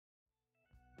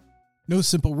No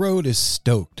Simple Road is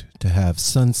stoked to have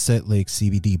Sunset Lake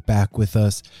CBD back with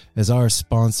us as our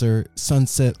sponsor.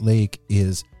 Sunset Lake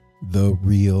is the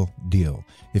real deal.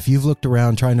 If you've looked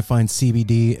around trying to find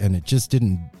CBD and it just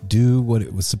didn't do what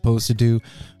it was supposed to do,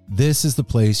 this is the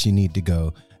place you need to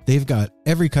go. They've got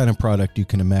every kind of product you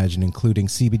can imagine, including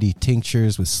CBD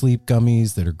tinctures with sleep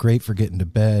gummies that are great for getting to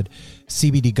bed,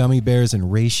 CBD gummy bears and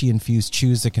reishi-infused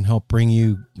chews that can help bring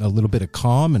you a little bit of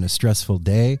calm in a stressful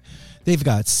day. They've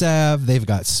got salve. They've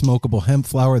got smokable hemp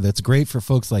flower that's great for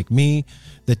folks like me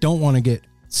that don't want to get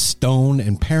stoned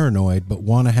and paranoid but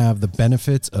want to have the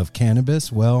benefits of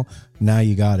cannabis. Well, now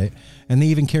you got it. And they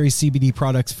even carry CBD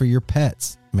products for your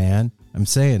pets, man. I'm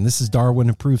saying this is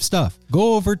Darwin-approved stuff.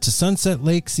 Go over to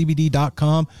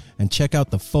sunsetlakecbd.com and check out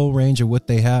the full range of what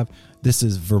they have. This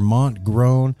is Vermont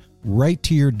grown, right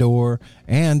to your door,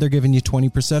 and they're giving you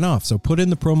 20% off. So put in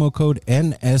the promo code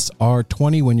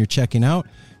NSR20 when you're checking out.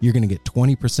 You're going to get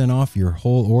 20% off your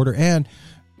whole order, and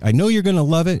I know you're going to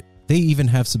love it. They even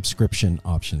have subscription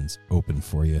options open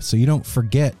for you, so you don't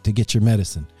forget to get your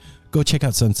medicine. Go check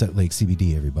out Sunset Lake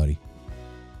CBD, everybody.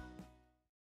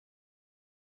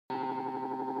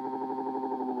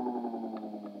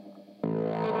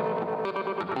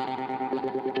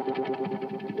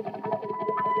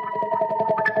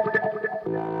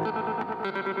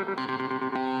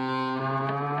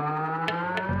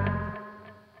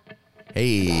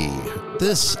 Hey,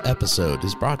 this episode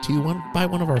is brought to you by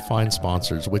one of our fine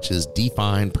sponsors, which is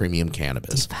Define Premium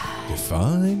Cannabis.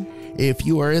 Define? If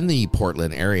you are in the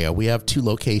Portland area, we have 2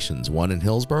 locations, one in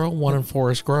Hillsboro, one in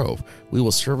Forest Grove. We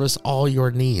will service all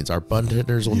your needs. Our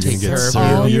budtenders will take care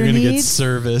of you. You're going to get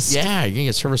service. Yeah, you're going to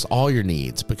get service all your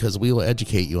needs because we will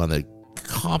educate you on the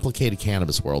complicated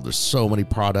cannabis world. There's so many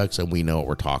products and we know what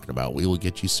we're talking about. We will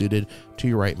get you suited to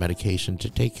your right medication to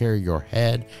take care of your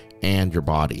head and your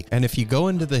body. And if you go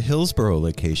into the Hillsboro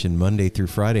location Monday through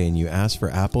Friday and you ask for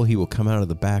Apple, he will come out of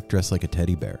the back dressed like a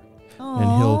teddy bear. Aww.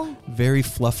 And he'll very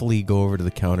fluffily go over to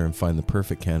the counter and find the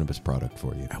perfect cannabis product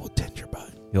for you. I will tend your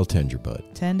bud. He'll tend your bud.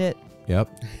 Tend it. Yep.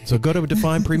 So go to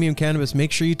Define Premium Cannabis.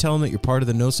 Make sure you tell them that you're part of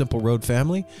the No Simple Road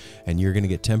family, and you're going to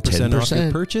get 10% off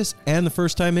your purchase. And the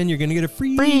first time in, you're going to get a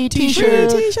free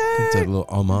t-shirt. It's a little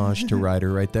homage to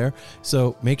Ryder right there.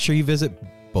 So make sure you visit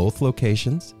both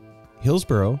locations,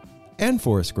 Hillsboro and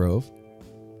Forest Grove.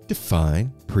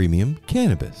 Define Premium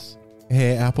Cannabis.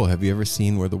 Hey, Apple, have you ever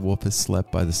seen Where the Wolf Has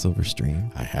Slept by the Silver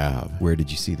Stream? I have. Where did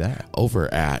you see that?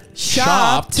 Over at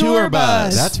Shop Tour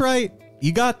Bus. That's right.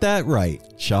 You got that right.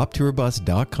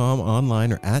 ShopTourBus.com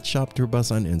online or at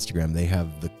ShopTourBus on Instagram. They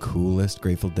have the coolest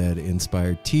Grateful Dead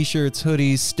inspired t-shirts,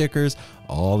 hoodies, stickers,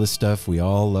 all the stuff we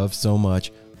all love so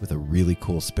much with a really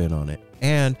cool spin on it.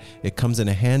 And it comes in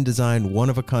a hand-designed,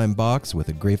 one-of-a-kind box with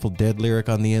a Grateful Dead lyric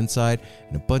on the inside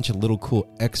and a bunch of little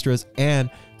cool extras. And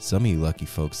some of you lucky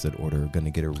folks that order are going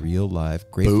to get a real live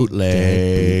Grateful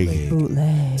Dead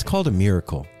bootleg. It's called a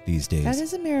miracle these days. That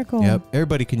is a miracle. Yep.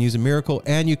 Everybody can use a miracle,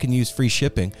 and you can use free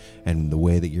shipping. And the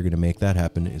way that you're going to make that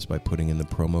happen is by putting in the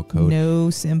promo code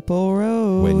No Simple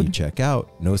Road. when you check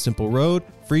out. No Simple Road,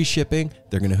 free shipping.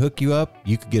 They're going to hook you up.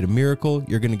 You could get a miracle.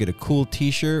 You're going to get a cool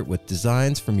t-shirt with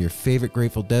designs from your favorite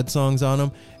Grateful Dead songs on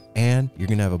them. And you're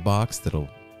going to have a box that'll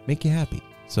make you happy.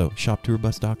 So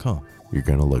shoptourbus.com. You're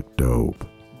going to look dope.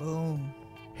 Boom.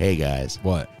 Hey, guys.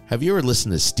 What? Have you ever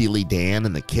listened to Steely Dan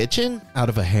in the kitchen? Out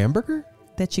of a hamburger?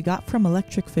 That you got from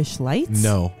Electric Fish Lights?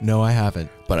 No, I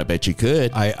haven't. But I bet you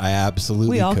could. I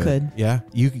absolutely We all could. Yeah,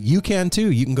 you can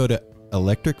too. You can go to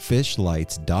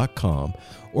electricfishlights.com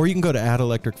or you can go to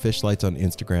 @electricfishlights on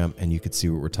Instagram and you can see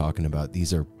what we're talking about.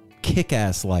 These are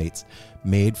kick-ass lights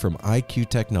made from IQ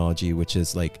technology, which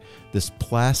is like this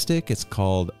plastic. It's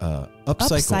called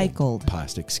upcycled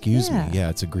plastic. Excuse me. Yeah,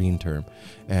 it's a green term.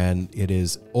 And it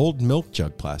is old milk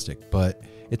jug plastic, but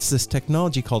it's this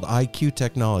technology called IQ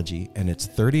technology, and it's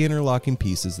 30 interlocking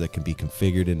pieces that can be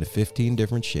configured into 15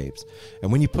 different shapes.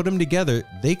 And when you put them together,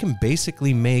 they can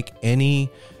basically make any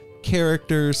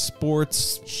character,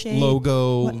 sports, shape,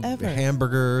 logo, whatever.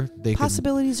 Hamburger.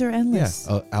 Possibilities are endless.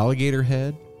 Yeah, alligator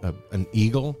head, an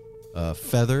eagle, a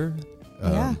feather.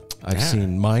 I've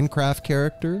seen Minecraft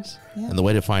characters. Yeah. And the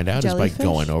way to find out Jellyfish. is by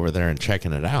going over there and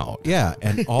checking it out. Yeah,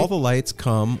 and all the lights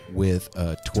come with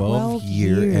a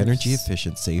 12-year energy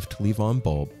efficient, safe to leave on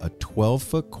bulb, a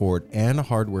 12-foot cord, and a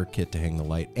hardware kit to hang the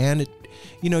light. And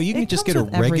you can just get a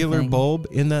regular bulb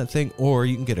in that thing, or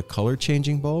you can get a color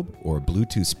changing bulb or a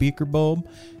Bluetooth speaker bulb.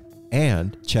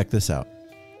 And check this out.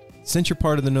 Since you're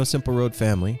part of the No Simple Road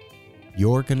family,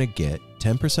 you're going to get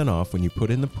 10% off when you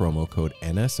put in the promo code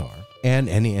NSR. And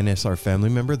any NSR family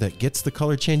member that gets the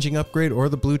color changing upgrade or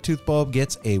the Bluetooth bulb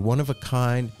gets a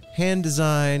one-of-a-kind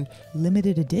hand-designed,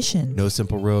 Limited edition. No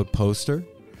Simple Road poster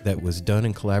that was done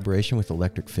in collaboration with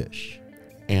Electric Fish.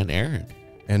 And Aaron.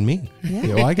 And me.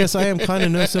 Yeah. Well, I guess I am kind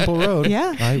of No Simple Road.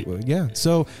 Yeah. Yeah.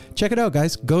 So check it out,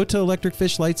 guys. Go to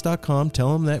electricfishlights.com.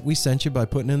 Tell them that we sent you by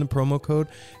putting in the promo code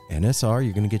NSR.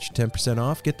 You're going to get your 10%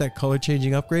 off. Get that color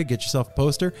changing upgrade. Get yourself a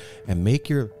poster and make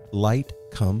your light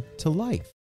come to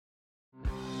life.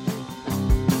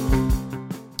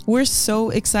 We're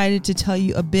so excited to tell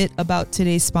you a bit about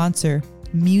today's sponsor,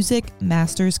 Music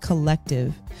Masters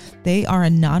Collective. They are a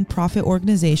nonprofit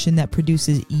organization that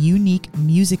produces unique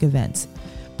music events,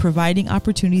 providing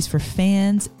opportunities for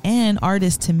fans and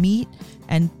artists to meet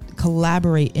and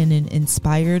collaborate in an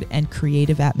inspired and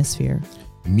creative atmosphere.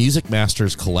 Music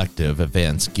Masters Collective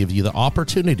events give you the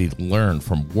opportunity to learn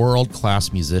from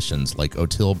world-class musicians like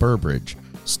Otil Burbridge,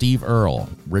 Steve Earle,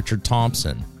 Richard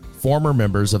Thompson, former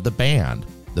members of the band,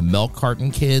 the Milk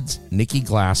Carton Kids, Nikki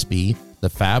Glaspie, the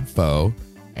Fab Four,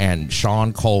 and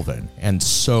Sean Colvin, and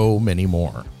so many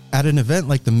more. At an event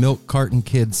like the Milk Carton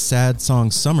Kids Sad Song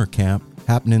Summer Camp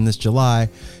happening this July,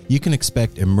 you can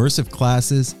expect immersive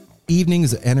classes,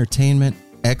 evenings of entertainment,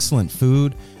 excellent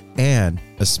food, and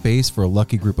a space for a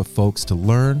lucky group of folks to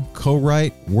learn,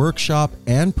 co-write, workshop,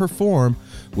 and perform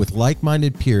with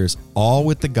like-minded peers, all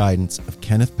with the guidance of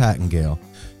Kenneth Pattengale,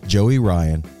 Joey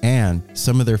Ryan, and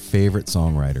some of their favorite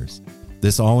songwriters.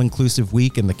 This all-inclusive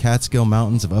week in the Catskill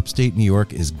Mountains of upstate New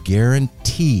York is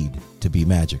guaranteed to be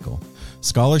magical.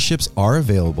 Scholarships are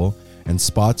available and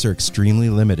spots are extremely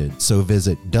limited, so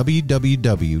visit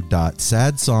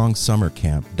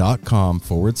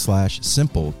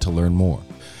www.sadsongSummerCamp.com/simple to learn more.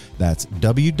 That's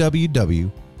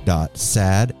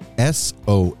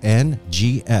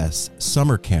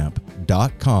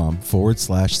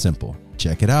www.sadsongssummercamp.com/simple.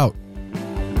 Check it out.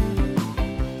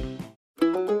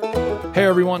 Hey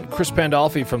everyone, Chris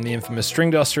Pandolfi from the infamous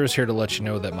String Dusters here to let you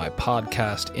know that my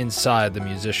podcast, Inside the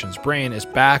Musician's Brain, is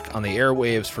back on the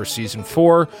airwaves for Season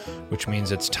 4, which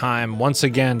means it's time once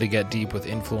again to get deep with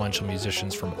influential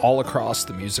musicians from all across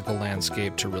the musical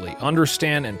landscape to really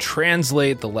understand and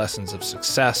translate the lessons of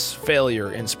success,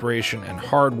 failure, inspiration, and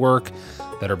hard work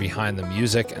that are behind the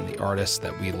music and the artists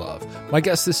that we love. My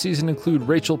guests this season include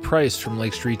Rachel Price from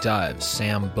Lake Street Dives,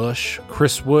 Sam Bush,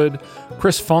 Chris Wood,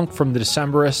 Chris Funk from The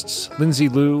Decemberists, Lindsay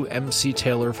Liu, MC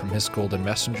Taylor from His Golden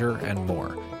Messenger, and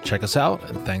more. Check us out,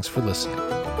 and thanks for listening.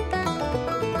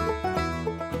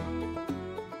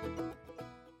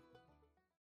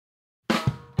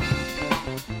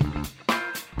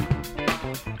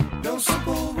 No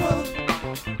simple road.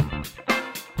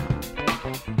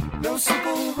 No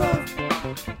simple road.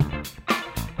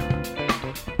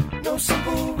 No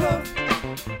simple road.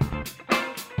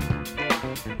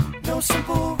 No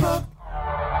simple road.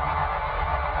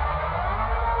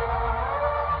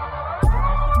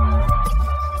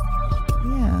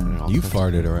 Yeah. You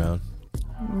farted around.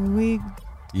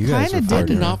 You guys kind of were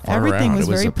did. farting around. Everything around. was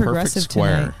It was very a perfect progressive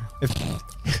square. tonight.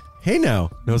 Hey now,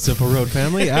 No Simple Road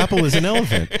family. Apple is an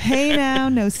elephant. Hey now,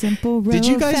 No Simple Road. Did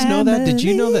you guys know that? Did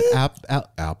you know family.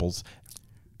 that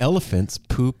elephants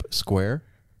poop square?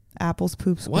 Apples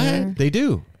poop square? They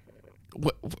do.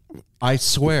 What? I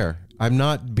swear. I'm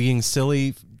not being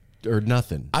silly or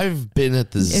nothing. I've been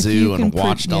at the you zoo can and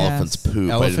watched yes. elephants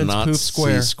poop. I Elephants did not poop see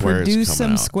square. squares Produce come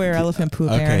some out. square elephant poop,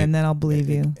 Okay. Aaron, and then I'll believe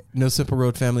you. No Simple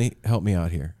Road family, help me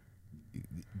out here.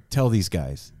 Tell these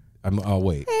guys. I'll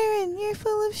wait. Aaron, you're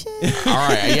full of shit. All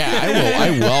right,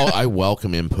 yeah, I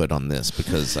welcome input on this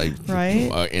because I. Right?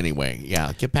 Anyway,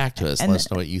 yeah, get back to us. And Let us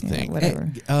know what you think. whatever.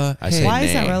 I say Why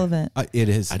is that nay. relevant? It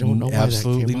is I don't know why that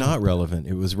absolutely came not up. relevant.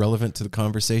 It was relevant to the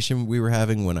conversation we were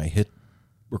having when I hit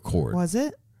record. Was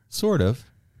it? Sort of.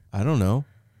 I don't know.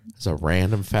 It's a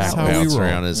random fact That's how we bounced roll.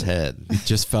 around his head. It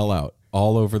just fell out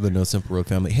all over the No Simple Road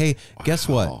family. Hey, guess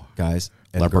what, Wow. guys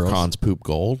and Leprechauns poop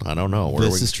gold? I don't know. Where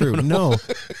girls? This is true. No,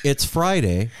 it's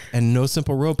Friday, and No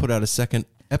Simple Road put out a second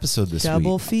episode this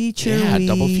Double week. feature. Yeah,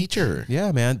 double week. feature.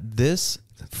 Yeah, man. This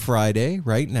Friday,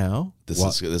 right now, This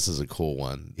is a cool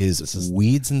one. is This is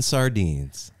Weeds and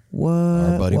Sardines. What?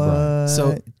 Our buddy Brian. what?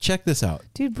 So check this out.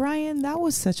 Dude, Brian, that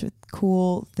was such a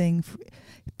cool thing.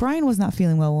 Brian was not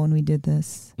feeling well when we did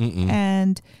this. Mm-mm.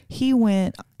 And he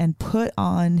went and put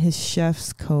on his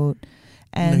chef's coat.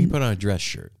 And No, he put on a dress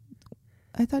shirt.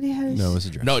 I thought he had a No, it was a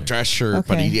dress no shirt. dress shirt,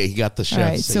 but Okay. he got the All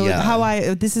right, chef's. so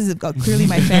yeah. this is clearly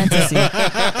my fantasy.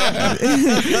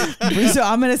 So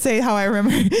I'm going to say how I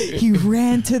remember. He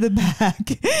ran to the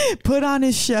back, put on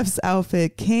his chef's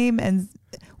outfit, came and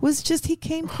he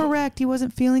came correct. He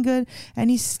wasn't feeling good. And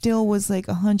he still was like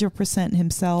 100%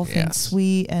 himself and Yes.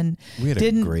 sweet and We had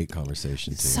didn't. a great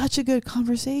conversation too. Such a good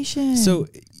conversation. So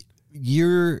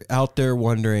you're out there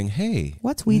wondering, hey,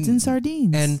 what's weeds and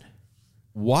sardines? And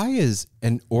why is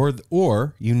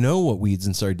or you know what weeds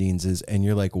and sardines is, and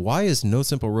you're like, why is No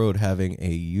Simple Road having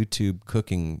a YouTube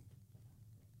cooking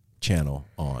channel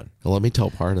on? Well, let me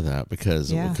tell part of that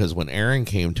because when Aaron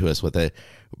came to us with it,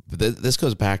 this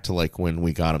goes back to like when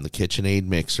we got him the KitchenAid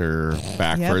mixer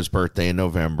back for his birthday in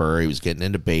November. He was getting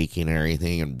into baking and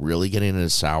everything, and really getting into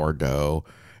sourdough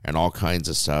and all kinds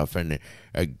of stuff. And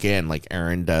again, like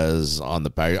Aaron does on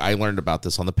the, I learned about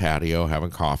this on the patio having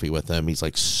coffee with him. He's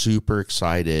like super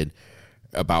excited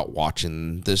about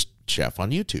watching this chef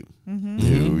on YouTube,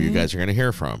 who you guys are going to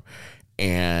hear from.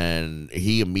 And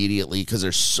he immediately, because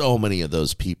there's so many of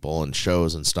those people and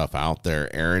shows and stuff out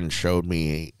there, Aaron showed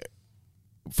me,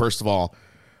 first of all,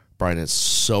 Brian is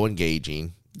so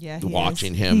engaging. Yeah,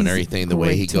 watching him and everything, the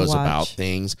way he goes about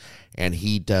things, and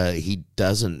he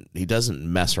doesn't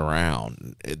mess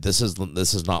around. This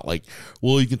is not like,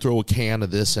 well, you can throw a can of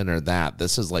this in or that.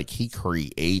 This is like he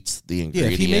creates the ingredients.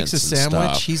 Yeah, if he makes a sandwich,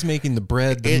 stuff. He's making the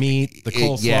bread, the meat, the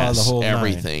coleslaw, the whole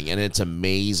everything, nine. And it's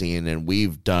amazing. And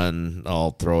we've done.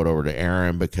 I'll throw it over to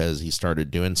Aaron because he started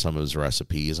doing some of his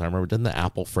recipes. I remember doing the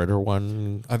apple fritter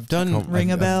one. I've done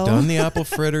Ring a bell. I've done the apple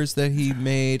fritters that he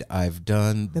made. I've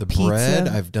done the bread.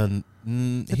 I've done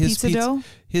his pizza dough.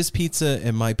 His pizza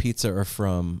and my pizza are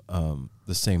from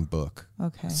the same book.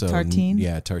 Okay, so tartine.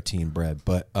 Yeah, tartine bread.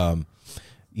 But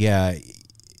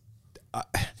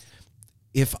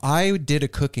if I did a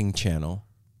cooking channel,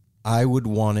 I would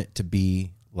want it to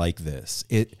be like this.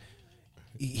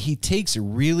 He takes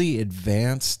really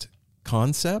advanced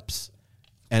concepts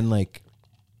and like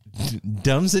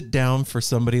dumbs it down for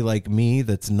somebody like me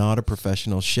that's not a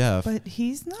professional chef. But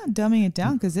he's not dumbing it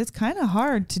down because it's kind of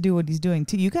hard to do what he's doing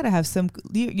too. You got to have some.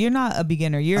 You're not a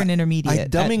beginner. You're an intermediate.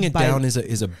 Dumbing it down is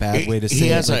a bad way to say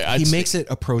it. He makes it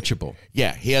approachable.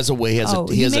 Yeah, he has a way. He has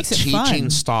a teaching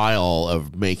style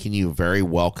of making you very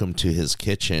welcome to his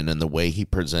kitchen, and the way he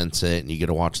presents it, and you get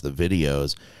to watch the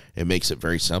videos. It makes it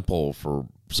very simple for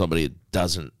somebody that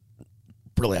doesn't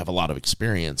really have a lot of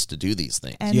experience to do these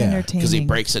things. And entertaining. Because he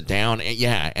breaks it down.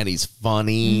 And he's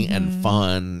funny and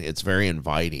fun. It's very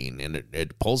inviting, and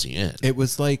it pulls you in. It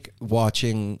was like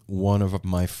watching one of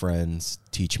my friends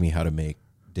teach me how to make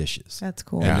dishes. That's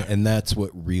cool. And that's what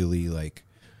really like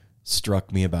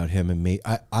struck me about him and me.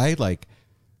 I like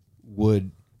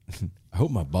would I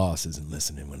hope my boss isn't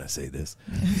listening when I say this.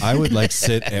 I would like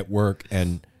sit at work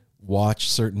and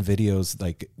watch certain videos.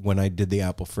 Like when I did the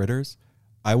apple fritters,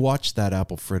 I watched that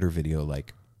apple fritter video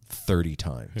like 30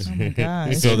 times. Oh my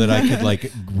gosh. So that I could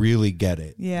like really get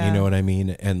it. Yeah. You know what I mean?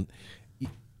 And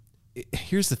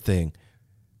here's the thing.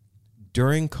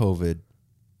 During COVID,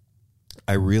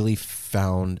 I really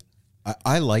found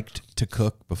I liked to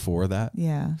cook before that.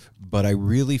 Yeah. But I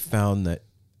really found that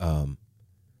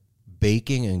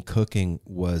baking and cooking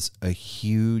was a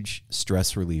huge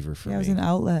stress reliever for me. Yeah, it was an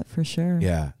outlet for sure.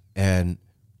 Yeah. And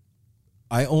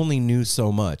I only knew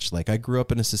so much. Like I grew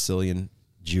up in a Sicilian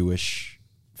Jewish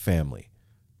family,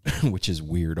 which is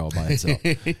weird all by itself.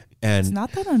 And it's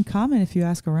not that uncommon if you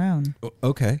ask around.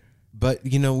 Okay. But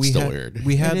you know, we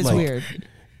had it is like weird.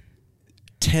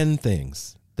 10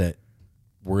 things that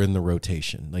were in the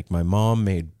rotation. Like my mom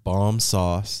made bomb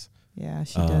sauce. Yeah,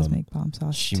 she does make bomb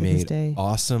sauce. She to made this day.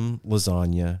 awesome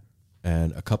lasagna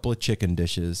and a couple of chicken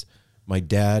dishes. My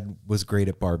dad was great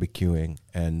at barbecuing,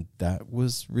 and that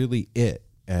was really it.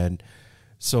 And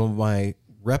so my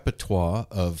repertoire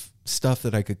of stuff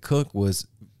that I could cook was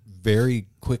very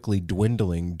quickly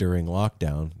dwindling during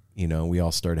lockdown. You know, we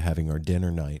all started having our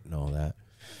dinner night and all that.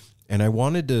 And I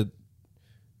wanted to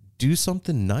do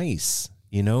something nice,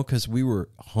 you know, because we were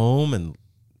home and,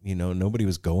 you know, nobody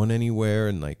was going anywhere.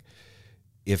 And like,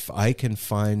 if I can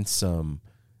find some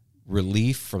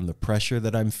relief from the pressure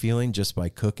that I'm feeling just by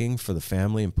cooking for the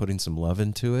family and putting some love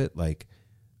into it, like,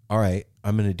 all right,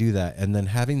 I'm going to do that. And then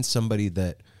having somebody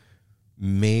that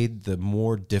made the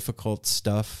more difficult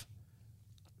stuff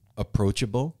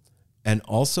approachable, and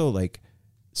also like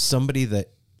somebody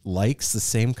that likes the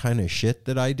same kind of shit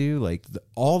that I do. Like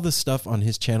all the stuff on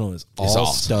his channel is all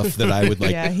awesome. stuff that I would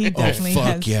like. Yeah, he definitely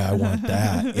has. Yeah, I want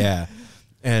that. Yeah.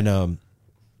 And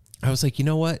I was like, you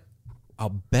know what? I'll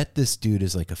bet this dude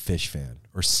is like a fish fan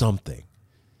or something,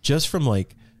 just from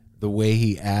like the way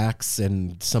he acts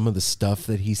and some of the stuff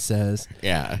that he says.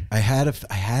 Yeah. I had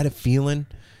a feeling,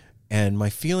 and my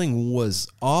feeling was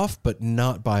off, but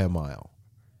not by a mile.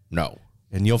 No.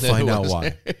 And you'll find out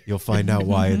why. You'll find out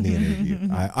why in the interview.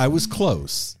 I was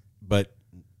close, but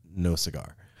no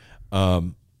cigar.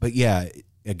 But yeah,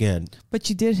 again. But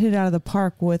you did hit it out of the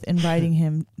park with inviting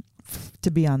him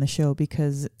to be on the show,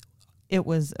 because it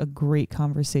was a great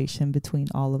conversation between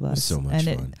all of us. So much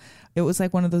and fun. It was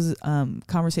like one of those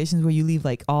conversations where you leave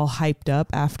like all hyped up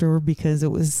after because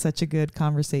it was such a good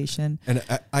conversation. And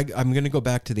I'm going to go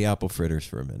back to the apple fritters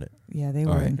for a minute. Yeah, they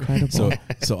All were right. incredible.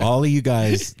 So all of you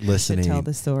guys listening, to tell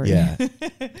the story. Yeah,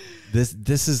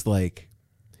 this is like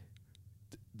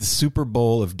the Super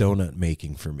Bowl of donut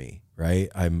making for me, right?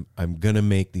 I'm gonna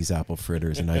make these apple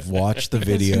fritters, and I've watched the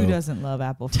video Who doesn't love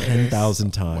apple fritters?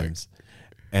 10,000 times,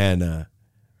 and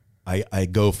I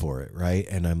go for it, right?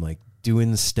 And I'm like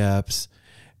doing the steps,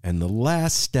 and the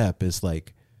last step is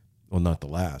like, well, not the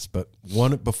last, but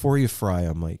one before you fry.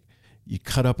 I'm like, you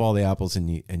cut up all the apples and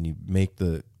you make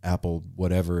the apple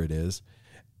whatever it is,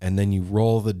 and then you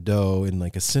roll the dough in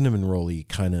like a cinnamon rolly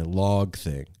kind of log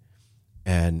thing,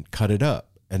 and cut it up,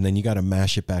 and then you got to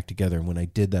mash it back together. And when I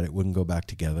did that, it wouldn't go back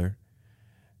together,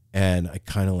 and I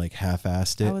kind of like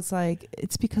half-assed it. I was like,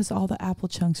 it's because all the apple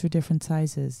chunks are different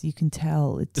sizes. You can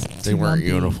tell it's They too weren't lumpy.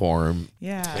 uniform.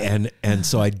 Yeah. And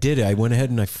so I did it. I went ahead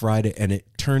and I fried it, and it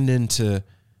turned into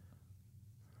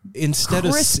instead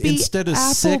crispy of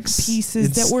apple six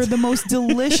pieces that were the most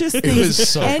delicious was things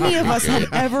so any of fucking us had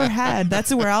good. ever had.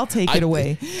 That's where I'll take it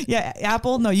away. Yeah,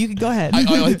 apple. No, you can go ahead.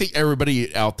 I think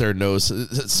everybody out there knows.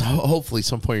 Hopefully,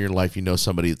 some point in your life, you know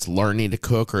somebody that's learning to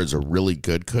cook or is a really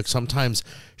good cook. Sometimes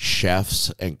chefs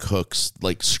and cooks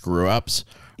like screw ups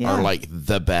Yeah. are like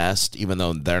the best, even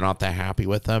though they're not that happy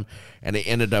with them. And it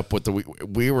ended up with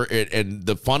we were. And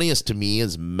the funniest to me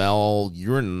is, Mel,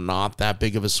 you're not that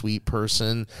big of a sweet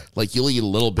person. Like, you'll eat a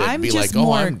little bit and I'm be just like, oh,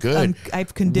 more, I'm good.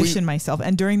 I've conditioned myself,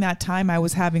 and during that time, I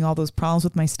was having all those problems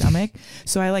with my stomach,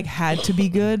 so I like had to be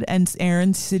good. And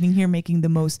Aaron's sitting here making the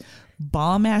most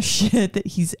bomb ass shit that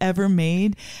he's ever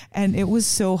made, and it was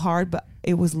so hard, but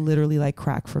it was literally like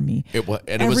crack for me.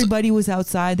 Everybody was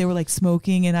outside; they were like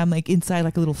smoking, and I'm like inside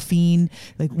like a little fiend,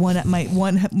 like one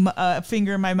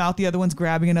finger in my mouth, the other one's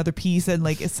grabbing another piece, and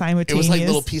like it's simultaneous. It was like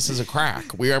little pieces of crack.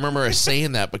 I remember us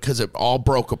saying that because it all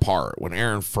broke apart when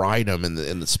Aaron fried them in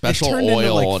the special It turned into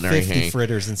oil like and 50 everything.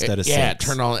 fritters instead of yeah, 6. it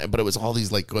turned on, but it was all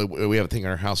these like, we have a thing in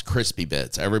our house, crispy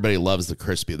bits. Everybody loves the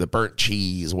burnt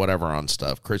cheese, whatever on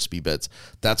stuff, crispy bits.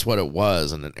 That's what it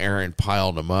was. And then Aaron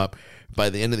piled them up. By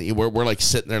the end of the, we're like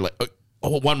sitting there like,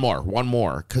 oh, one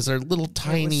more, because they're little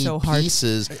tiny so hard.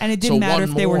 pieces. And it didn't matter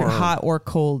if they were hot or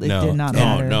cold. It did not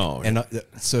matter. No. And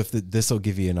so if this will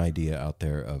give you an idea out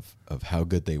there of how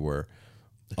good they were.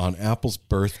 On Apple's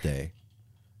birthday,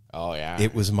 Oh yeah,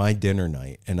 it was my dinner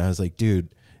night, and I was like,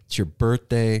 dude, it's your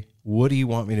birthday. What do you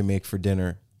want me to make for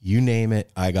dinner? You name it,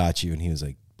 I got you. And he was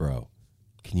like, bro,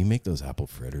 can you make those apple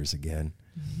fritters again?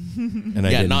 And I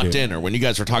yeah, didn't not do it. dinner. When you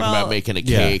guys were talking about making a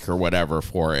cake or whatever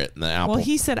for it, and the apple. Well,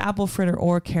 he said apple fritter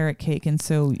or carrot cake, and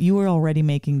so you were already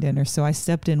making dinner. So I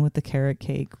stepped in with the carrot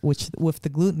cake, which with the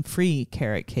gluten-free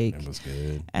carrot cake, It was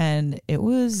good. and it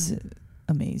was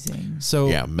amazing. So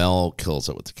yeah, Mel kills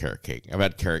it with the carrot cake. I've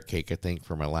had carrot cake, I think,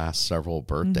 for my last several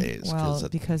birthdays. Well,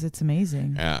 because it's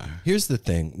amazing. yeah, here's the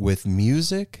thing with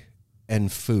music and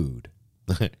food.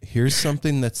 Here's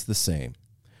something that's the same.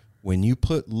 When you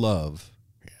put love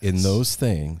in those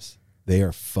things, they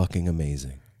are fucking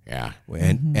amazing. yeah.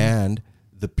 And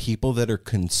the people that are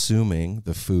consuming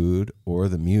the food or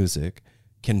the music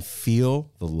can feel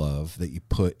the love that you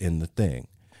put in the thing.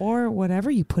 Or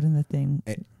whatever you put in the thing.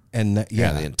 And that,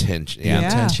 Yeah, the intention, The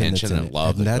intention intention that's in and it.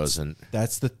 love And that goes in.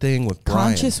 That's the thing with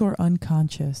Brian. Conscious or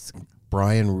unconscious.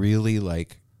 Brian really,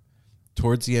 like,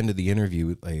 towards the end of the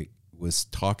interview, like, was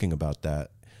talking about that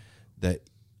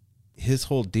his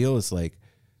whole deal is like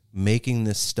making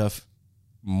this stuff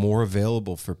more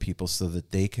available for people so that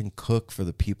they can cook for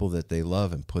the people that they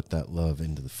love and put that love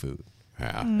into the food.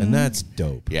 Yeah, And that's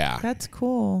dope. yeah. That's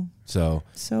cool. So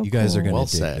So you guys are cool. going Well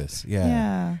to dig said. this. Yeah.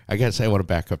 Yeah. I gotta say, I want to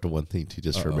back up to one thing too,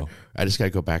 just for a minute. Uh-oh. I just gotta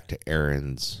go back to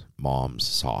Aaron's mom's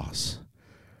sauce.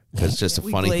 Because just a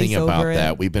We funny glaze thing about over it.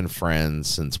 that, we've been friends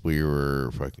since we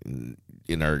were fucking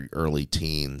in our early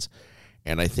teens.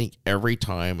 And I think every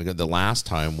time, the last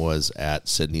time was at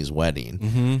Sydney's wedding.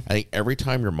 Mm-hmm. I think every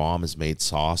time your mom has made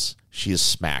sauce, she has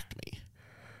smacked me.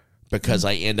 Because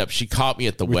she caught me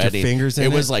at the With your wedding. fingers in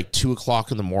it was it? like 2:00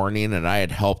 in the morning, and I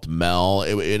had helped Mel.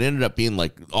 It ended up being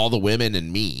like all the women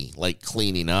and me, like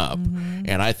cleaning up.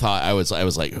 And I thought I was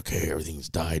like, okay, everything's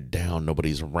died down,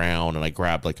 nobody's around. And I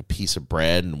grabbed like a piece of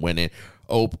bread and went in,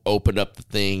 opened up the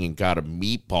thing and got a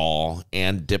meatball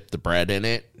and dipped the bread in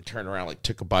it. Turned around, like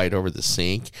took a bite over the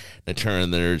sink, and I turned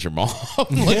and there's your mom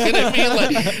looking at me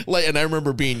like. And I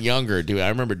remember being younger, dude. I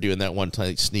remember doing that one time,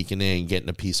 like, sneaking in, getting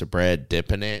a piece of bread,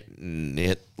 dipping it, and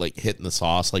hitting the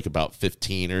sauce like about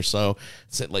 15 or so.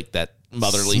 It's like that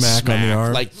motherly Smack on the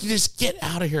arm. like, just get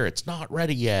out of here. It's not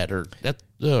ready yet. Or that.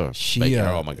 She,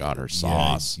 oh my God, her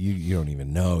sauce. Yeah, you don't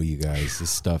even know, you guys.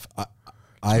 This stuff.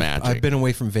 magic. I've been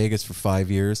away from Vegas for 5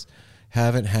 years.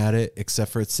 Haven't had it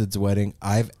except for at Sid's wedding.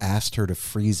 I've asked her to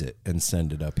freeze it and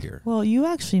send it up here. Well, you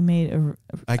actually made a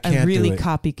really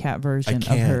copycat version of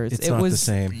hers. It's not the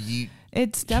same.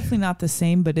 It's definitely not the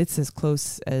same, but it's as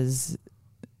close as.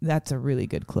 That's a really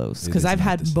good close because I've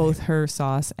had both her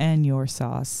sauce and your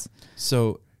sauce.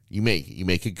 So you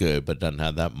make it good, but doesn't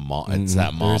have that mom. It's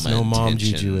that mom. There's no mom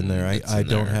juju in there. I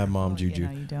don't have mom juju.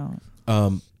 No, you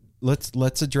don't.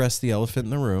 Let's address the elephant in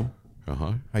the room.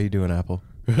 Uh-huh. How you doing, Apple?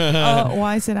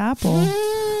 Why is it Apple?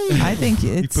 I think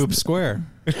it's he poops square.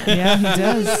 Yeah, he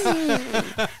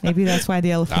does. Maybe that's why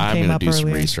the elephant came up earlier. I'm going to do some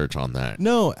earlier. research on that.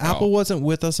 No, Apple wasn't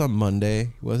with us on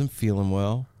Monday. He wasn't feeling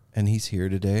well, and he's here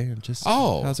today.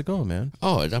 How's it going, man?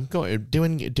 Oh, I'm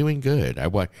doing good. I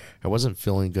wasn't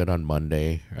feeling good on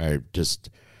Monday. I'll just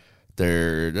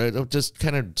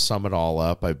kind of sum it all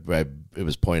up. It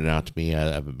was pointed out to me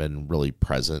I haven't been really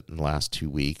present in the last 2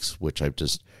 weeks, which I've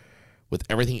just, with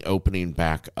everything opening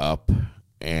back up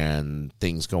and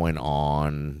things going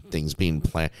on, things being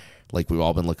planned, like we've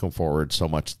all been looking forward so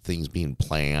much to things being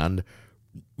planned,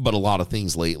 but a lot of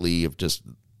things lately have just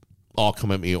all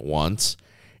come at me at once.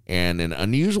 And an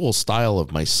unusual style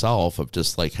of myself of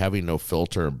just like having no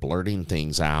filter and blurting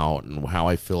things out and how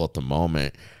I feel at the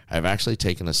moment, I've actually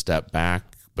taken a step back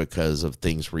because of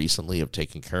things recently of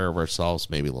taking care of ourselves,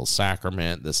 maybe a little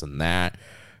sacrament, this and that,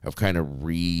 of kind of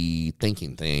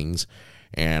rethinking things.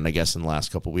 And I guess in the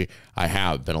last couple of weeks, I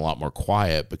have been a lot more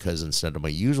quiet because instead of my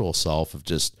usual self of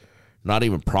just not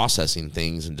even processing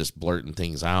things and just blurting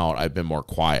things out, I've been more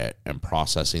quiet and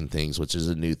processing things, which is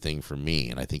a new thing for me.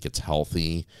 And I think it's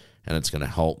healthy and it's going to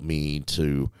help me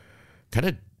to kind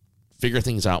of figure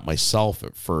things out myself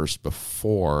at first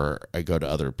before I go to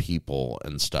other people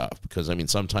and stuff. Because, I mean,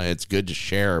 sometimes it's good to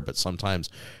share, but sometimes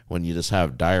when you just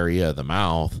have diarrhea of the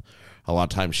mouth, a lot of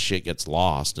times shit gets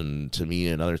lost. And to me,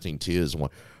 another thing too is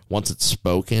once it's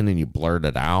spoken and you blurt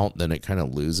it out, then it kind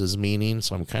of loses meaning.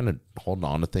 So I'm kind of holding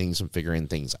on to things and figuring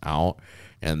things out.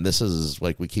 And this is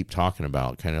like we keep talking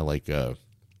about, kind of like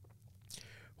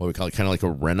what we call it, kind of like a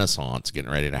renaissance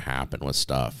getting ready to happen with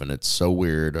stuff. And it's so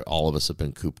weird. All of us have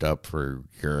been cooped up for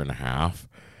a year and a half.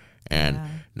 And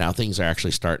now things are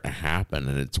actually starting to happen.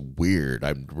 And it's weird.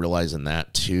 I'm realizing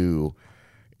that too.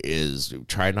 Is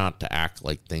try not to act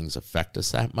like things affect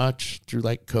us that much through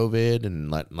like COVID and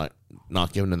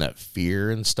not giving them that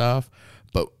fear and stuff.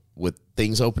 But with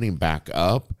things opening back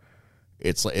up,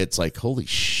 it's like holy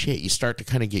shit, you start to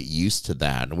kind of get used to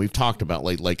that. And we've talked about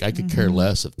like I could care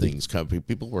less if things come.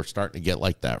 People were starting to get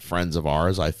like that. Friends of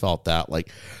ours, I felt that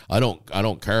like I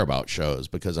don't care about shows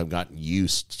because I've gotten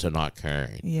used to not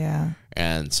caring. Yeah.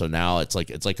 And so now it's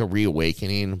like a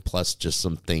reawakening, plus just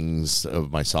some things of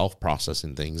myself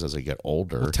processing things as I get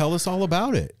older. Well, tell us all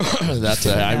about it. That's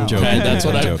what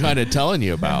I'm kind of telling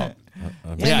you about.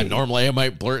 Normally I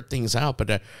might blurt things out,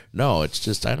 but no, it's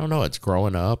just, I don't know. It's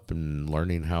growing up and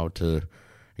learning how to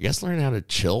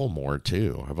chill more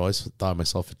too. I've always thought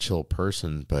myself a chill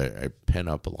person, but I pin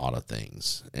up a lot of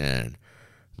things and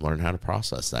learn how to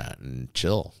process that and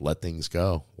chill, let things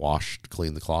go,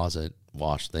 clean the closet,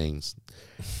 wash things,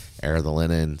 air the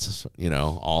linens,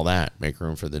 all that, make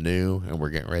room for the new. And we're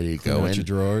getting ready to go into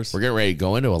drawers. We're getting ready to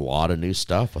go into a lot of new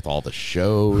stuff with all the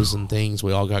shows and things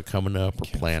we all got coming up.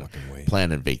 We're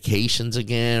planning vacations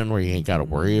again where you ain't got to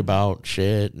worry about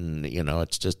shit. And,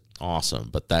 it's just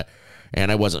awesome.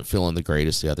 And I wasn't feeling the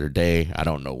greatest the other day. I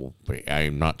don't know.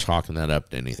 I'm not chalking that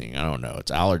up to anything. I don't know.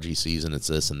 It's allergy season. It's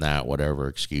this and that, whatever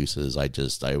excuses. I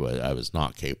was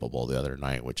not capable the other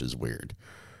night, which is weird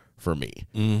for me.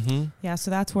 Mm-hmm. Yeah,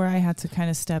 so that's where I had to kind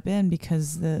of step in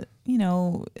because it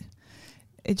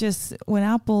just, when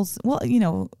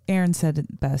Aaron said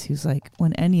it best. He was like,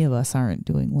 when any of us aren't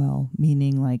doing well,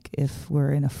 meaning like if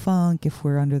we're in a funk, if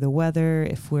we're under the weather,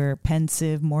 if we're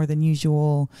pensive more than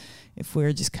usual, if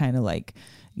we're just kind of like,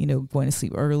 going to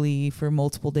sleep early for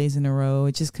multiple days in a row,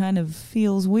 it just kind of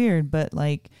feels weird. But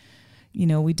like,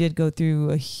 we did go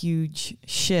through a huge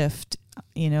shift,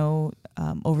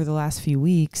 over the last few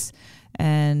weeks.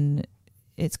 And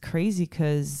it's crazy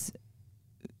because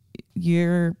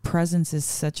your presence is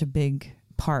such a big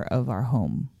part of our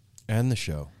home. And the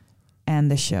show.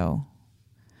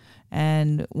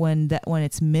 And when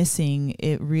it's missing,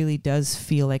 it really does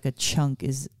feel like a chunk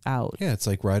is out. Yeah, it's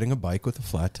like riding a bike with a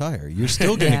flat tire. You're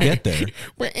still going to get there.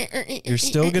 You're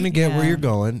still going to get where you're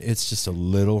going. It's just a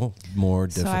little more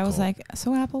difficult. So I was like,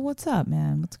 so Apple, what's up,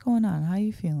 man? What's going on? How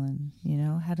you feeling? You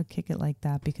know, how to kick it like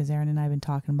that, because Aaron and I have been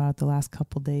talking about it the last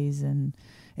couple days, and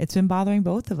it's been bothering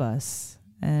both of us.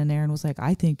 And Aaron was like,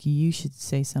 I think you should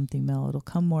say something, Mel. It'll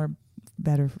come more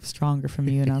better, stronger from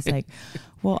you. And I was like,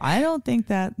 well, I don't think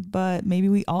that, but maybe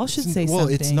we all should say something. Well,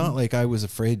 it's not like I was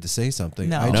afraid to say something.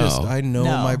 No. I know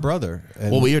my brother.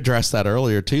 And well, we addressed that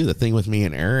earlier too. The thing with me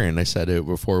and Aaron, I said it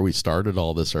before we started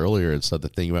all this earlier. And said the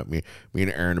thing about me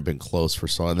and Aaron have been close for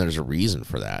so long. And there's a reason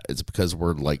for that. It's because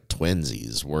we're like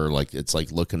twinsies. We're like, it's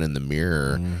like looking in the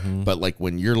mirror. Mm-hmm. But like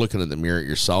when you're looking in the mirror at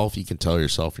yourself, you can tell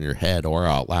yourself in your head or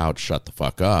out loud, shut the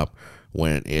fuck up.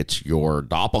 When it's your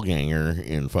doppelganger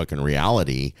in fucking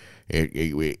reality,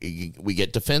 we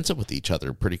get defensive with each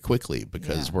other pretty quickly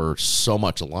because we're so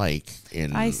much alike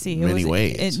in many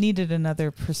ways. It needed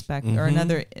another perspective or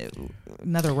another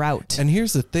route. And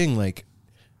here's the thing, like,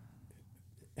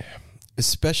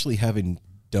 especially having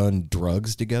done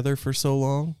drugs together for so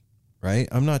long, right?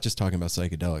 I'm not just talking about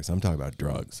psychedelics. I'm talking about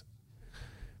drugs.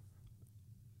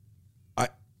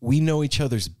 We know each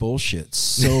other's bullshit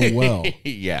so well.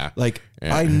 Yeah. Like,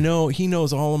 I know he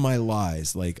knows all of my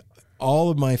lies. Like,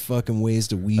 all of my fucking ways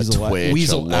to weasel out,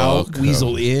 weasel out,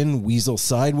 weasel in, weasel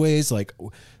sideways. Like,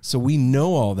 so we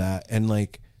know all that. And,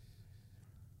 like,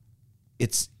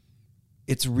 it's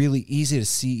really easy to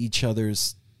see each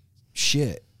other's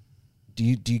shit. Do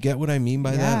you get what I mean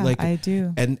by that? Like, I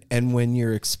do. And when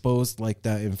you're exposed like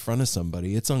that in front of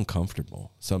somebody, it's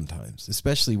uncomfortable sometimes,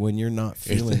 especially when you're not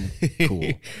feeling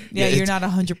cool. Yeah, you're not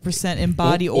 100% in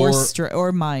body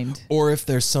or mind. Or if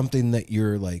there's something that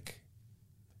you're like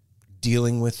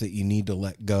dealing with that you need to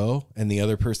let go, and the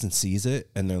other person sees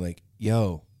it and they're like,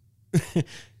 "Yo,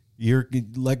 you're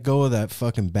let go of that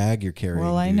fucking bag you're carrying."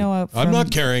 Well, I dude. know. I'm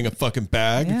not carrying a fucking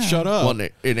bag. Yeah. Shut up. Well,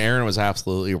 and Aaron was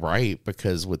absolutely right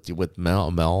because with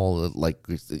Mel, like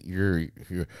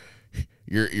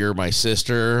you're my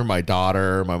sister, my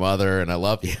daughter, my mother, and I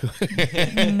love you.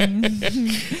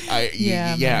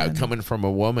 Coming from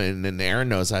a woman, and Aaron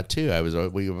knows that too.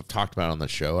 We've talked about it on the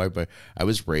show. I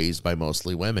was raised by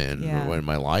mostly women in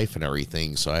my life and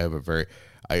everything, so I have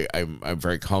I'm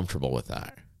very comfortable with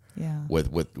that. Yeah.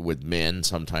 With men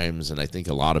sometimes, and I think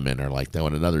a lot of men are like that.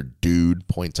 When another dude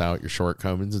points out your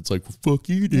shortcomings, it's like, well, fuck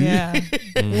you, dude. Yeah.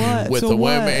 What? With so the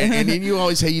what? women, and you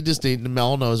always say you just need.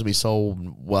 Mel knows me so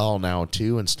well now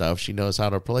too, and stuff. She knows how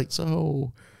to play.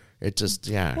 So it just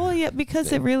Well, yeah,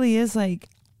 because it really is like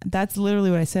that's literally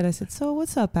what I said. I said, "So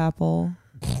what's up, Apple?"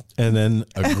 And then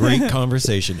a great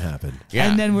conversation happened. Yeah.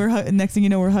 And then next thing you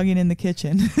know, we're hugging in the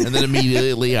kitchen. And then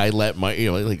immediately I let my,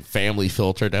 like family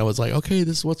filtered. I was like, okay,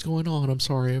 this is what's going on. I'm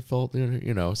sorry. I felt,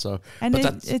 so. And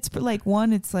it's like,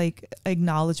 one, it's like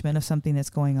acknowledgement of something that's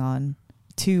going on.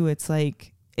 Two, it's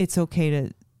like, it's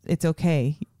okay.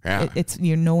 Yeah. It's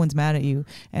no one's mad at you.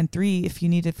 And three, if you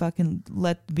need to fucking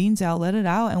let the beans out, let it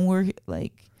out. And we're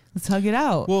like, let's hug it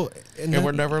out. Well, and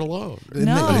we're never alone.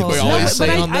 No, we always say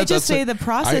but on I that, just say the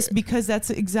process because that's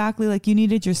exactly like you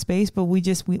needed your space, but we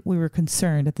were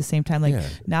concerned at the same time. Like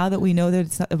now that we know that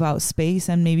it's not about space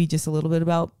and maybe just a little bit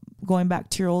about going back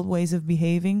to your old ways of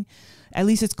behaving, at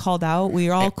least it's called out.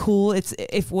 We're all cool. It's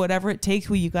if whatever it takes,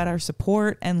 you got our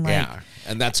support and like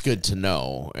and that's good to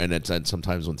know. And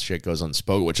sometimes when shit goes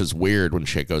unspoken, which is weird when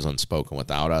shit goes unspoken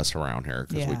without us around here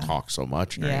because we talk so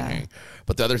much and everything.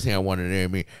 But the other thing I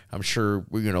wanted to, I'm sure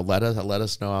we're gonna let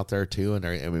us know out there too.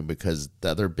 And because the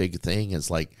other big thing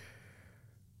is like,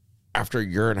 after a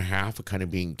year and a half of kind of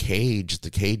being caged, the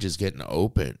cage is getting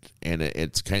opened, and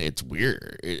it's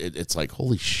weird. It's like,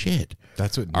 holy shit.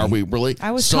 That's what are we really?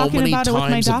 I was so talking many about times it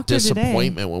with my doctor of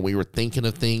disappointment today. When we were thinking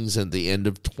of things at the end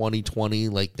of 2020,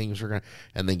 like things were gonna,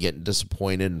 and then getting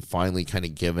disappointed and finally kind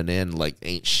of giving in, like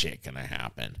ain't shit gonna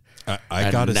happen. I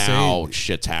gotta say, now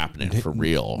shit's happening for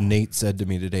real. Nate said to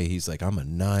me today, he's like,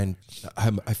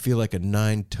 I feel like a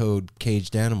 9-toed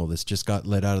caged animal that's just got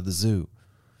let out of the zoo.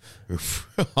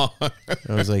 I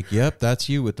was like, yep, that's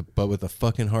you with a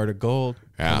fucking heart of gold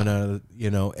coming out of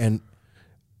and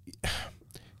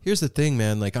here's the thing,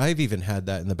 man, like I've even had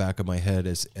that in the back of my head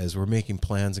as we're making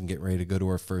plans and getting ready to go to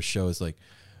our first show. Is like,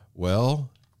 well,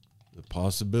 the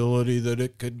possibility that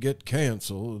it could get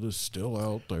canceled is still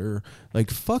out there. Like,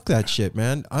 fuck that shit,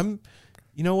 man.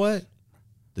 You know what?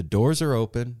 The doors are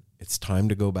open. It's time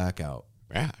to go back out.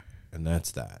 Yeah. And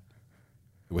that's that.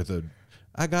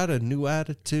 I got a new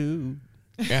attitude.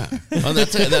 Yeah. Well,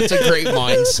 that's a great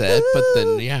mindset. But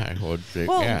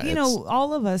then,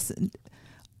 all of us,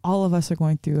 all of us are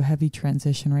going through a heavy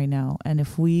transition right now. And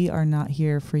if we are not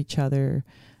here for each other,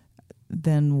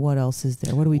 then what else is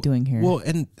there? What are we doing here? Well,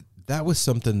 and that was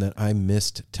something that I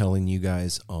missed telling you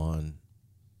guys on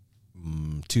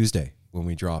Tuesday when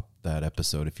we dropped that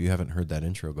episode. If you haven't heard that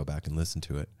intro, go back and listen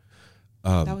to it.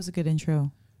 That was a good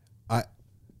intro.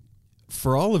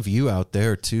 For all of you out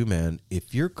there too, man,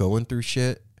 if you're going through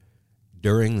shit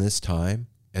during this time,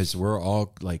 as we're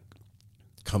all like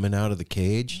coming out of the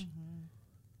cage,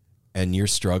 and you're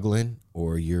struggling,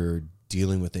 or you're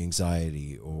dealing with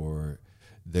anxiety, or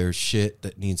there's shit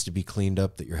that needs to be cleaned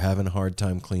up that you're having a hard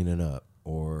time cleaning up,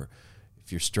 or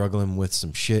if you're struggling with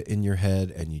some shit in your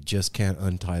head and you just can't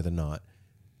untie the knot,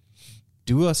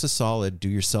 do us a solid, do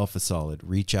yourself a solid.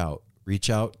 Reach out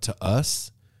to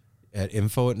us at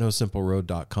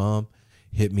info@nosimpleroad.com.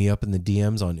 Hit me up in the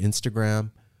DMs on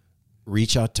Instagram.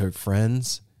 Reach out to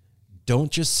friends.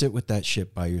 Don't just sit with that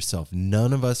shit by yourself.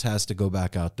 None of us has to go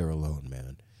back out there alone,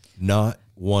 man. Not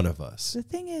one of us. The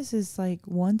thing is like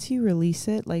once you release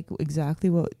it, like exactly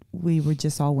what we were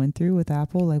just all went through with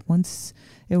Apple, like once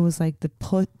it was like the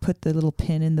put the little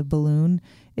pin in the balloon,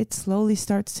 it slowly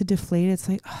starts to deflate. It's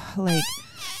like,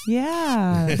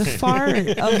 yeah, the fart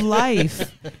of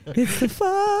life. It's the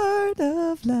fart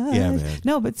of life. Yeah, man.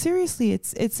 No, but seriously,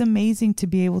 it's amazing to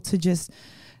be able to just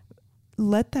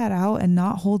let that out and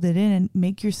not hold it in and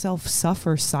make yourself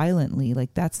suffer silently.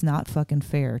 Like that's not fucking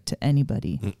fair to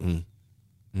anybody.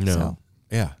 No. So.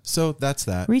 Yeah. So that's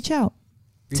that. Reach out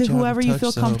Reach to out whoever and you touch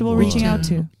feel someone. comfortable reaching out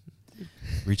to.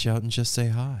 Reach out and just say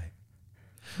hi.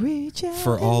 Reach out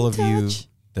For all of and you touch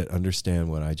that understand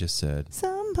what I just said.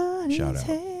 somebody's Shout out.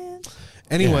 hand.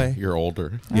 Anyway. Yeah, you're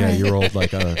older. Yeah, Alright. you're old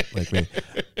like me.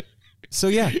 So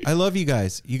yeah, I love you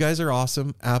guys. You guys are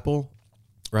awesome. Apple,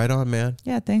 right on, man.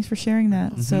 Yeah, thanks for sharing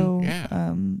that so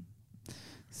Yeah.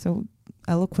 so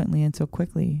eloquently and so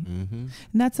quickly. Mm-hmm.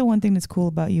 And that's the one thing that's cool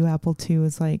about you, Apple, too,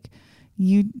 is like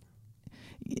you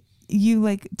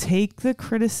like take the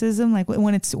criticism, like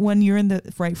when you're in the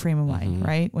right frame of mind,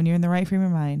 right? When you're in the right frame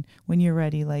of mind, when you're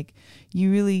ready, like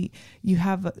you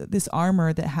have this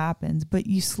armor that happens, but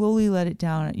you slowly let it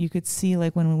down. You could see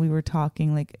like when we were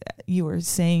talking, like you were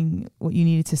saying what you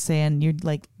needed to say and you're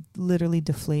like literally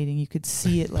deflating. You could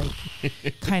see it like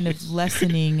kind of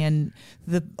lessening and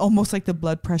almost like the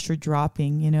blood pressure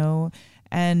dropping, you know?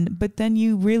 But then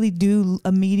you really do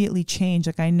immediately change.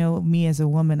 Like I know me as a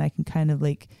woman, I can kind of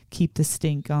like keep the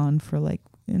stink on for like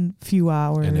in a few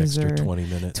hours, An extra or 20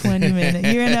 minutes. 20 minutes,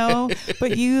 you know,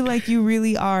 but you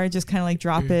really are just kind of like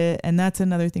drop it. And that's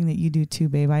another thing that you do too,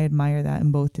 babe. I admire that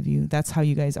in both of you. That's how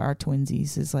you guys are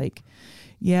twinsies, is like,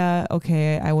 yeah,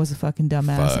 okay, I was a fucking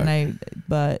dumbass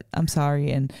but I'm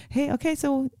sorry. And hey, okay,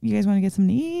 so you guys want to get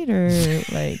something to eat or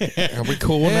like, Are we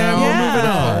cool now? yeah, Moving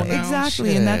on. now? exactly.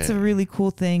 Shit. And that's a really cool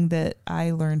thing that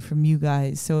I learned from you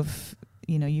guys. So if,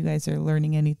 you know, you guys are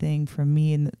learning anything from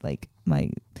me and like my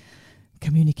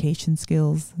communication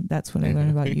skills, that's what I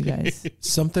learned about you guys.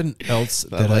 Something else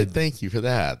That that thank you for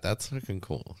that. That's fucking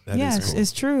cool. that Yeah, is cool.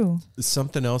 it's true.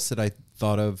 Something else that I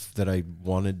thought of that I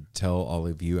wanted to tell all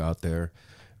of you out there.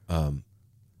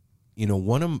 You know,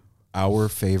 one of our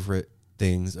favorite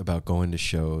things about going to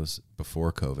shows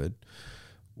before COVID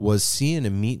was seeing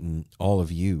and meeting all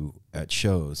of you at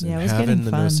shows Yeah, it and was having getting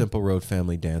the No fun. Simple Road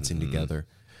family dancing together.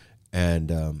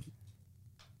 And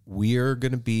we are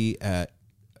going to be at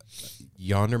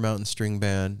Yonder Mountain String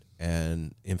Band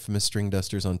and Infamous String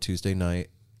Dusters on Tuesday night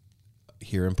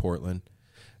here in Portland.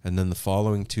 And then the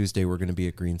following Tuesday, we're going to be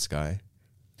at Green Sky.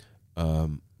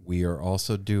 We are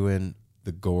also doing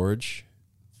the Gorge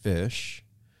Fish.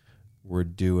 We're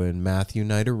doing Matthew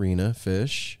Night Arena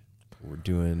Fish. We're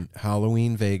doing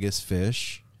Halloween Vegas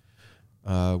Fish.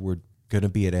 We're going to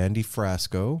be at Andy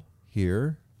Frasco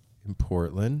here in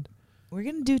Portland. We're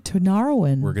going to do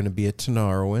Tonarowin. We're going to be at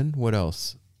Tonarowin. What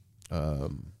else?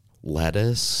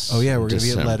 Lettuce. Oh, yeah, we're going to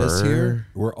be at Lettuce December. here.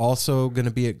 We're also going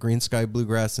to be at Green Sky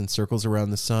Bluegrass and Circles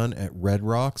Around the Sun at Red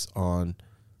Rocks on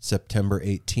September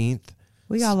 18th.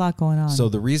 We got a lot going on. So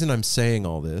the reason I'm saying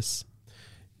all this,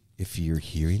 if you're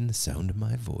hearing the sound of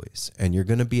my voice and you're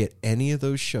going to be at any of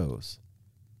those shows,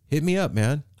 hit me up,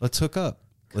 man. Let's hook up.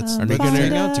 Let's Come Are they find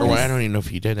going hang out us. to? Or together. I don't even know if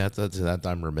you did that. That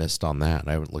I'm remiss on that.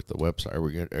 I haven't looked at the website. Are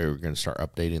we going to start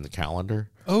updating the calendar?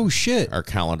 Oh, shit. Our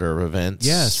calendar of events.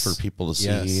 Yes. For people to see.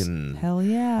 Yes. And Hell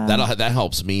yeah. that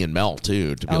helps me and Mel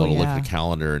too, to be Oh, able to look yeah. at the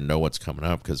calendar and know what's coming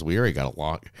up, because we already got a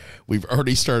lot. We've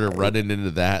already started running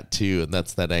into that too, and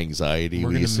that's that anxiety We're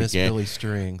we going used to to miss get. Billy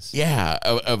Strings. Yeah,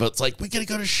 of it's like we gotta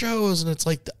go to shows, and it's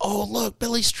like, oh look,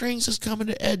 Billy Strings is coming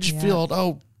to Edgefield.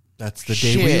 Oh, That's the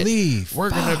day we leave.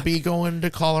 We're going to be going to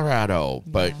Colorado.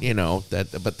 But,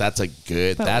 that's a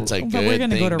good But we're thing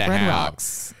gonna go to Red have.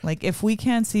 Rocks. Like, if we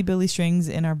can't see Billy Strings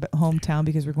in our hometown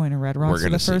because we're going to Red Rocks for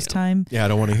the first time. Yeah, I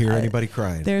don't want to hear anybody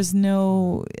crying. There's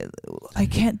no, I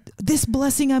can't, this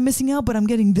blessing I'm missing out, but I'm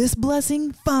getting this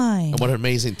blessing, fine. And what an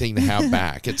amazing thing to have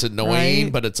back. It's annoying,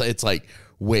 Right? but it's like,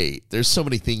 wait, there's so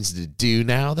many things to do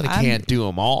now that I can't do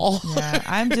them all. Yeah,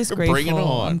 I'm just grateful. Bring it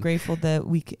on. I'm grateful that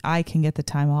I can get the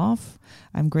time off.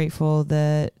 I'm grateful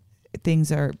that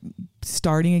things are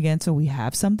starting again, so we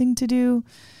have something to do.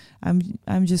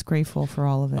 I'm just grateful for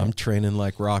all of it. I'm training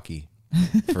like Rocky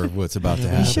for what's about to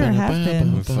happen. You sure have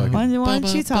been. Fucking- Why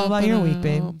don't you talk about your week,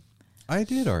 babe? I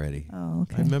did already. Oh,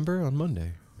 okay. I remember on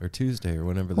Monday or Tuesday or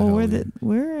whenever the Well, hell.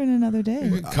 we're in another day.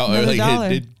 Like,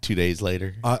 $1. 2 days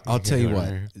later. I'll tell you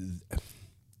what.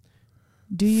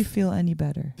 Do you feel any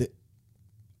better?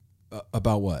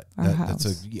 About what? Our house.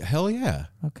 That's hell yeah.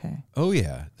 Okay. Oh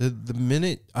yeah. The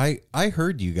minute I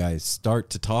heard you guys start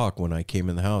to talk when I came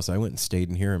in the house, I went and stayed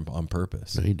in here on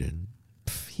purpose. No, you didn't.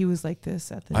 He was like this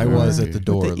at the door. I was at the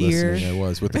door With the ear. listening. I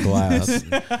was with the glass.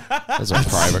 That was a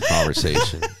private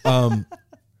conversation.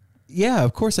 Yeah,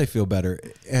 of course I feel better.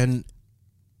 And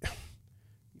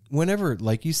whenever,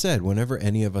 like you said, whenever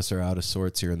any of us are out of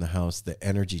sorts here in the house, the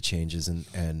energy changes.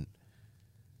 And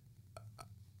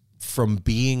from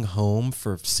being home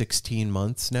for 16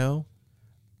 months now,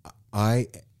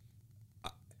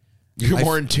 You're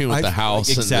more in tune with the house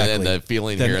exactly, and the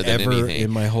feeling than here than ever anything.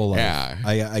 in my whole life.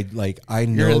 Yeah. I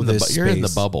know this You're in the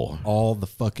space bubble. all the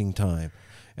fucking time.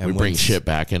 And We when bring shit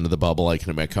back into the bubble. I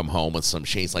can come home with some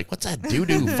shades like, what's that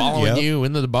doo-doo following Yep. you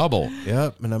into the bubble?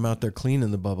 Yep, and I'm out there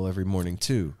cleaning the bubble every morning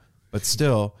too. But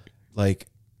still, like,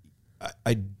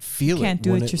 I feel Can't it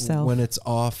do when it yourself. when it's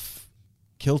off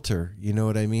kilter. You know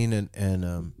what I mean?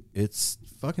 And it's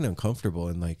fucking uncomfortable.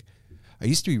 And like, I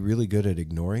used to be really good at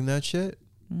ignoring that shit.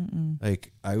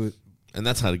 Like I would. And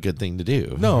that's not a good thing to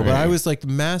do. No, but Right. I was like the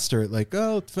master at like,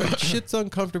 oh, shit's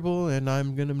uncomfortable, and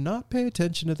I'm gonna not pay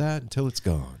attention to that until it's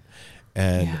gone.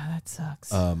 And Yeah, that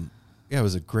sucks. yeah, it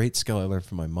was a great skill I learned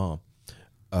from my mom.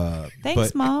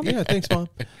 Thanks, Mom. Yeah, thanks, Mom.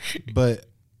 But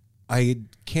I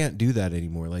can't do that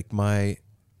anymore. Like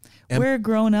We're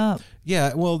grown up.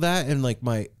 yeah, well, that and like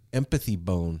my empathy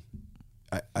bone,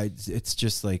 it's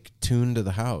just like tuned to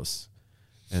the house,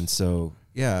 and so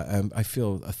yeah, I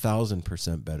feel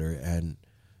 1,000% better, and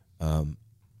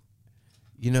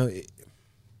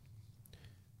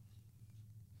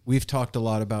we've talked a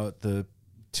lot about the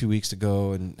 2 weeks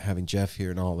ago and having Jeff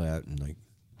here and all that, and like.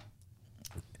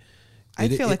 I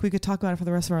feel like we could talk about it for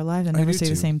the rest of our lives and I never do say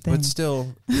the too, same thing. But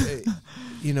still, I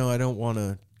don't want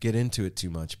to get into it too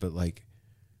much. But like,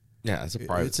 Yeah, it's a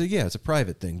private. it's a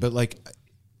private thing. But like,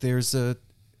 there's a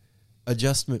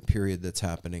adjustment period that's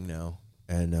happening now,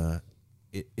 and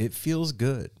it feels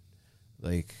good.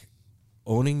 Like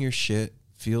owning your shit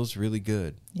feels really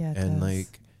good. Yeah, it and does.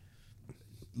 like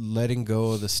letting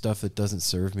go of the stuff that doesn't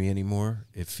serve me anymore.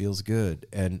 It feels good,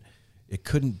 and it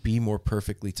couldn't be more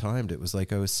perfectly timed. It was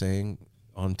like I was saying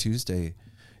on Tuesday,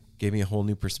 gave me a whole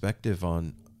new perspective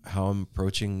on how I'm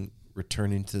approaching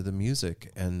returning to the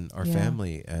music and our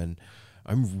family. And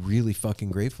I'm really fucking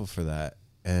grateful for that.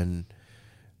 And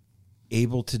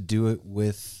able to do it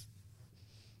with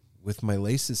my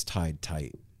laces tied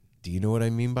tight. Do you know what I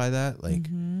mean by that? Like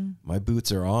my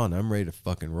boots are on. I'm ready to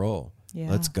fucking roll. Yeah.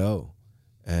 Let's go.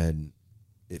 And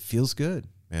it feels good,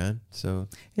 man. So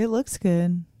It looks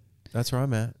good. that's where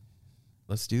I'm at.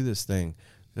 Let's do this thing.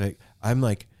 Like I'm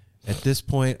like at this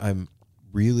point I'm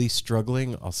really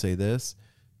struggling, I'll say this,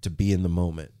 to be in the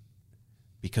moment.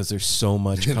 Because there's so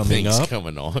much coming Things up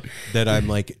coming on. that I'm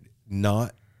like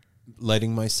not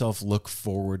letting myself look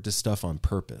forward to stuff on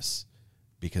purpose.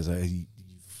 Because I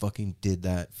fucking did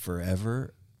that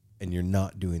forever and you're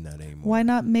not doing that anymore. Why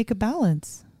not make a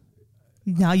balance?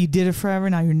 Now you did it forever.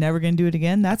 Now you're never going to do it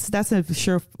again. That's a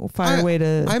surefire way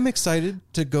to. I'm excited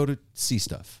to go to see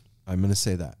stuff. I'm going to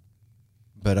say that.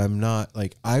 But I'm not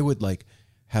like, I would like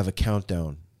have a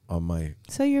countdown on my.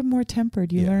 So you're more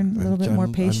tempered. You learn a little bit more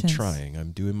patience. I'm trying. I'm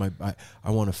doing my. I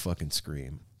want to fucking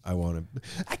scream. I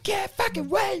can't fucking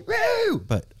wait, woo!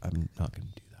 But I'm not going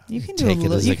to do that. You can do Take a it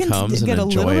little. as You it can comes and get a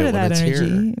little enjoy bit it of when that it's energy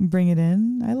here. and bring it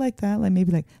in. I like that. Like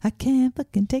maybe like I can't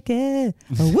fucking take it.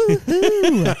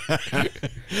 Woohoo!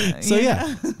 So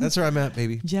yeah, that's where I'm at,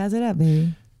 baby. Jazz it up,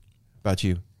 baby. About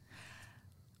you?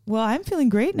 Well, I'm feeling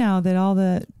great now that all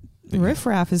the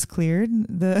riffraff is cleared.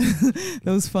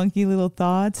 Those funky little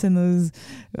thoughts and those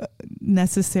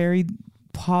necessary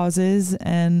pauses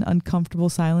and uncomfortable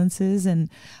silences, and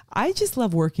I just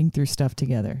love working through stuff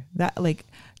together. That like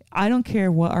I don't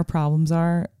care what our problems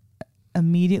are.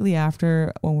 immediately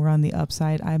after, when we're on the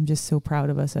upside, I'm just so proud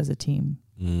of us as a team.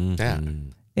 Yeah.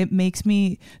 It makes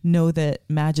me know that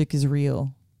magic is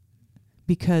real.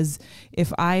 Because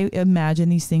if I imagine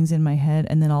these things in my head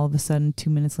and then all of a sudden 2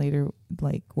 minutes later,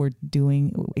 like we're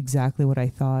doing exactly what I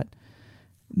thought,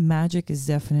 magic is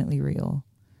definitely real.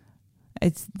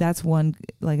 That's one,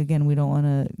 like, again, we don't want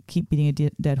to keep beating a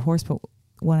dead horse, but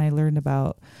when I learned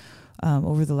about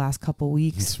over the last couple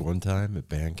weeks, This one time at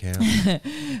band camp.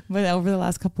 but over the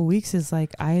last couple weeks is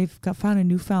like I've found a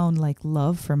newfound like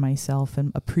love for myself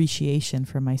and appreciation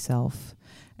for myself.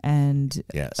 And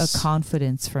Yes. a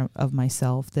confidence of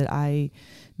myself that I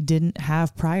didn't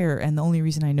have prior. And the only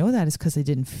reason I know that is because I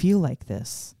didn't feel like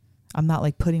this. I'm not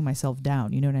like putting myself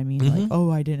down. You know what I mean? Like,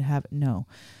 oh, I didn't have it. No,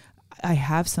 I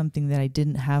have something that I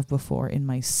didn't have before in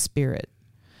my spirit.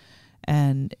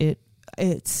 And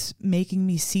it's making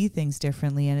me see things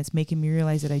differently. And it's making me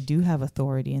realize that I do have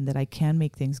authority and that I can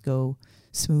make things go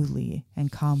smoothly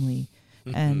and calmly.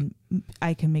 And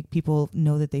I can make people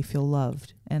know that they feel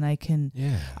loved, and I can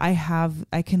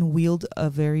wield a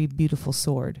very beautiful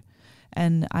sword,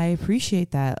 and I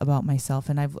appreciate that about myself.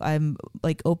 And I'm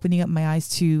like opening up my eyes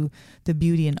to the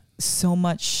beauty in so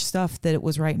much stuff that it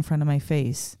was right in front of my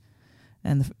face,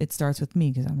 and it starts with me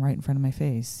because I'm right in front of my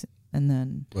face. And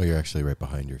then, Well, you're actually right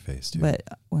behind your face too. but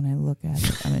when I look at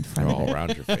it, I'm in front They're of all it.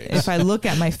 around your face. If I look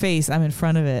at my face, I'm in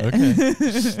front of it. Okay.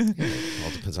 Well,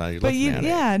 it depends on how you're But looking at it.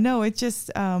 yeah, no, it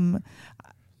just I'm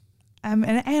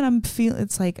feel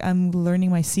it's like I'm learning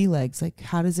my sea legs. Like,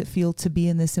 how does it feel to be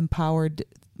in this empowered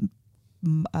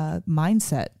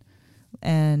mindset?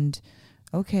 And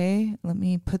okay, let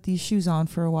me put these shoes on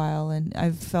for a while. And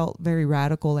I've felt very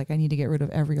radical. Like I need to get rid of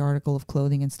every article of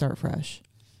clothing and start fresh.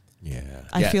 Yeah.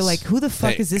 I feel like, who the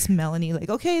fuck Hey. is this Melanie? Like,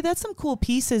 okay, that's some cool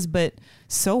pieces, but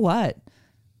so what?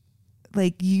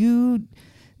 Like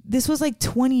this was like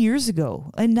 20 years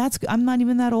ago, and I'm not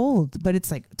even that old, but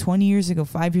it's like 20 years ago,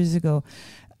 5 years ago.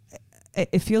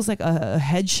 It feels like a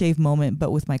head shave moment,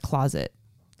 but with my closet.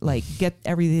 Like, get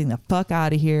everything the fuck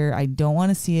out of here. I don't want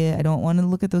to see it. I don't want to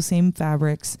look at those same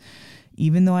fabrics,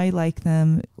 even though I like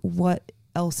them. What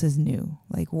else is new?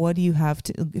 Like, what do you have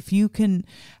to, if you can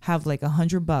have like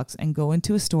 $100 and go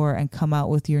into a store and come out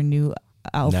with your new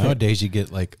outfit. Nowadays, you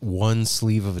get like one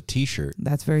sleeve of a T-shirt.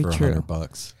 That's very for true.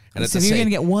 $100. And So you're going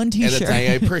to get one T-shirt. I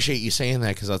appreciate you saying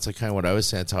that, because that's like kind of what I was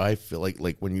saying. It's how I feel like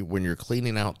when you're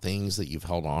cleaning out things that you've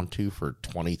held on to for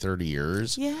 20, 30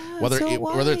 years. Yeah, Whether so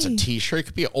whether it's a why? T-shirt, it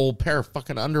could be an old pair of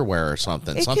fucking underwear or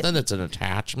something. It Something could- that's an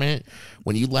attachment.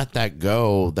 When you let that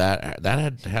go, that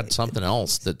had something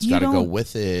else that's You got to go don't-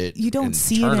 with it. You don't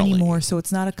see it internally. anymore, so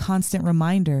it's not a constant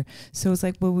reminder. So it's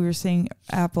like what we were saying,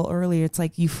 Apple, earlier. It's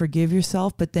like you forgive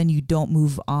yourself, but then you don't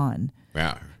move on.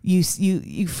 Yeah. You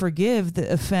forgive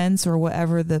the offense or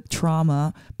whatever, the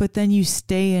trauma, but then you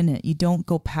stay in it. You don't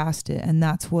go past it, and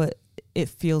that's what it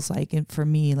feels like. And for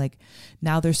me, like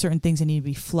now there's certain things that need to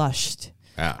be flushed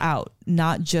out,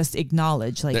 not just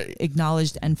acknowledged, like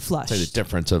acknowledged and flushed. Say the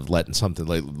difference of letting something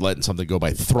go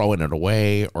by throwing it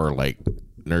away, or like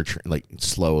nurturing, like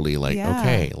slowly, like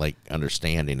okay, like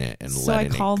understanding it and So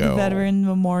letting I called it go. the Veteran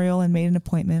Memorial and made an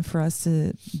appointment for us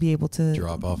to be able to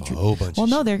Drop off a whole bunch Well, of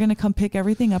no, shit. they're going to come pick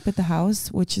everything up at the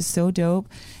house, which is so dope.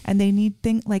 And they need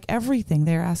like everything.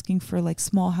 They're asking for like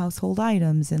small household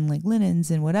items and like linens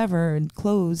and whatever and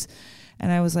clothes.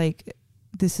 And I was like,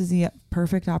 this is the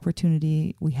perfect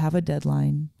opportunity. We have a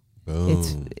deadline. Boom.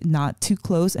 It's not too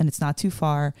close and it's not too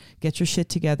far. Get your shit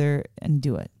together and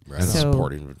do it. Right And on.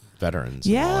 supporting veterans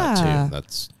and all Yeah. that too.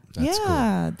 That's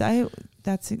yeah,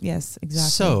 that's yes, exactly.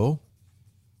 So,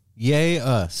 yay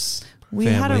us. We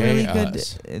had a family. really Yay good.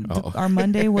 us. Our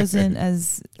Monday wasn't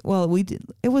as well. We did.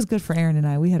 It was good for Aaron and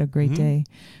I. We had a great day,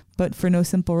 but for No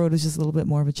Simple Road, it was just a little bit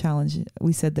more of a challenge.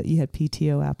 We said that you had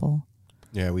PTO, Apple.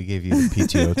 Yeah, we gave you the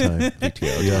PTO time.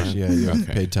 PTO Yeah, time. you have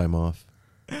Okay. paid time off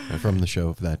from the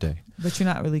show for that day. But you're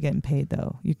not really getting paid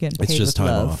though. You're getting paid It's just with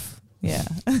time love. off. Yeah.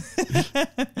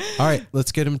 All right,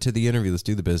 let's get him to the interview. Let's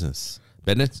do the business.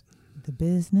 Bennett, The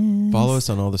business. Follow us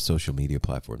on all the social media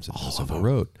platforms at No Simple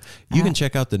Road. You can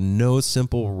check out the No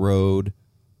Simple Road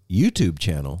YouTube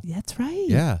channel. That's right.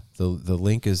 Yeah, the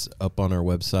link is up on our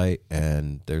website,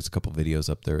 and there's a couple videos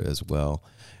up there as well.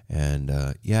 And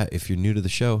yeah, if you're new to the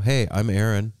show, hey, I'm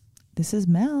Aaron, This is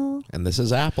Mel. and this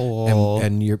is Apple.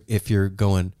 and if you're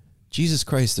going, Jesus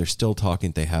Christ, they're still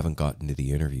talking. They haven't gotten to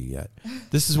the interview yet.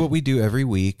 This is what we do every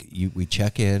week. We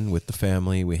check in with the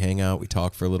family. We hang out. We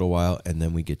talk for a little while, and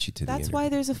then we get you to the That's interview. why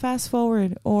there's a fast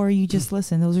forward, or you just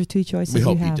listen. Those are two choices we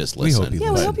hope you you have. just We listen. hope you yeah,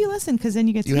 we listen. hope you listen because then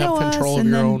you get to You know have control us, of and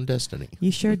your then own destiny.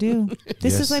 You sure do.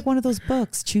 This Yes. is like one of those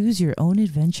books. Choose your own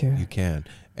adventure. You can.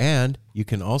 And you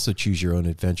can also choose your own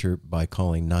adventure by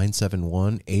calling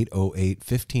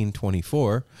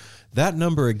 971-808-1524. That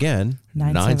number again,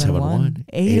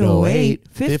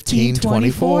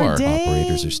 971-808-1524. Dang.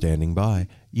 Operators are standing by.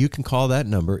 You can call that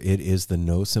number. It is the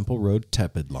No Simple Road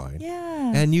Tepid line.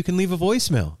 Yeah. And you can leave a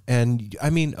voicemail. And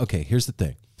I mean, okay, here's the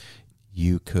thing.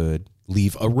 You could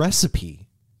leave a recipe.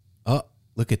 Oh,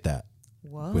 look at that.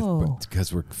 Whoa.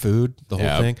 Because we're food, the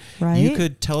whole thing. Right. You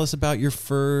could tell us about your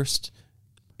first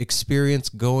experience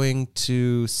going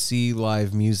to see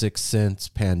live music since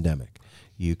pandemic.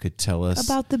 You could tell us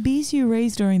about the bees you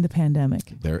raised during the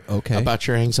pandemic. They're okay. About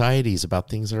your anxieties, about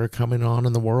things that are coming on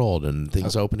in the world and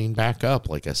things opening back up,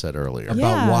 like I said earlier.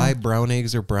 About why brown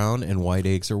eggs are brown and white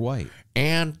eggs are white.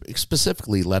 And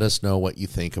specifically, let us know what you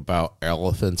think about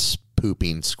elephants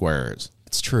pooping squares.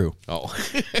 It's true. Oh,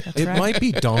 it might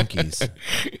be donkeys.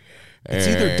 It's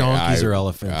either donkeys or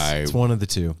elephants. It's one of the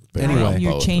two. Anyway,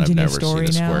 you're changing your story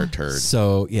now. Square turd.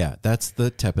 So yeah, that's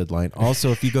the tepid line. Also,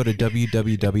 if you go to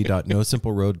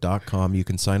www.nosimpleroad.com, you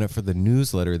can sign up for the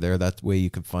newsletter there. That way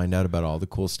you can find out about all the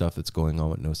cool stuff that's going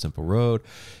on with No Simple Road,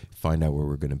 find out where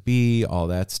we're going to be, all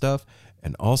that stuff.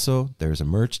 And also, there's a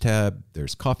merch tab.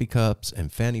 There's coffee cups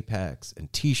and fanny packs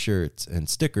and T-shirts and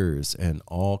stickers and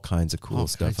all kinds of cool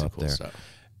stuff up there.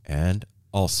 And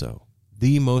also,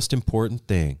 the most important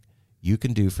thing you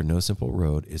can do for No Simple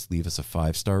Road is leave us a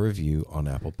 5-star review on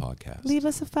Apple Podcasts. Leave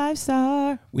us a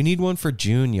 5-star. We need one for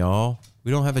June, y'all. We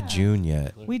don't have a June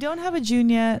yet. We don't have a June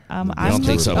yet. don't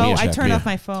think so. I turned off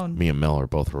my phone. Me and Mel are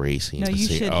both racing. No, to you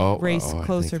see. should race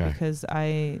closer because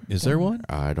I... Is there one?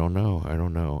 I don't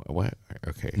know. What?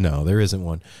 Okay. No, there isn't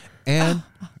one. And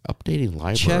updating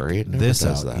library. check It never this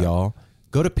does out, that. y'all.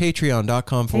 Go to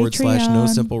patreon.com/No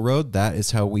Simple Road. That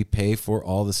is how we pay for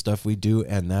all the stuff we do,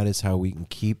 and that is how we can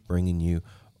keep bringing you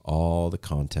all the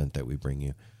content that we bring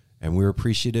you. And we're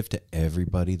appreciative to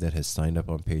everybody that has signed up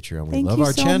on Patreon. We love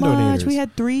our Chandonators. We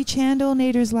had 3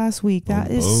 Chandonators last week. That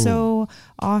is so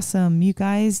awesome. You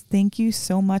guys, thank you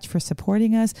so much for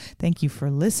supporting us. Thank you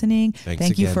for listening.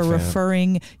 Thank you for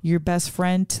referring your best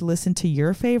friend to listen to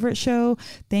your favorite show.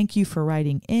 Thank you for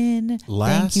writing in.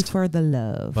 Thank you for the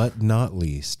love. But not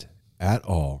least at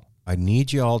all, I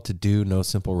need you all to do No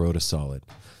Simple Road a solid.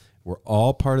 We're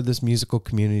all part of this musical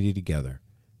community together.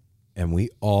 And we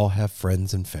all have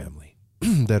friends and family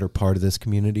that are part of this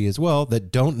community as well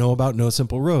that don't know about No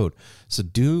Simple Road. So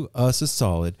do us a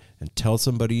solid and tell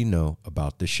somebody you know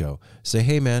about the show. Say,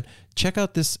 hey, man, check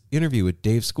out this interview with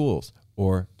Dave Schools,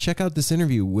 or check out this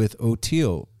interview with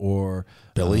O'Teal, or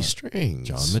Billy Strings,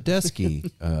 John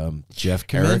Medeski, Jeff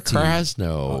Eric Carenti.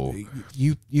 Krasno.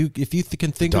 You if you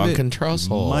can think Duncan of it,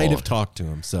 Trussell. You might have talked to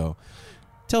him. So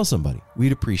tell somebody.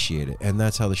 We'd appreciate it. And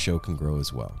that's how the show can grow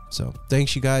as well. So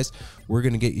thanks, you guys. We're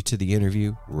going to get you to the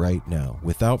interview right now.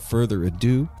 Without further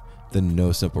ado, the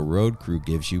No Simple Road crew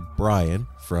gives you Brian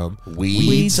from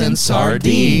Weeds and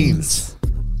Sardines.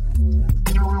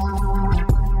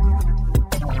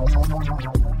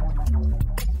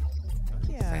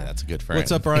 Yeah, that's a good friend.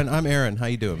 What's up, Brian? I'm Aaron. How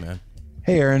you doing, man?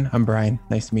 Hey, Aaron. I'm Brian.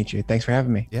 Nice to meet you. Thanks for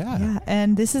having me. Yeah.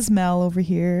 And this is Mel over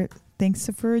here. Thanks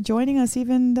for joining us,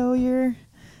 even though you're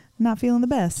not feeling the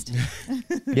best.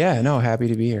 Yeah, no, happy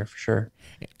to be here for sure.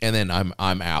 And then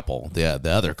I'm Apple, the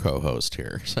other co-host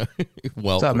here. So,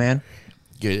 what's up, man?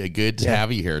 Good to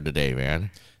have you here today, man.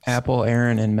 Apple,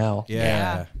 Aaron, and Mel.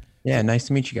 Yeah. Yeah, nice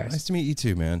to meet you guys. Nice to meet you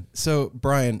too, man. So,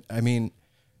 Brian, I mean,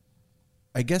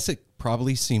 I guess it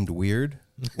probably seemed weird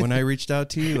when I reached out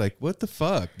to you. Like, what the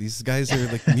fuck? These guys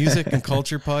are like music and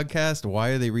culture podcast. Why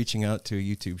are they reaching out to a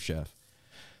YouTube chef?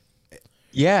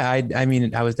 Yeah, I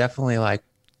mean, I was definitely like,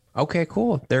 okay,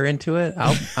 cool. They're into it.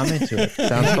 I'm into it.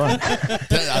 Sounds fun.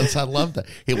 I love that.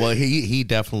 He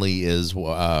definitely is.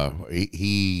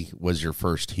 He was your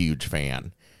first huge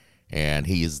fan, and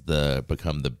he's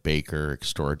become the baker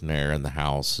extraordinaire in the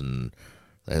house, and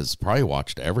has probably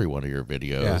watched every one of your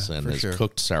videos, and has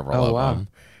cooked several of them.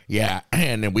 Yeah,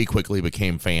 and then we quickly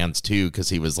became fans too, because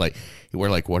he was like, we're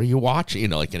like, what are you watching? You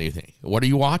know, like anything. What are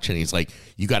you watching? He's like,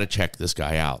 you got to check this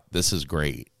guy out. This is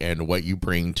great. And what you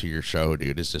bring to your show,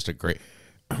 dude, is just a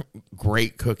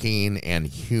great cooking and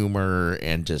humor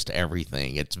and just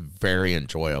everything. It's very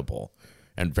enjoyable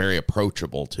and very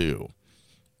approachable too.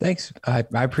 Thanks. I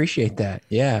appreciate that.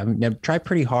 Yeah, I try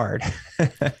pretty hard.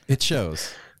 It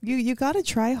shows. You got to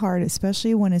try hard,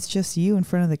 especially when it's just you in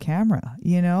front of the camera.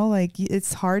 You know, like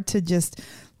it's hard to just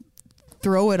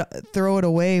throw it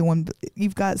away when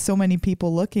you've got so many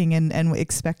people looking and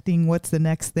expecting what's the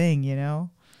next thing, you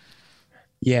know?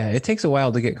 Yeah, it takes a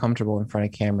while to get comfortable in front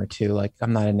of camera too. Like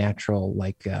I'm not a natural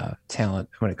talent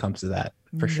when it comes to that.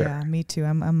 for sure. Yeah, me too.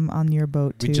 I'm on your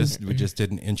boat too. We just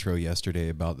did an intro yesterday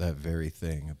about that very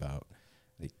thing, about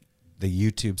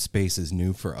the YouTube space is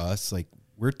new for us. Like,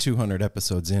 we're 200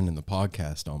 episodes in the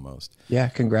podcast almost. Yeah,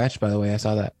 congrats, by the way. I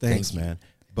saw that. Thanks, man.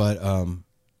 But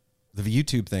the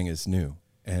YouTube thing is new,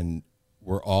 and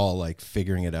we're all like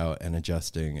figuring it out and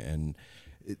adjusting. And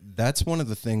that's one of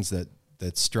the things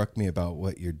that struck me about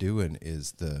what you're doing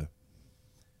is the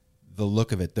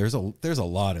look of it. There's a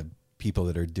lot of people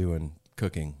that are doing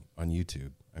cooking on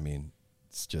YouTube. I mean,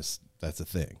 it's just, that's a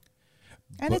thing.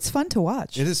 And it's fun to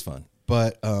watch. It is fun.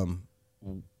 But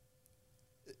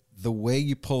the way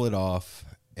you pull it off,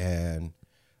 and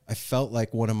I felt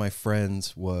like one of my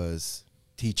friends was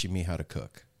teaching me how to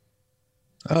cook.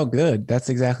 Oh, good. That's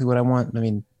exactly what I want. I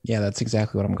mean, yeah, that's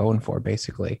exactly what I'm going for,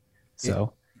 basically.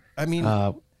 So,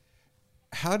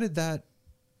 how did that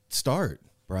start,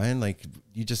 Brian? Like,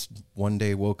 you just one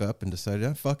day woke up and decided,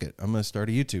 oh, fuck it, I'm going to start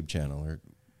a YouTube channel? Or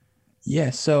yeah,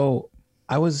 so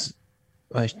I was,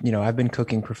 I've been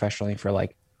cooking professionally for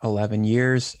like 11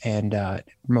 years, and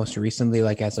most recently,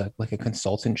 like as a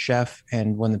consultant chef.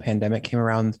 And when the pandemic came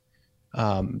around,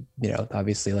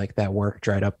 obviously like that work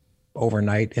dried up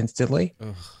overnight instantly.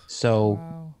 Ugh. So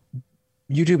Wow.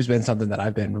 YouTube has been something that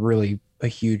I've been really a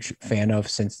huge fan of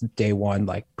since day one.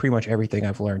 Like pretty much everything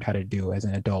I've learned how to do as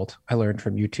an adult, I learned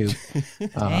from YouTube.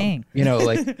 Dang.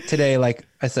 Like today, like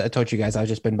I told you guys, I've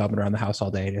just been bumming around the house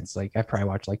all day, and it's like I've probably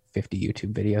watched like 50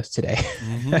 YouTube videos today.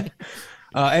 Mm-hmm.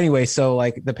 Anyway, so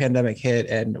like the pandemic hit,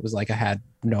 and it was like I had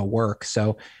no work.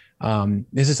 So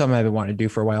this is something I've been wanting to do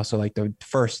for a while. So like the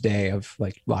first day of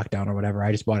like lockdown or whatever,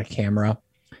 I just bought a camera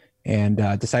and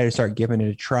decided to start giving it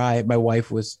a try. My wife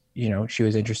was, she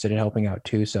was interested in helping out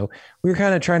too. So we were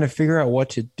kind of trying to figure out what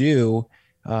to do.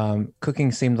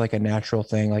 Cooking seemed like a natural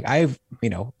thing. Like I've,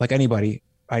 like anybody,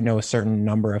 I know a certain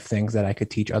number of things that I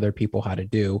could teach other people how to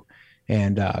do.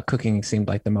 And cooking seemed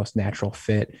like the most natural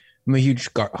fit. I'm a huge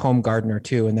home gardener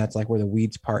too. And that's like where the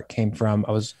weeds part came from.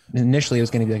 It was going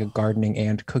to be like a gardening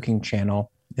and cooking channel.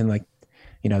 And like,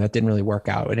 that didn't really work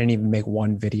out. I didn't even make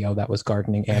one video that was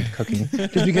gardening and cooking,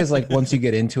 just because like once you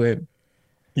get into it,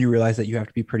 you realize that you have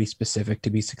to be pretty specific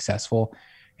to be successful.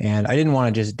 And I didn't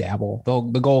want to just dabble.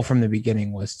 The goal from the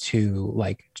beginning was to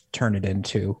like turn it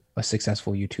into a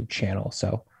successful YouTube channel.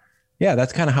 So yeah,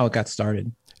 that's kind of how it got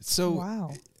started. So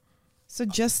Wow. So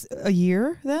just a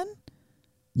year then?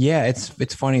 Yeah, it's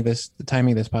funny. The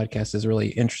timing of this podcast is really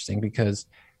interesting because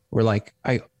we're like,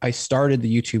 I started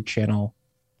the YouTube channel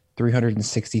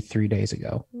 363 days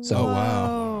ago. So Oh,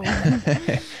 wow.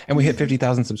 and we hit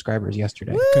 50,000 subscribers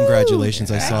yesterday. congratulations.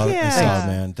 I saw, yeah.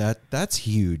 man. That's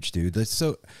huge, dude. That's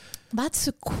That's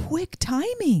a quick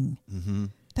timing. mm-hmm.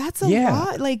 That's a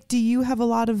lot. Like, do you have a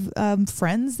lot of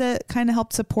friends that kind of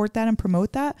help support that and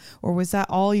promote that? Or was that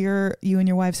all you and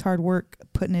your wife's hard work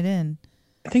putting it in?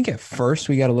 I think at first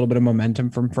we got a little bit of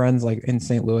momentum from friends, like in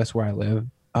St. Louis where I live.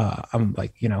 I'm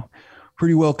like,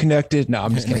 pretty well connected. No,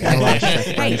 I'm just kidding. I have a lot of chef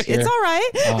Hey, friends here. it's all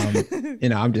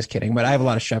right. I'm just kidding. But I have a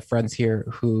lot of chef friends here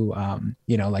who,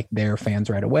 like they're fans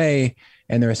right away.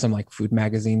 And there are some like food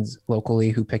magazines locally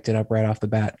who picked it up right off the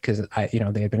bat because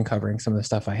they had been covering some of the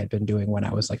stuff I had been doing when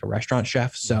I was like a restaurant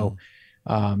chef. So,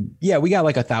 we got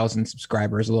like 1,000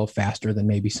 subscribers, a little faster than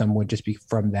maybe some would just be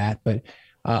from that. But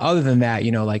other than that,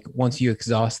 like once you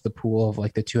exhaust the pool of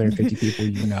like the 250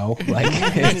 people, like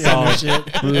it's all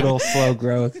brutal, slow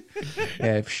growth.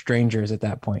 Strangers at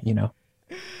that point,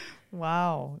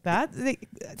 Wow.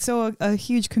 So a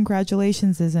huge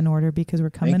congratulations is in order because we're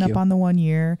coming Thank up you. on the 1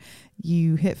 year.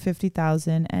 You hit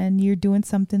 50,000 and you're doing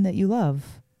something that you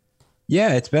love.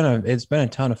 Yeah, it's been a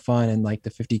ton of fun, and like the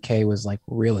 50K was like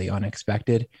really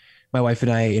unexpected. My wife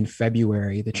and I in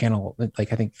February, the channel,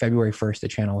 like I think February 1st, the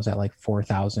channel was at like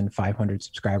 4,500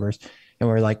 subscribers. And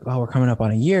we're like, oh, we're coming up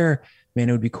on a year. Man,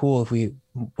 it would be cool if we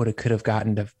could have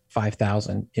gotten to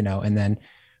 5,000, and then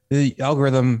the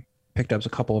algorithm picked up a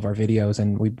couple of our videos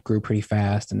and we grew pretty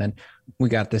fast. And then we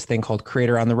got this thing called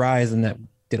Creator on the Rise, and that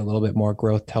did a little bit more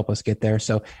growth to help us get there.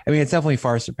 So, I mean, it's definitely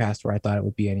far surpassed where I thought it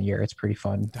would be in a year. It's pretty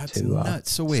fun That's to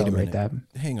nuts. So wait a celebrate minute.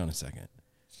 that. Hang on a second.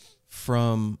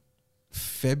 From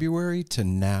February to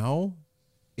now,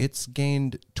 it's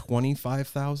gained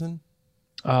 25,000.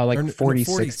 Like Or no,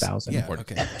 46,000. Yeah.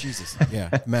 Okay. Jesus. Yeah.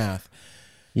 Math.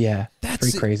 Yeah. That's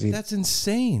pretty crazy. That's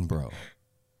insane, bro.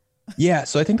 Yeah.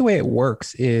 So I think the way it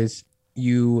works is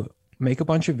you make a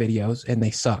bunch of videos and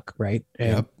they suck, right?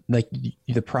 And Yep. like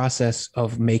the process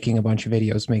of making a bunch of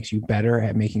videos makes you better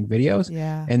at making videos.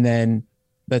 Yeah. And then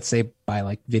let's say by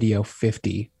like video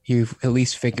 50, you've at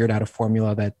least figured out a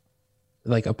formula that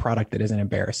like a product that isn't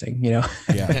embarrassing, Yeah.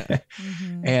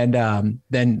 Mhm. and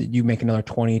then you make another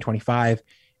 20, 25,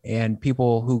 and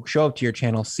people who show up to your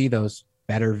channel see those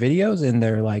better videos, and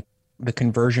they're like, the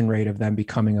conversion rate of them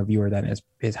becoming a viewer then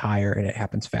is higher, and it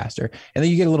happens faster. And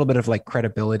then you get a little bit of like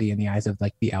credibility in the eyes of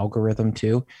like the algorithm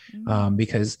too,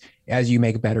 because as you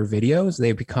make better videos,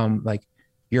 they become like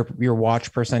your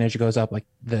watch percentage goes up. Like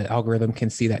the algorithm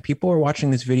can see that people are watching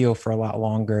this video for a lot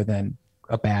longer than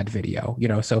a bad video,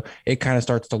 so it kind of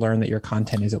starts to learn that your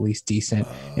content is at least decent.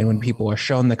 And when people are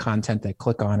shown the content, they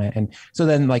click on it. And so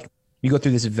then like you go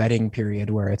through this vetting period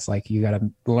where it's like you got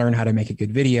to learn how to make a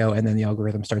good video, and then the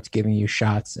algorithm starts giving you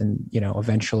shots, and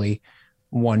eventually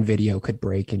one video could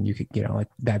break, and you could like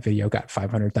that video got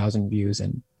 500,000 views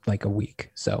in like a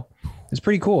week. So it's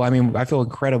pretty cool. I mean, I feel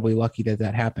incredibly lucky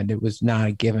that happened. It was not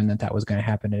a given that was going to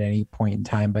happen at any point in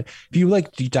time. But if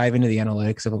you dive into the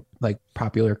analytics of like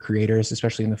popular creators,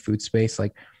 especially in the food space,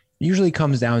 like usually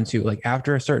comes down to like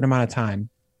after a certain amount of time,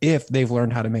 if they've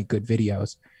learned how to make good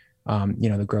videos,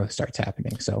 the growth starts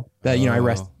happening. So that, I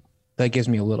rest, that gives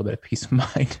me a little bit of peace of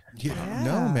mind. Yeah.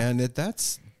 No, man,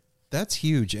 that's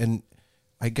huge. And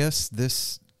I guess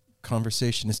this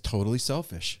conversation is totally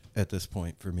selfish at this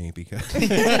point for me because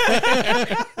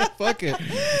fuck it.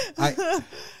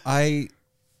 I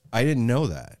didn't know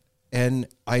that. And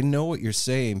I know what you're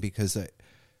saying because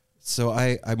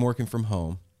I'm working from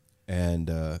home,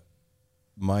 and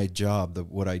my job,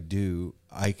 what I do,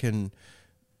 I can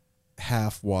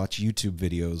half watch YouTube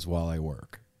videos while I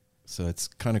work. So it's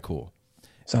kind of cool.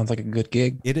 Sounds like a good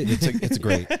gig. It's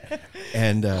great.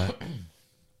 And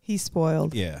he's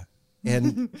spoiled. Yeah.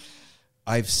 And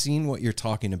I've seen what you're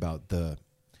talking about, the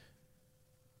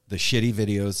shitty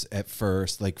videos at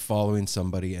first, like following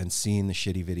somebody and seeing the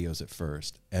shitty videos at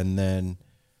first. And then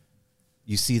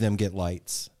you see them get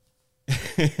lights.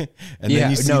 And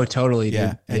then you see, totally. Yeah.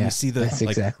 Dude. And yeah, you see that's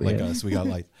exactly like us, we got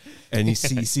lights. And you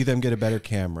see them get a better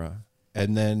camera,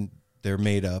 and then they're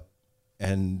made up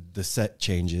and the set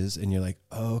changes, and you're like,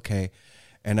 oh, okay.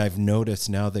 And I've noticed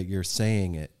now that you're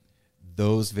saying it,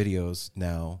 those videos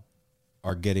now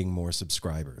are getting more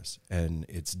subscribers, and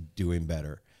it's doing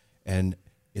better. And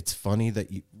it's funny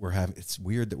that it's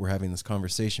weird that we're having this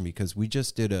conversation because we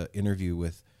just did an interview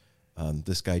with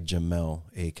this guy, Jamel,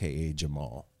 AKA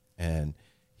Jamal. And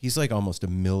he's like almost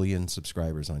 1 million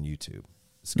subscribers on YouTube.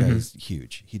 This guy's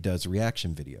huge. He does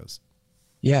reaction videos.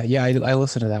 Yeah. I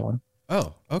listened to that one.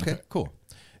 Oh, okay, cool.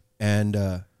 And,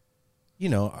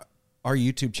 our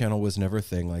YouTube channel was never a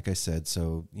thing, like I said.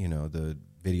 So, the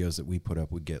videos that we put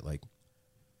up would get like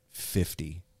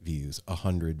 50 views,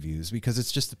 100 views, because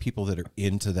it's just the people that are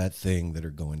into that thing that are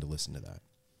going to listen to that.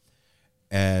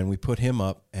 And we put him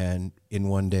up, and in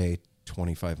one day,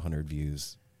 2,500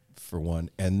 views for one.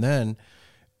 And then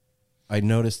I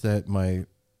noticed that my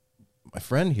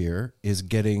friend here is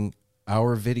getting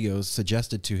our videos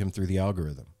suggested to him through the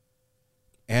algorithm,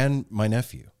 and my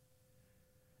nephew.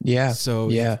 Yeah. So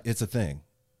yeah, it's a thing.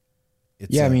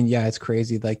 It's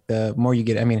crazy. Like the more you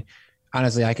get,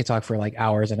 honestly, I could talk for like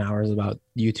hours and hours about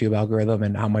YouTube algorithm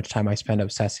and how much time I spend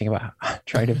obsessing about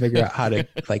trying to figure out how to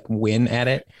like win at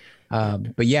it.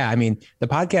 But yeah, the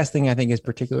podcast thing I think is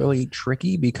particularly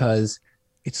tricky because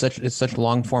it's such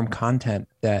long form content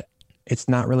that it's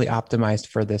not really optimized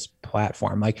for this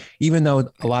platform. Like even though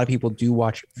a lot of people do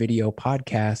watch video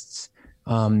podcasts,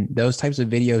 those types of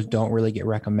videos don't really get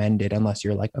recommended unless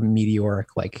you're like a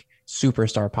meteoric, like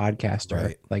superstar podcaster,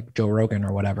 right, like Joe Rogan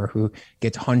or whatever, who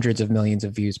gets hundreds of millions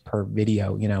of views per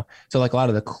video, So like a lot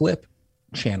of the clip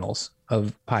channels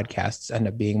of podcasts end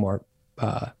up being more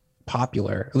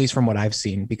popular, at least from what I've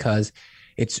seen, because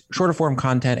it's shorter form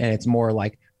content and it's more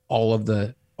like all of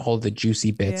the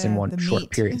juicy bits in one short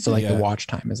period. So like the watch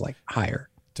time is like higher.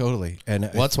 Totally. And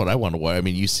that's what I wonder.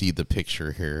 You see the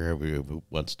picture here. Who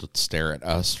wants to stare at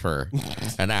us for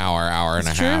an hour and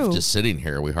a half just sitting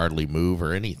here? We hardly move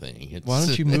or anything. Why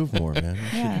don't you move more, man?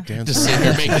 Yeah. Just sit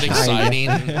here, make it exciting.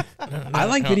 I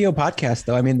like video podcasts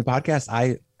though. The podcast,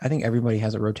 I think everybody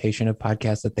has a rotation of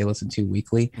podcasts that they listen to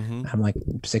weekly. I'm like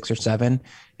 6 or 7,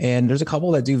 and there's a couple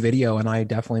that do video, and I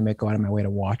definitely go out of my way to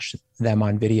watch them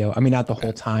on video. Not the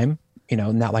whole time,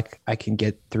 not like I can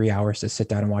get 3 hours to sit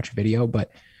down and watch a video, but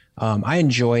I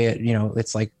enjoy it.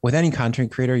 It's like with any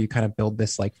content creator, you kind of build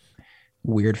this like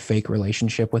weird fake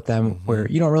relationship with them where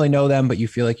you don't really know them, but you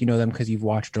feel like you know them because you've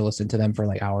watched or listened to them for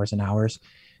like hours and hours.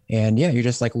 And yeah, you're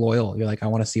just like loyal. You're like, I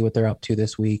want to see what they're up to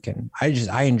this week. And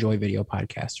I enjoy video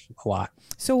podcasts a lot.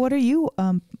 So what are you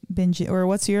binging, or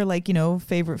what's your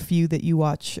favorite few that you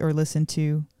watch or listen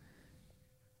to?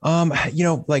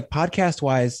 Like podcast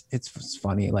wise, it's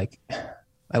funny. Like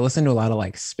I listen to a lot of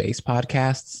like space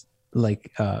podcasts,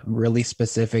 really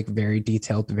specific, very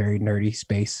detailed, very nerdy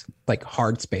space, like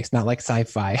hard space, not like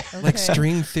sci-fi. Like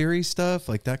string theory stuff,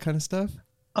 like that kind of stuff.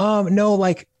 No,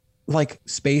 like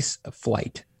space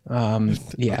flight.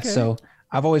 Yeah. Okay. So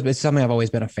it's something I've always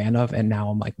been a fan of, and now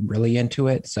I'm like really into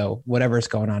it. So whatever's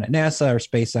going on at NASA or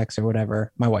SpaceX or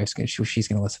whatever, my wife's she's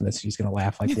gonna listen to this. She's gonna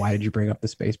laugh. Like, why did you bring up the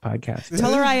space podcast?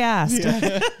 Tell her I asked.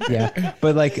 Yeah.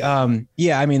 But like,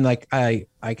 yeah, I mean, like I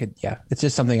could, yeah, it's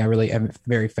just something I really am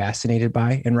very fascinated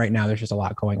by. And right now there's just a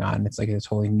lot going on. It's like this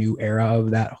wholly new era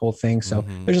of that whole thing. So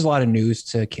there's just a lot of news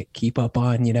to keep up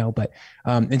on, but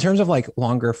in terms of like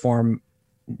longer form,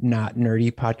 not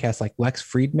nerdy podcasts, like Lex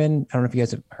Friedman, I don't know if you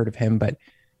guys have heard of him, but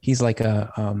he's like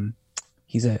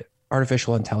he's a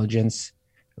artificial intelligence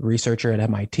researcher at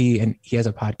MIT, and he has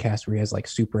a podcast where he has like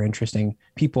super interesting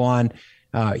people on.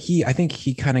 I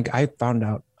found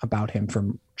out about him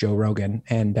from Joe Rogan,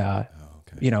 and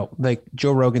like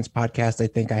Joe Rogan's podcast, I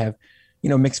think I have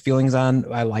mixed feelings on.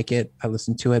 I like it, I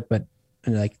listen to it, but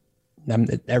like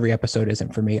every episode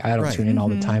isn't for me. I don't tune in all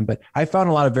the time, but I found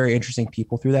a lot of very interesting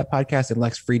people through that podcast, and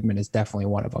Lex Friedman is definitely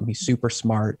one of them. He's super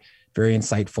smart, very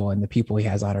insightful, and the people he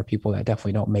has on are people that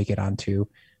definitely don't make it onto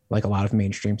like a lot of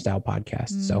mainstream style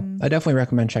podcasts. So I definitely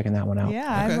recommend checking that one out.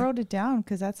 Yeah, okay. I wrote it down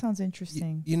because that sounds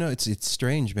interesting. It's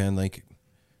strange, man. Like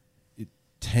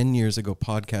 10 years ago,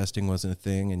 podcasting wasn't a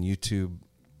thing, and YouTube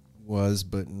was,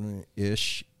 but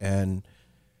ish. And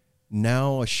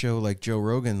now a show like Joe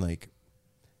Rogan, like,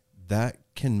 that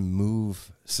can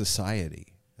move society.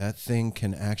 That thing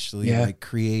can actually like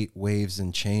create waves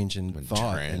and change and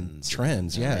thought and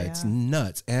trends. Yeah, it's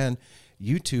nuts. And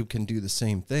YouTube can do the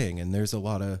same thing. And there's a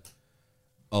lot of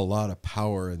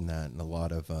power in that, and a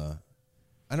lot of I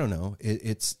don't know.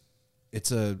 It's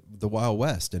the Wild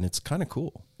West, and it's kind of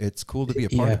cool. It's cool to be a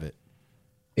part of it.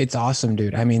 It's awesome,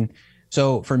 dude. I mean,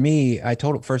 so for me,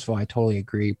 first of all, I totally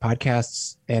agree.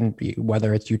 Podcasts, and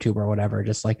whether it's YouTube or whatever,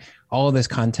 just like all of this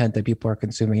content that people are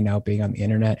consuming now being on the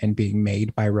internet and being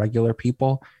made by regular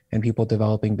people and people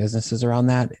developing businesses around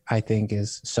that, I think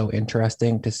is so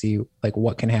interesting to see like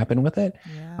what can happen with it.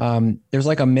 Yeah. There's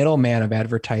like a middleman of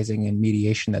advertising and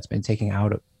mediation that's been taken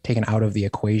out of the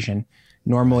equation.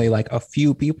 Normally, like a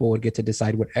few people would get to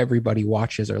decide what everybody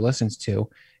watches or listens to,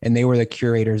 and they were the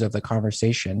curators of the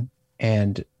conversation.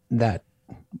 And that,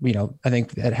 I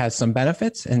think that has some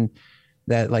benefits, and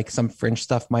that like some fringe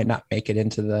stuff might not make it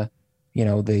into the,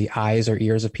 the eyes or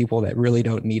ears of people that really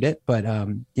don't need it. But,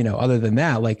 other than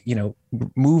that, like,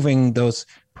 moving those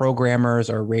programmers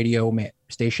or radio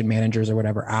station managers or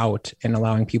whatever out and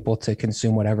allowing people to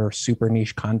consume whatever super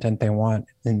niche content they want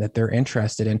and that they're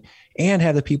interested in, and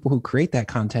have the people who create that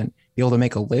content be able to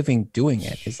make a living doing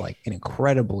it, is like an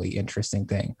incredibly interesting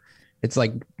thing. It's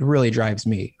like really drives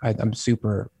me. I'm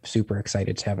super, super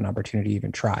excited to have an opportunity to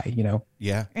even try,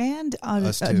 Yeah. And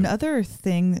another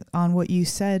thing on what you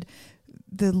said,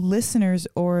 the listeners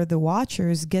or the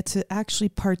watchers get to actually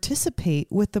participate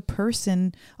with the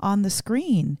person on the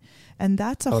screen. And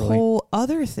that's a whole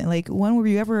other thing. Like, when were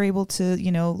you ever able to,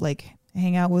 like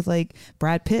hang out with like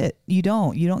Brad Pitt? You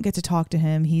don't get to talk to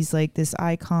him. He's like this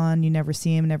icon. You never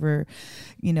see him, never,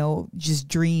 just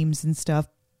dreams and stuff.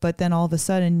 But then all of a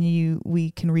sudden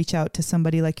we can reach out to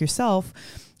somebody like yourself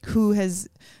who has,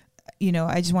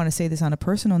 I just want to say this on a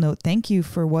personal note. Thank you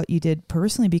for what you did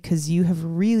personally, because you have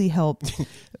really helped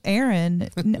Aaron.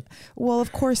 Well,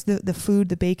 of course, the food,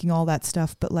 the baking, all that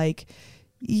stuff. But like,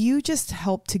 you just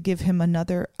helped to give him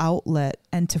another outlet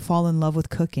and to fall in love with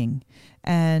cooking.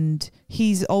 And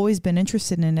he's always been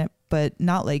interested in it, but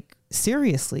not like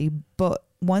seriously. But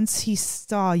once he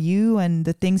saw you and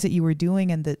the things that you were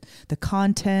doing and the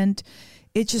content,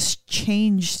 it just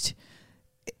changed.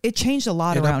 It changed a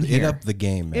lot around here. It upped the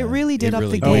game, man. It really did up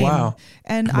the game. Oh, wow.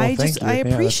 And well, I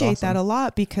appreciate that a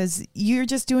lot, because you're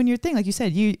just doing your thing. Like you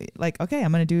said, you like, okay,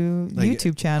 I'm going to do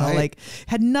YouTube channel.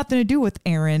 Had nothing to do with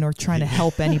Aaron or trying to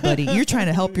help anybody. You're trying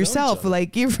to help yourself.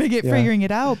 Like, you're figuring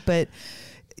it out. But,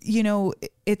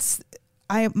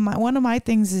 one of my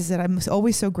things is that I'm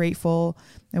always so grateful,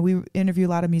 and we interview a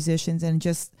lot of musicians, and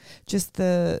just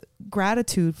the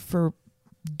gratitude for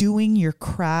doing your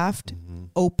craft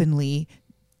openly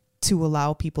to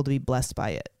allow people to be blessed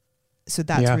by it. So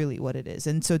that's really what it is.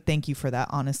 And so thank you for that.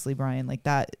 Honestly, Brian, like,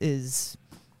 that is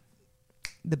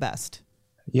the best.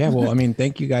 Yeah. Well, I mean,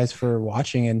 thank you guys for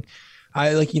watching. And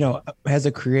I like, as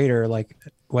a creator, like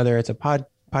whether it's a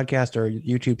podcast or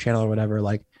YouTube channel or whatever,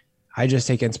 like I just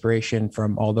take inspiration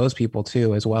from all those people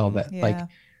too, as well. That like,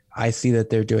 I see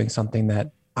that they're doing something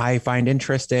that I find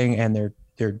interesting, and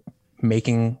they're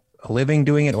making a living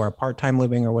doing it, or a part-time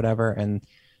living or whatever. And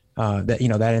that,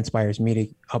 that inspires me to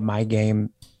up my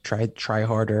game, try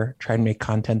harder, try to make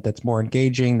content that's more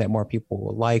engaging, that more people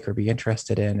will like or be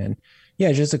interested in. And yeah,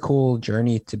 it's just a cool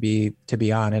journey to be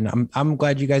on. And I'm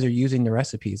glad you guys are using the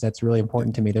recipes. That's really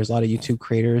important to me. There's a lot of YouTube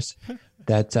creators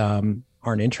that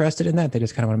aren't interested in that. They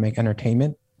just kind of want to make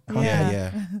entertainment content.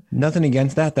 Yeah. Nothing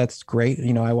against that. That's great.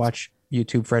 I watch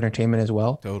YouTube for entertainment as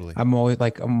well. Totally. I'm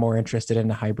more interested in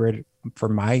the hybrid for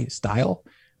my style.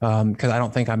 Because I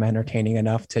don't think I'm entertaining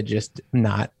enough to just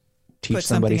not teach Put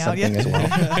somebody something something as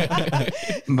well.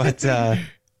 But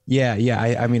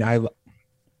I mean, I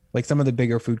like some of the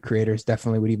bigger food creators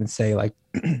definitely would even say like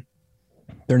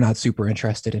they're not super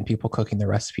interested in people cooking their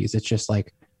recipes. It's just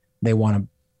like they want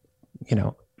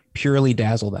to, purely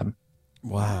dazzle them.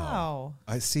 Wow.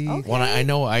 I see. Okay. Well,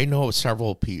 I know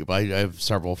several people. I have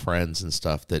several friends and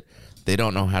stuff that they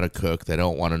don't know how to cook. They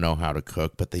don't want to know how to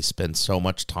cook, but they spend so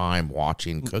much time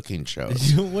watching cooking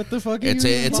shows. What the fuck?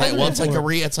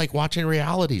 It's like watching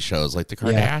reality shows, like the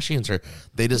Kardashians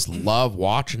they just love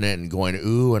watching it and going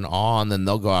ooh and ah, and then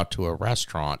they'll go out to a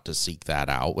restaurant to seek that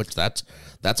out, which that's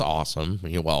awesome.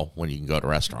 Well, when you can go to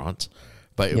restaurants.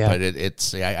 But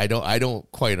I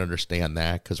don't quite understand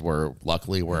that because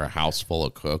we're a house full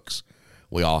of cooks.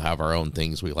 We all have our own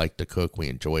things we like to cook. We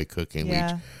enjoy cooking.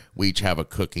 Yeah. We each have a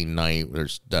cooking night.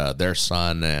 There's their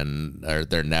son and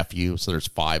their nephew, so there's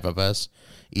 5 of us.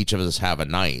 Each of us have a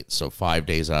night, so 5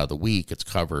 days out of the week it's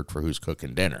covered for who's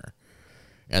cooking dinner.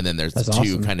 And then there's the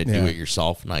 2 kind of do it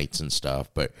yourself nights and stuff.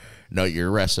 But no,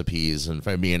 your recipes, and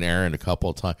for me and Aaron a couple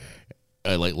of times.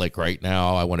 Like right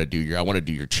now, I want to do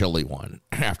your chili one.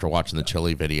 After watching the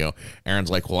chili video,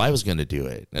 Aaron's like, "Well, I was going to do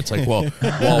it." And it's like, well,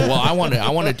 I want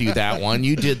to do that one.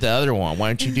 You did the other one. Why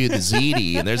don't you do the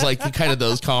ziti? And there's like kind of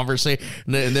those conversations,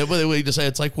 and then we just say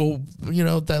it's like, well,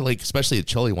 that like especially the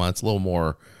chili one, it's a little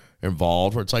more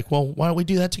involved. Where it's like, well, why don't we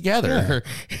do that together?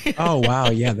 Yeah. Oh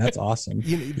wow, yeah, that's awesome.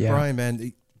 Brian,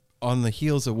 man, on the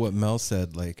heels of what Mel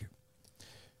said, like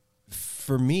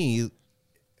for me.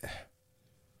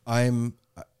 I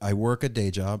work a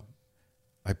day job.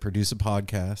 I produce a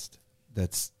podcast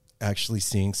that's actually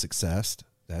seeing success.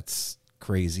 That's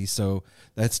crazy. So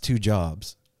that's 2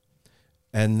 jobs.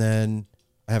 And then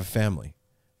I have a family.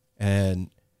 And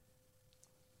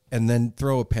then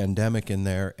throw a pandemic in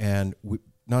there. And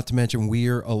not to mention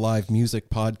we're a live music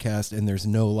podcast and there's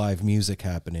no live music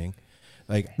happening.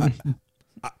 Like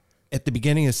at the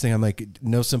beginning of this thing, I'm like,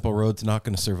 No Simple Road's not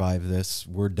going to survive this.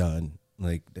 We're done.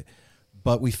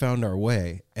 But we found our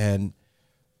way. And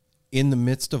in the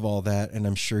midst of all that, and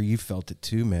I'm sure you felt it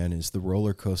too, man, is the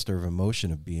roller coaster of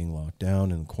emotion of being locked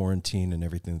down and quarantine and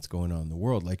everything that's going on in the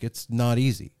world. Like, it's not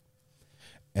easy.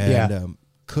 And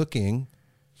cooking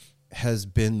has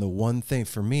been the one thing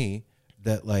for me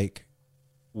that, like,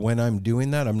 when I'm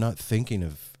doing that, I'm not thinking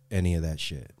of any of that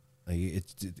shit. Like,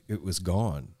 it was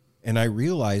gone. And I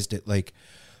realized it, like,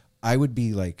 I would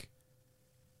be, like,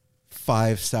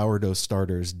 5 sourdough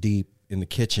starters deep in the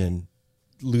kitchen,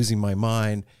 losing my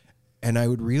mind. And I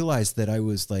would realize that I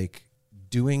was like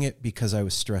doing it because I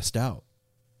was stressed out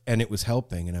and it was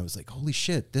helping. And I was like, holy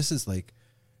shit, this is like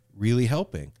really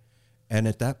helping. And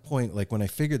at that point, like when I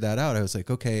figured that out, I was like,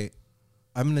 okay,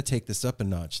 I'm going to take this up a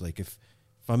notch. Like if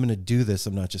I'm going to do this,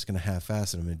 I'm not just going to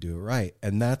half-ass it. I'm going to do it right.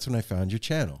 And that's when I found your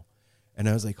channel. And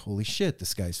I was like, holy shit,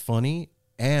 this guy's funny.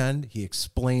 And he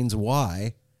explains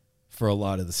why for a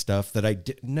lot of the stuff that I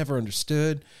never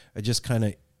understood. I just kind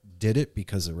of did it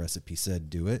because the recipe said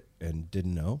do it and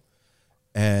didn't know.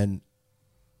 And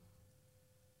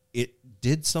it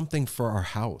did something for our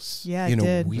house. Yeah, in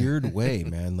a weird way,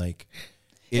 man. Like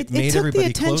it took made the everybody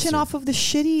attention closer. off of the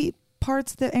shitty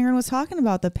parts that Aaron was talking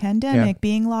about, the pandemic,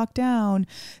 being locked down,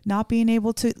 not being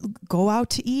able to go out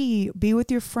to eat, be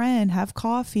with your friend, have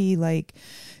coffee. Like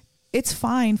it's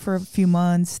fine for a few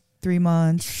months, 3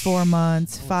 months, 4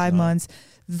 months, 5 months.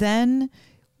 Then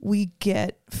we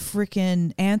get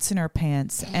freaking ants in our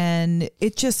pants and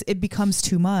it becomes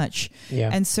too much.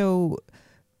 Yeah. And so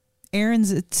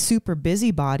Aaron's a super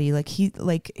busybody. Like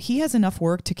he has enough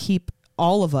work to keep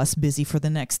all of us busy for the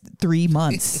next 3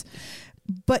 months.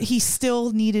 But he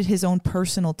still needed his own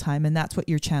personal time, and that's what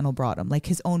your channel brought him, like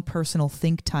his own personal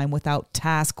think time without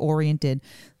task-oriented.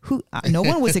 No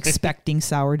one was expecting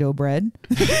sourdough bread.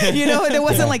 It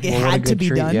wasn't like it had to be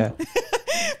done. Yeah.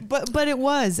 But it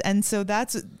was, and so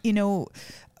that's, I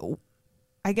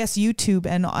guess YouTube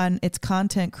and on its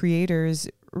content creators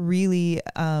really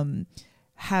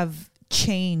have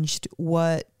changed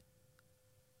what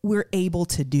we're able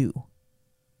to do.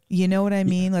 You know what I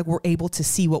mean? Like we're able to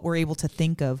see what we're able to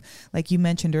think of. Like you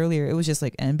mentioned earlier, it was just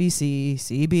like NBC,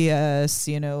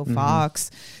 CBS,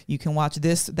 Fox. You can watch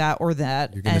this, that, or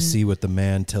that. You're going to see what the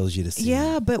man tells you to see.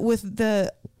 Yeah, but with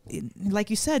the, like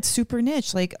you said, super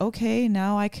niche. Like, okay,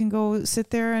 now I can go sit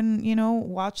there and,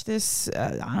 watch this I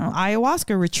don't know,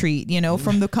 ayahuasca retreat,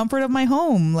 from the comfort of my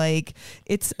home. Like,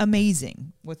 it's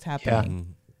amazing what's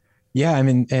happening. Yeah, I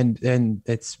mean, and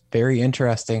it's very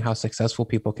interesting how successful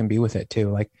people can be with it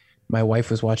too. Like my wife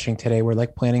was watching today, we're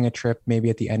like planning a trip maybe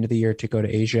at the end of the year to go to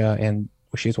Asia, and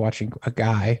she's watching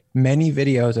many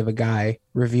videos of a guy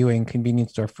reviewing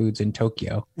convenience store foods in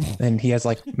Tokyo, and he has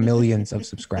like millions of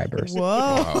subscribers.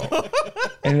 Whoa.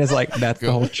 And it's like, that's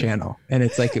the whole channel. And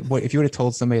it's like, if you would have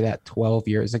told somebody that 12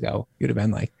 years ago, you'd have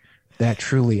been like, that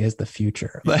truly is the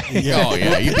future. Like,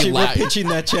 we're pitching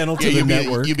that channel to the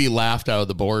network. You'd be laughed out of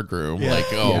the boardroom.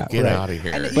 Get out of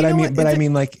here. But I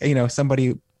mean, like,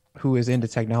 somebody who is into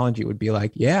technology would be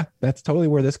like, yeah, that's totally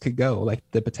where this could go. Like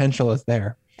the potential is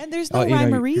there. And there's no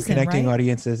rhyme or reason, you're connecting right?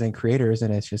 audiences and creators,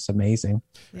 and it's just amazing.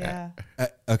 Yeah.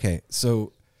 Okay,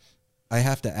 so I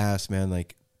have to ask, man,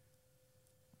 like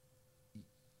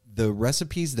the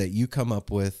recipes that you come up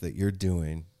with that you're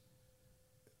doing,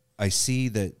 I see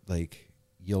that like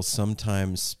you'll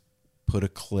sometimes put a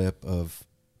clip of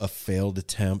a failed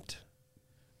attempt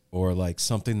or like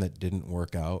something that didn't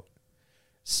work out.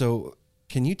 So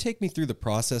can you take me through the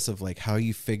process of like how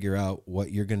you figure out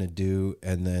what you're going to do,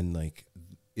 and then like,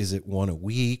 is it one a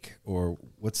week or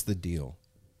what's the deal?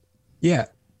 Yeah.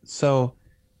 So,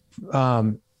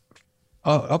 up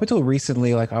until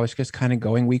recently, like I was just kind of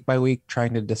going week by week,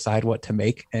 trying to decide what to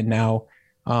make. And now,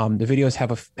 the videos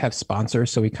have sponsors.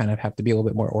 So we kind of have to be a little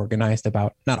bit more organized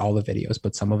about, not all the videos,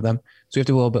 but some of them. So we have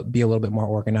to be a little bit more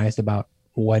organized about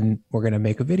when we're going to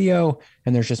make a video,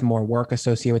 and there's just more work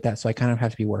associated with that. So I kind of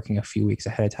have to be working a few weeks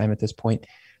ahead of time at this point.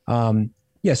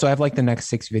 So I have like the next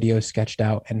 6 videos sketched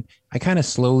out, and I kind of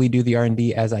slowly do the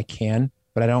R&D as I can,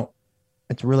 but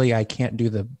I can't do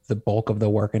the bulk of the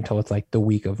work until it's like the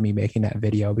week of me making that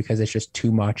video, because it's just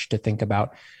too much to think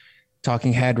about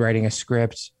talking head, writing a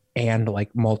script, and like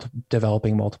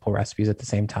developing multiple recipes at the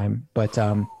same time. But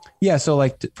so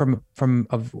like from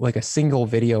like a single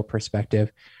video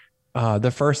perspective,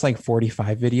 the first like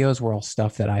 45 videos were all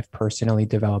stuff that I've personally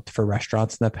developed for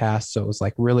restaurants in the past. So it was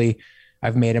like really,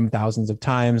 I've made them thousands of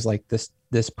times. Like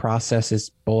this process is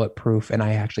bulletproof, and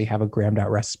I actually have a grammed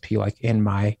out recipe like in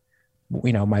my,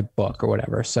 my book or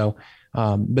whatever. So,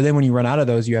 but then when you run out of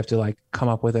those, you have to like come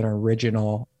up with an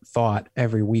original thought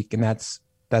every week, and that's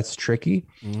tricky.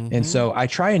 Mm-hmm. And so I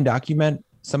try and document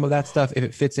some of that stuff if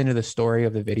it fits into the story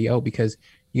of the video, because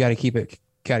you got to keep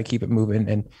it moving.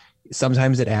 And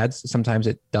sometimes it adds, sometimes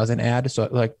it doesn't add. So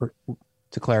like,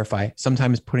 to clarify,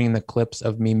 sometimes putting the clips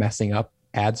of me messing up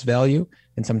adds value,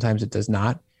 and sometimes it does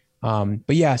not.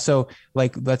 But yeah, so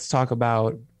like, let's talk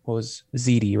about what was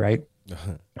ZD, right?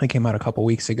 It came out a couple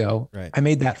weeks ago. Right. I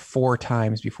made that 4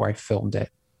 times before I filmed it.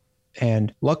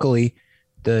 And luckily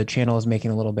the channel is making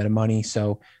a little bit of money.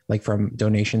 So like from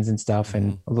donations and stuff,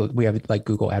 and we have like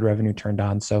Google ad revenue turned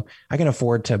on. So I can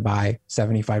afford to buy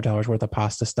 $75 worth of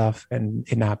pasta stuff and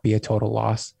it not be a total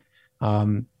loss.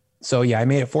 So yeah, I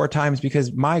made it 4 times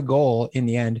because my goal in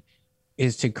the end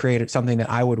is to create something that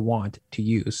I would want to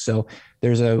use. So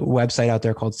there's a website out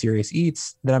there called Serious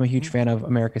Eats that I'm a huge fan of.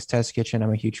 America's Test Kitchen,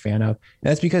 I'm a huge fan of. And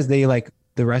that's because they like,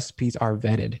 the recipes are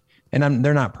vetted, and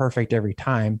they're not perfect every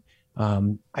time.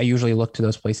 I usually look to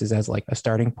those places as like a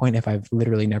starting point if I've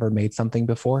literally never made something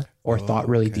before or thought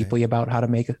really deeply about how to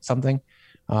make something.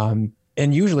 And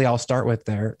usually I'll start with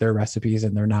their recipes,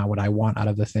 and they're not what I want out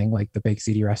of the thing. Like the baked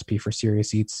ziti recipe for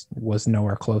Serious Eats was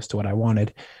nowhere close to what I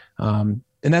wanted.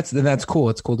 And that's cool.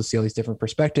 It's cool to see all these different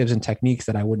perspectives and techniques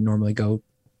that I wouldn't normally go,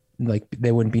 like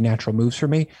they wouldn't be natural moves for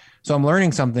me. So I'm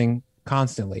learning something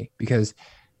constantly, because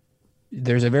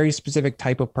there's a very specific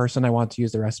type of person I want to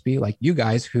use the recipe, like you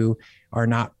guys who are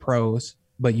not pros,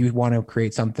 but you want to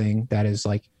create something that is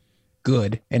like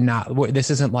good, and not, this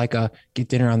isn't like a get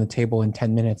dinner on the table in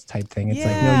 10 minutes type thing. It's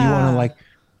like, no, you want to like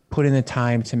put in the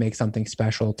time to make something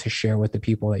special to share with the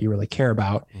people that you really care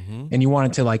about. And you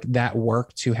want it to like that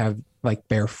work to have like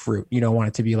bear fruit. You don't want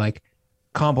it to be like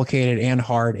complicated and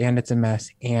hard, and it's a mess,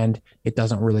 and it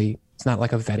doesn't really, it's not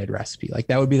like a vetted recipe. Like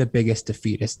that would be the biggest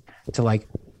defeat, is to like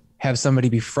have somebody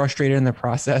be frustrated in the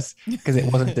process because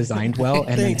it wasn't designed well,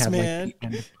 and then have like the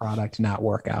end product not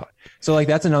work out. So like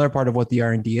that's another part of what the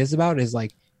R&D is about, is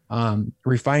like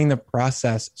refining the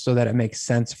process so that it makes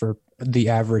sense for the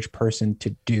average person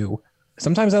to do.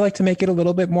 Sometimes I like to make it a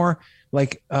little bit more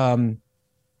like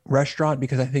restaurant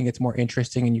because I think it's more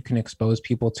interesting and you can expose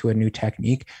people to a new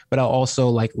technique, but I'll also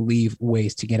like leave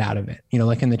ways to get out of it. You know,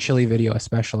 like in the chili video,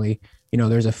 especially, you know,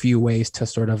 there's a few ways to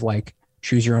sort of like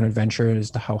choose your own adventure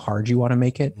as to how hard you want to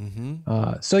make it.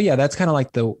 So yeah, that's kind of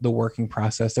like the working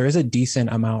process. There is a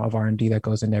decent amount of R&D that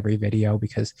goes into every video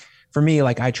because for me,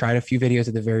 like I tried a few videos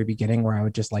at the very beginning where I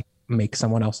would just like make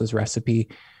someone else's recipe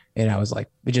and I was like,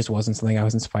 it just wasn't something I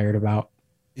was inspired about.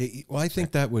 Well, I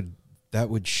think that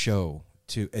would show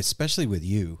too, especially with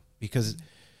you, because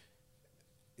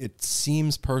it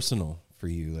seems personal for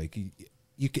you. Like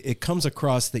it comes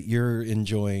across that you're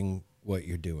enjoying what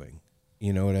you're doing.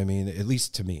 You know what I mean? At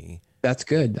least to me. That's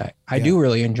good. I do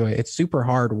really enjoy it. It's super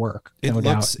hard work. No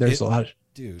doubt. There's a lot of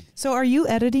dude. So are you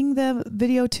editing the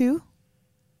video too?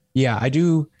 Yeah, I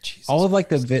do. Jesus all of like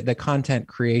Christ. the content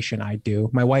creation I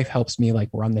do. My wife helps me like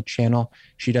run the channel.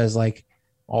 She does like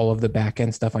all of the back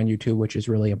end stuff on YouTube, which is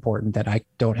really important that I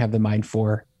don't have the mind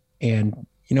for. And,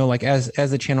 you know, like as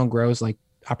the channel grows, like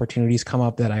opportunities come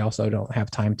up that I also don't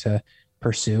have time to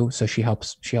pursue. So she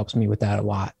helps me with that a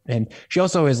lot. And she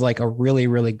also is like a really,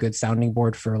 really good sounding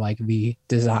board for like the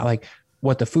design, like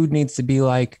what the food needs to be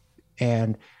like.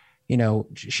 And, you know,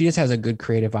 she just has a good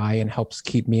creative eye and helps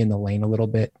keep me in the lane a little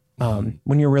bit.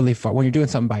 When you're really far, when you're doing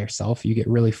something by yourself, you get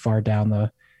really far down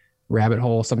the rabbit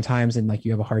hole sometimes. And like,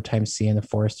 you have a hard time seeing the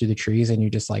forest through the trees and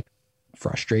you're just like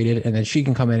frustrated. And then she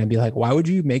can come in and be like, why would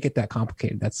you make it that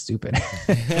complicated? That's stupid.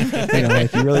 You know,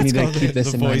 like you really need to keep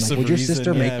this in mind. Like, would your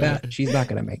sister make that? She's not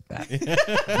going to make that.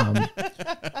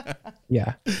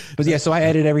 Yeah. But yeah, so I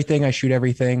edit everything. I shoot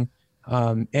everything.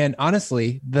 And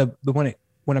honestly,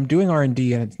 when I'm doing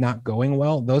R&D and it's not going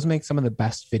well, those make some of the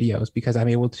best videos because I'm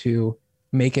able to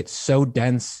make it so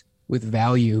dense with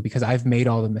value because I've made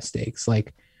all the mistakes.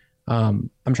 Like, I'm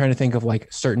trying to think of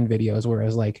like certain videos where I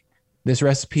was like, this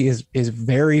recipe is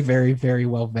very, very, very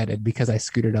well vetted because I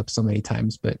screwed it up so many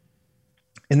times.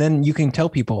 And then you can tell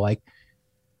people like,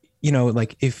 you know,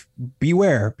 like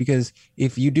beware, because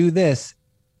if you do this,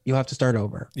 you'll have to start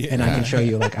over. Yeah. And I can show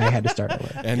you like I had to start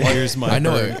over. And here's my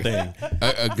thing.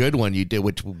 A good one you did,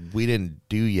 which we didn't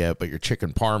do yet, but your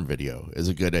chicken parm video is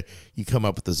a good. You come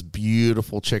up with this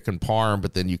beautiful chicken parm,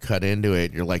 but then you cut into it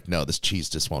and you're like, no, this cheese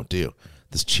just won't do.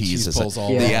 This cheese is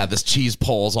this cheese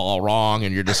pulls all wrong,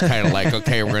 and you're just kind of like,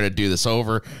 okay, we're gonna do this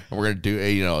over, and we're gonna do,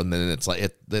 you know, and then it's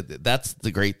like that's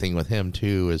the great thing with him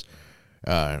too is,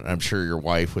 I'm sure your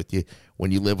wife with you.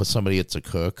 When you live with somebody that's a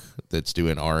cook that's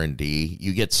doing R&D,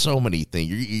 you get so many things.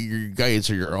 You guys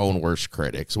are your own worst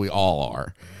critics. We all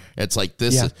are. It's like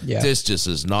this just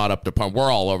is not up to par. We're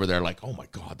all over there like, oh my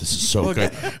God, this is so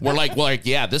good. We're like,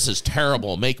 yeah, this is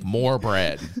terrible. Make more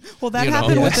bread. Well, that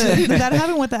happened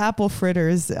with the apple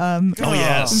fritters.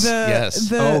 Yes.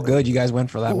 Oh, good. You guys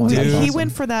went for that one. He Awesome.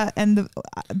 went for that, and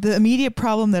the immediate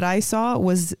problem that I saw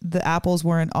was the apples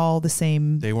weren't all the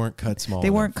same. They weren't cut small.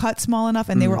 Weren't cut small enough,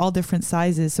 and they were all different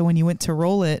sizes. So when you went to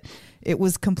roll it, it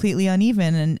was completely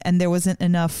uneven, and there wasn't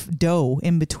enough dough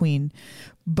in between.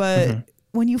 But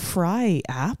when you fry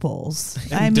apples,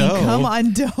 come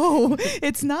on, dough.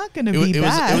 It's not going to be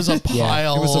bad. It was a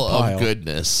pile, it was a pile of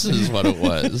goodness, is what it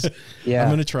was. Yeah, I'm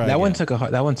gonna try that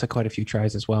again. one took quite a few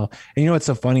tries as well. And you know what's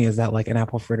so funny is that like an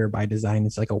apple fritter by design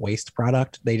is like a waste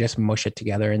product. They just mush it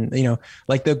together, and you know,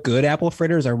 like the good apple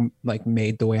fritters are like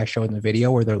made the way I showed in the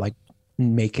video, where they're like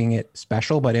making it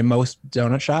special. But in most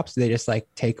donut shops, they just like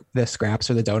take the scraps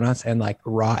or the donuts and like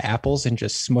raw apples and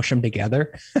just smush them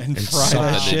together and fry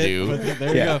that shit. There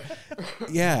you go.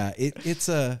 Yeah, it's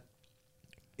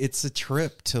a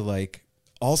trip to like.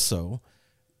 Also,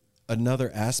 another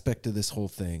aspect of this whole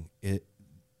thing.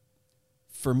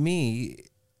 For me,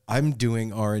 I'm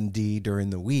doing R&D during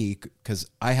the week because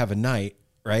I have a night,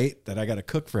 right, that I got to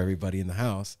cook for everybody in the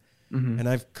house. And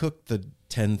I've cooked the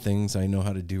 10 things I know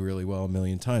how to do really well a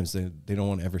million times. They don't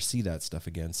want to ever see that stuff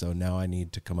again. So now I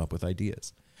need to come up with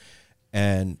ideas.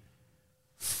 And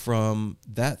from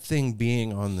that thing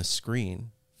being on the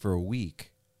screen for a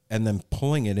week and then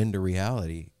pulling it into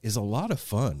reality is a lot of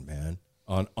fun, man,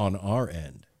 on our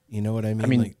end. You know what I mean? I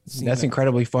mean, that's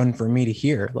incredibly fun for me to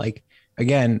hear. Like,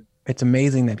 again, it's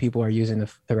amazing that people are using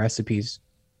the recipes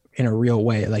in a real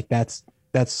way. Like that's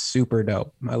super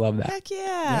dope. I love that. Heck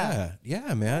yeah.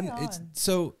 Yeah, man. It's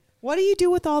so. What do you do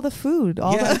with all the food?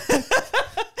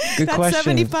 Good that's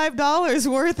question. $75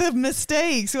 worth of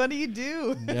mistakes. What do you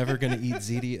do? Never gonna eat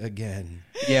ziti again.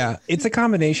 Yeah, it's a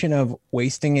combination of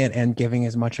wasting it and giving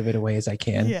as much of it away as I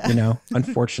can. Yeah. You know,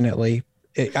 unfortunately,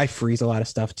 I freeze a lot of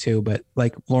stuff too. But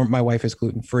like, my wife is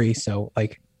gluten free, so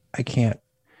like I can't.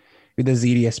 With the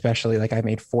ziti especially, like I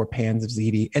made 4 pans of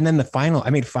ziti, and then I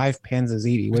made 5 pans of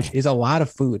ziti, which is a lot of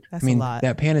food. That's I mean, a lot.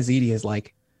 that pan of ziti is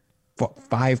like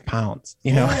 5 pounds,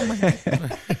 you know.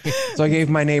 So I gave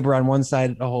my neighbor on one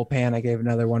side a whole pan, I gave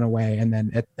another one away, and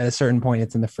then at a certain point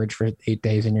it's in the fridge for 8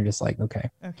 days and you're just like, okay,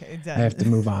 exactly. I have to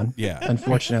move on. Yeah.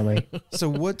 Unfortunately. So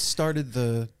what started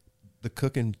the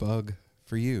cooking bug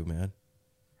for you, man?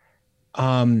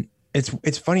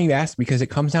 It's funny you asked, because it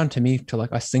comes down to me to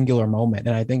like a singular moment,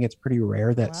 and I think it's pretty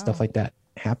rare that stuff like that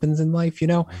happens in life, you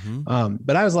know.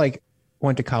 But I was like,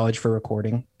 went to college for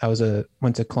recording.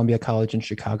 Went to Columbia College in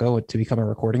Chicago to become a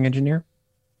recording engineer,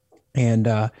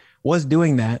 and was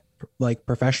doing that like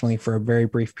professionally for a very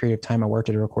brief period of time. I worked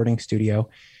at a recording studio,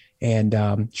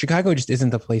 and Chicago just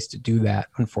isn't the place to do that.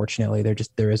 Unfortunately,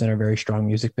 there isn't a very strong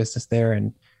music business there,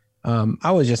 and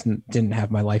I was just didn't have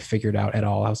my life figured out at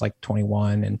all. I was like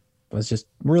 21 and was just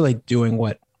really doing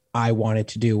what I wanted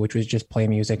to do, which was just play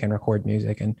music and record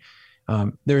music. And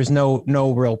there was no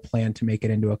real plan to make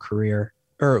it into a career,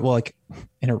 or well, like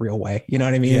in a real way. You know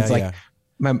what I mean? Yeah, it's like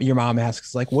your mom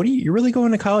asks, like, "What you're really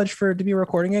going to college for to be a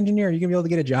recording engineer? Are you gonna be able to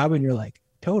get a job?" And you're like,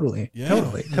 "Totally.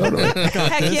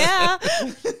 Heck yeah.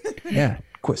 Yeah.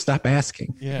 Quit. Stop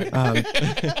asking. Yeah.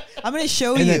 I'm going to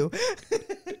show you.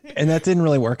 And that didn't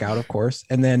really work out, of course.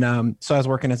 And then, so I was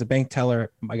working as a bank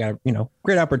teller. I got a,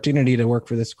 great opportunity to work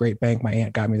for this great bank. My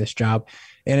aunt got me this job,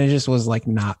 and it just was like,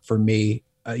 not for me,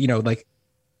 like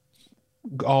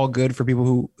all good for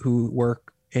people who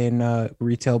work in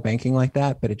retail banking like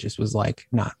that, but it just was like,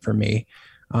 not for me.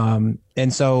 And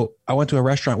so I went to a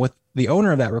restaurant with the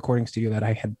owner of that recording studio that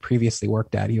I had previously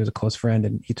worked at. He was a close friend,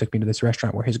 and he took me to this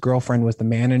restaurant where his girlfriend was the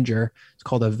manager. It's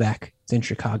called Avec. It's in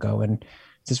Chicago, and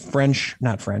it's this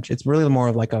not French. It's really more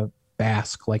of like a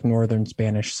Basque, like Northern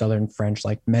Spanish, Southern French,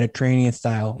 like Mediterranean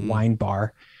style wine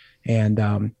bar.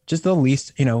 And just the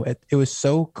least, it was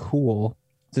so cool.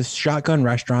 This shotgun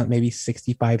restaurant, maybe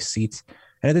 65 seats.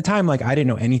 And at the time, like, I didn't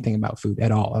know anything about food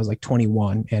at all. I was like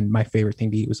 21, and my favorite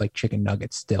thing to eat was like chicken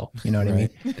nuggets still, you know what I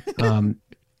mean?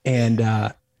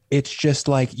 And it's just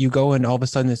like you go and all of a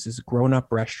sudden this is a grown-up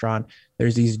restaurant.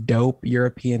 There's these dope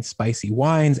European spicy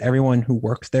wines. Everyone who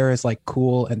works there is like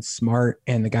cool and smart.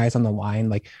 And the guys on the line,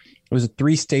 like, it was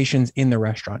 3 stations in the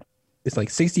restaurant. It's like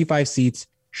 65 seats,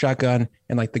 shotgun,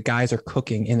 and like the guys are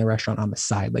cooking in the restaurant on the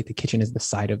side. Like the kitchen is the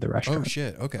side of the restaurant. Oh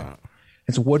shit. Okay.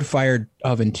 It's a wood-fired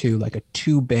oven too, like a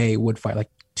 2-bay wood fire. Like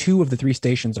 2 of the 3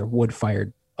 stations are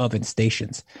wood-fired oven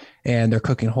stations, and they're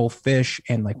cooking whole fish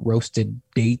and like roasted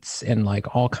dates and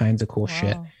like all kinds of cool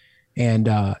shit. And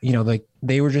like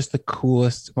they were just the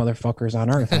coolest motherfuckers on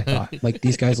earth. I thought like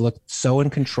these guys looked so in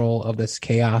control of this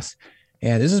chaos.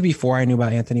 And this is before I knew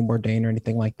about Anthony Bourdain or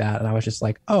anything like that. And I was just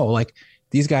like, oh, like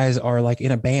these guys are like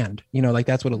in a band, like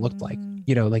that's what it looked like,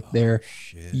 like they're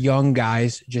young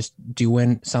guys just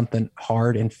doing something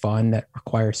hard and fun that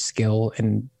requires skill.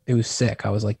 And it was sick. I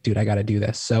was like, dude, I got to do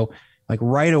this. So like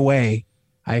right away,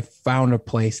 I found a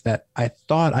place that I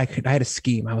thought I had a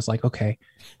scheme. I was like, okay,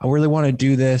 I really want to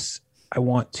do this. I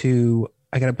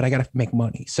got to make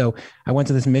money. So I went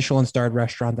to this Michelin starred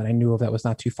restaurant that I knew of that was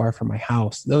not too far from my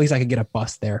house. At least I could get a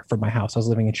bus there from my house. I was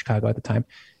living in Chicago at the time.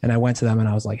 And I went to them and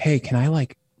I was like, hey, can I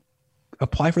like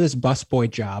apply for this busboy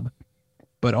job?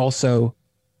 But also,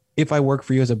 if I work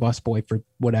for you as a busboy for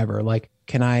whatever, like,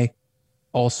 can I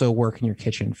also work in your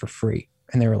kitchen for free?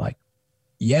 And they were like,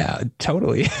 yeah,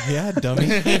 totally. Yeah, dummy.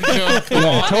 Yeah,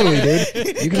 totally,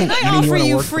 dude. Can I offer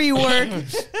you free work?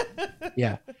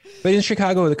 Yeah. But in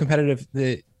Chicago,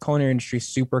 the culinary industry is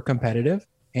super competitive.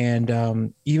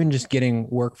 And even just getting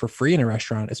work for free in a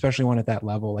restaurant, especially one at that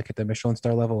level, like at the Michelin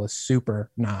star level, is super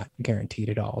not guaranteed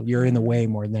at all. You're in the way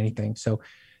more than anything. So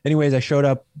anyways, I showed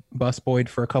up busboyed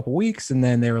for a couple weeks, and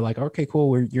then they were like, okay,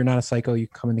 cool. You're not a psycho. You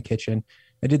can come in the kitchen.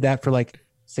 I did that for like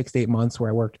 6 to 8 months,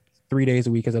 where I worked 3 days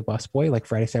a week as a busboy, like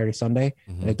Friday, Saturday, Sunday,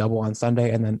 and a double on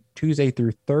Sunday. And then Tuesday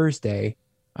through Thursday,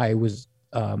 I was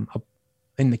up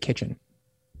in the kitchen.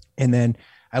 And then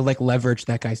I like leveraged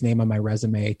that guy's name on my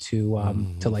resume to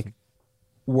like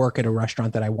work at a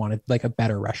restaurant that I wanted, like a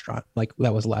better restaurant. Like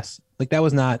that was less, like that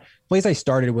was not, the place I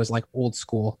started was like old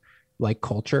school, like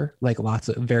culture, like lots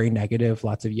of very negative,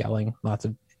 lots of yelling, lots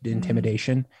of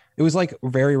intimidation. It was like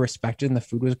very respected and the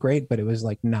food was great, but it was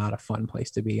like not a fun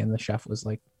place to be. And the chef was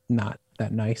like not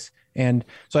that nice. And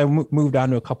so I moved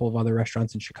on to a couple of other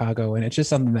restaurants in Chicago, and it's just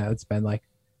something that's been like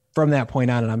from that point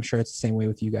on. And I'm sure it's the same way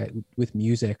with you guys with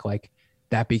music. Like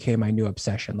that became my new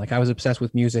obsession. Like I was obsessed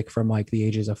with music from like the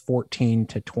ages of 14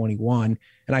 to 21.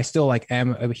 And I still like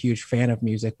am a huge fan of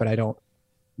music, but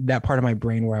that part of my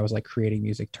brain where I was like creating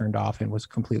music turned off and was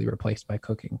completely replaced by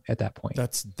cooking at that point.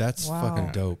 That's fucking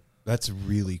dope. That's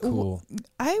really cool.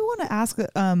 I want to ask,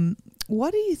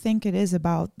 What do you think it is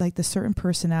about like the certain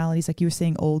personalities, like you were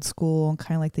saying, old school and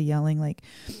kind of like the yelling? Like,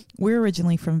 we're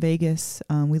originally from Vegas.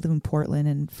 We live in Portland,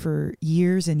 and for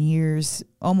years and years,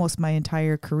 almost my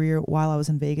entire career while I was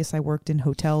in Vegas, I worked in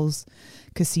hotels,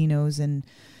 casinos, and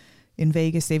in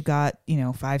Vegas they've got, you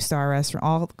know, 5-star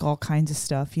restaurant, all kinds of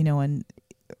stuff, you know. And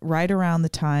right around the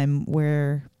time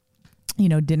where, you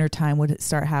know, dinner time would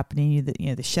start happening,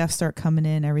 the chefs start coming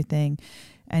in, everything,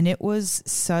 and it was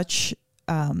such.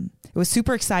 It was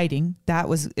super exciting.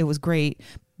 It was great,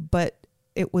 but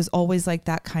it was always like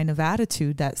that kind of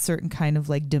attitude, that certain kind of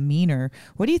like demeanor.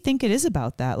 What do you think it is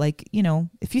about that? Like, you know,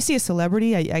 if you see a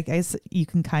celebrity, I guess you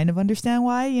can kind of understand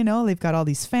why, you know, they've got all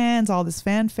these fans, all this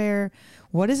fanfare.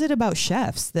 What is it about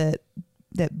chefs that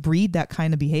breed that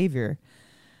kind of behavior?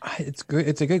 It's good.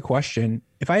 It's a good question.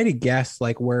 If I had to guess,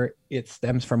 like where it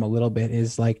stems from a little bit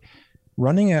is like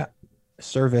running a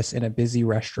service in a busy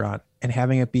restaurant and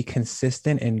having it be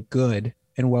consistent and good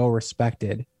and well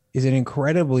respected is an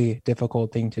incredibly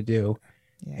difficult thing to do.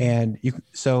 Yeah. And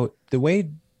so the way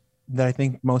that I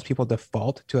think most people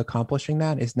default to accomplishing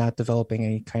that is not developing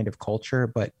any kind of culture,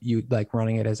 but you like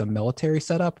running it as a military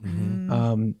setup,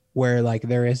 where like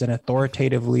there is an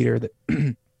authoritative leader at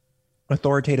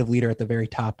the very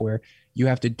top, where you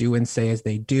have to do and say as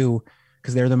they do,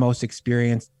 because they're the most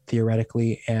experienced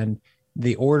theoretically, and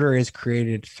the order is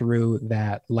created through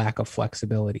that lack of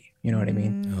flexibility. You know what I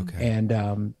mean? Okay.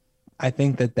 And I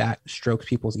think that strokes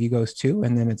people's egos too.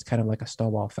 And then it's kind of like a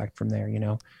snowball effect from there, you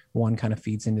know, one kind of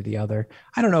feeds into the other.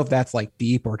 I don't know if that's like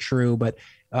deep or true, but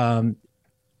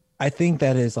I think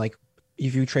that is like,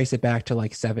 if you trace it back to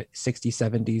like 60s,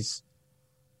 70s,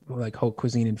 like haute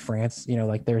cuisine in France, you know,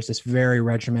 like there's this very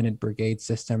regimented brigade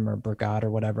system or brigade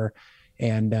or whatever.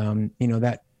 And, you know,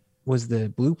 that was the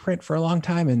blueprint for a long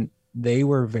time. And they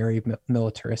were very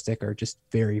militaristic or just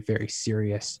very, very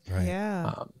serious. Right.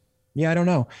 Yeah. Yeah, I don't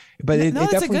know, but it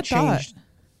definitely changed. Thought.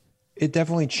 It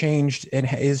definitely changed and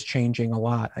is changing a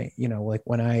lot. You know, like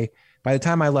by the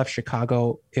time I left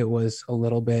Chicago, it was a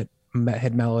little bit,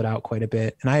 had mellowed out quite a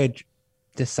bit. And I had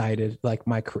decided like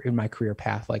in my career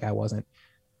path, like I wasn't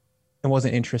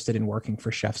interested in working for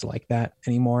chefs like that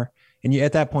anymore. And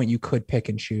at that point you could pick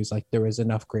and choose. Like there was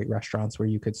enough great restaurants where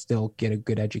you could still get a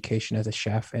good education as a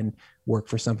chef and work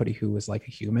for somebody who was like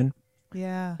a human.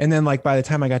 Yeah. And then like by the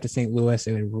time I got to St. Louis,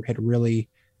 it had really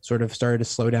sort of started to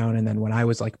slow down. And then when I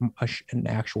was like an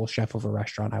actual chef of a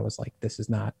restaurant, I was like, this is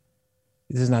not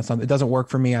something, it doesn't work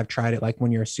for me. I've tried it. Like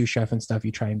when you're a sous chef and stuff,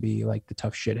 you try and be like the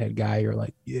tough shithead guy. You're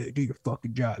like, yeah, do your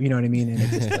fucking job. You know what I mean? And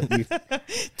it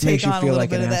just makes you feel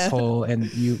like an asshole.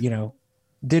 And you know,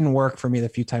 didn't work for me the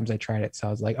few times I tried it. So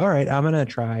I was like, all right, I'm going to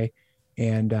try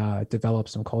and develop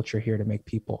some culture here to make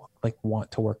people like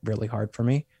want to work really hard for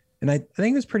me. And I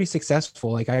think it was pretty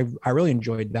successful. Like I really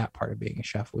enjoyed that part of being a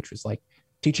chef, which was like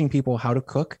teaching people how to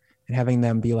cook and having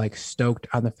them be like stoked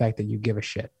on the fact that you give a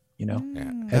shit, you know?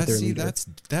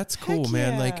 That's cool, Heck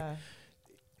man. yeah. Like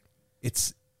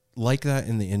it's like that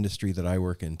in the industry that I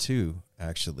work in too,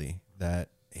 actually. That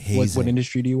hazing. What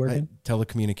industry do you work in?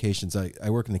 Telecommunications. I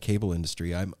work in the cable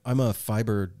industry. I'm a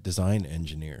fiber design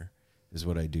engineer is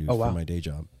what I do for my day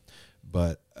job.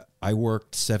 But I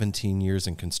worked 17 years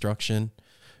in construction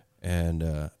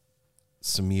and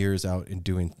some years out in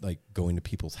doing like going to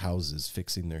people's houses,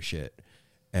 fixing their shit.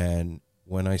 And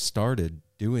when I started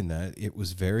doing that, it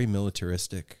was very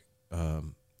militaristic.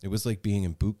 It was like being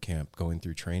in boot camp, going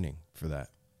through training for that.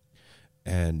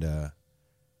 And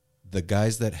the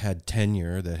guys that had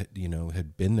tenure, that you know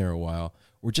had been there a while,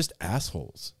 were just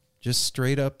assholes. Just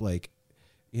straight up like,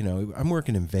 you know, I'm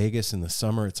working in Vegas in the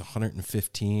summer. It's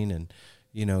 115, and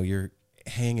you know you're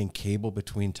hanging cable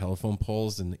between telephone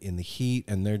poles in the heat,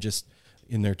 and they're just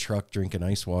in their truck drinking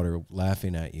ice water,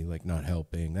 laughing at you, like not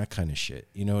helping, that kind of shit.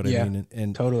 You know what I mean?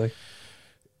 And totally.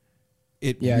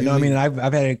 Really, I mean,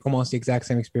 I've had almost the exact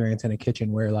same experience in a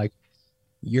kitchen where like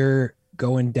you're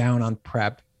going down on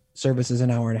prep, service is an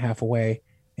hour and a half away,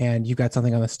 and you got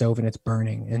something on the stove and it's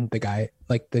burning, and the guy,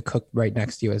 like the cook right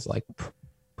next to you, is like,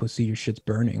 pussy, your shit's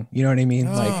burning. You know what I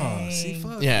mean? Like, see,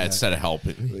 fuck yeah, that. instead of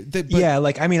helping. Yeah,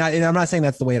 like I mean, I'm not saying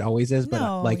that's the way it always is,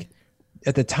 but like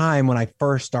at the time when I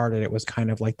first started, it was kind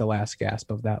of like the last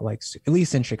gasp of that, like at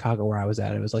least in Chicago where I was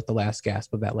at, it was like the last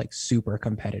gasp of that like super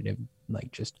competitive,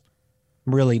 like just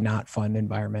really not fun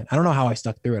environment. I don't know how I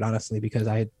stuck through it, honestly, because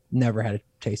I had never had a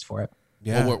taste for it.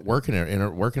 Yeah, well, working in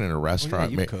a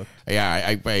restaurant.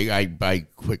 I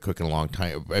quit cooking a long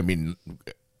time. I mean,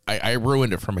 I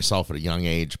ruined it for myself at a young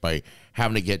age by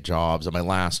having to get jobs. And my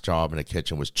last job in a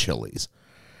kitchen was Chili's,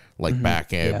 like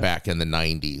back in the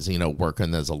 90s. You know,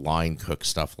 working as a line cook,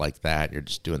 stuff like that. You're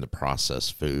just doing the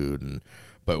processed food and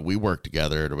but we worked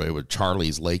together with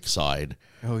Charlie's Lakeside.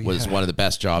 Oh, Was yeah. one of the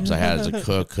best jobs I had as a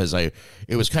cook because it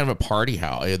was kind of a party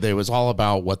house. It was all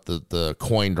about what the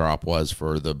coin drop was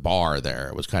for the bar there.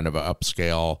 It was kind of an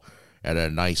upscale at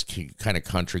a nice kind of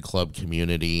country club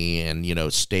community, and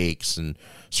steaks and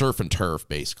surf and turf,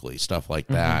 basically stuff like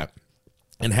that,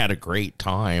 and had a great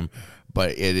time.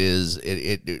 But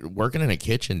it working in a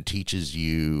kitchen teaches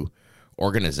you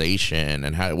organization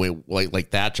and how like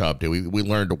that job did. We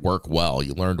learned to work well.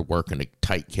 You learn to work in a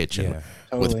tight kitchen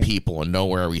with people and know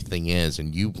where everything is,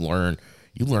 and you learn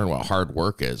what hard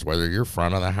work is, whether you're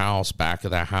front of the house, back of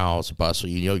the house, bustle.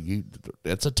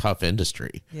 It's a tough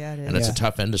industry. Yeah, it is. And it's a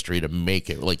tough industry to make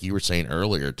it, like you were saying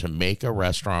earlier, to make a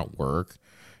restaurant work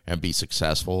and be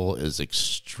successful is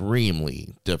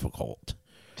extremely difficult.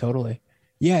 Totally.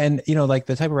 Yeah. And, like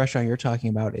the type of restaurant you're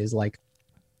talking about is like,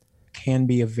 can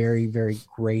be a very, very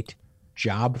great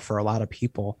job for a lot of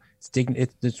people.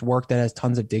 It's work that has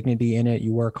tons of dignity in it.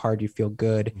 You work hard, you feel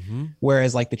good.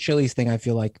 Whereas like the Chili's thing, I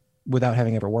feel like without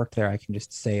having ever worked there, I can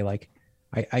just say like,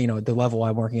 I the level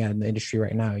I'm working at in the industry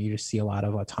right now, you just see a lot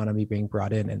of autonomy being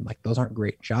brought in, and like those aren't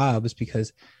great jobs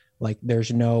because like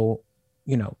there's no,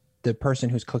 the person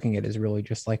who's cooking it is really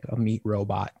just like a meat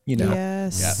robot,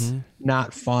 Yes.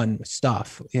 not fun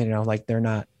stuff, like they're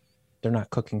not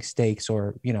cooking steaks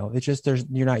or, it's just,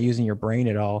 you're not using your brain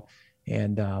at all.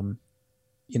 And,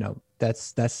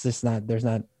 that's just not, there's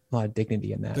not a lot of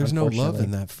dignity in that. There's no love in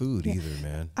that food either,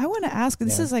 man. I want to ask,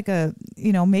 this is like a,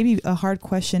 maybe a hard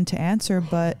question to answer,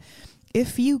 but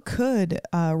if you could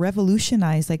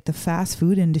revolutionize like the fast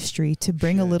food industry to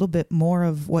bring a little bit more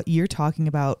of what you're talking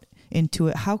about into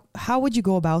it, how would you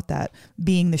go about that,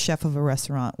 being the chef of a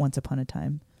restaurant once upon a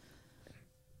time?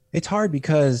 It's hard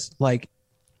because like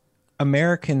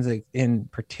Americans in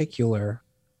particular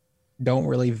don't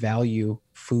really value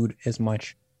food as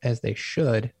much as they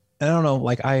should. I don't know,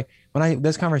 like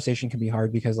this conversation can be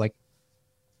hard because like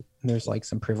there's like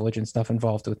some privilege and stuff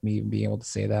involved with me being able to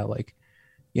say that, like,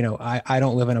 I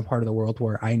don't live in a part of the world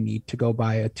where I need to go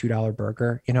buy a $2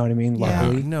 burger. You know what I mean? Yeah.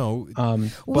 Luckily. No.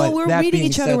 Well, we're meeting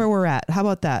each other where we're at. How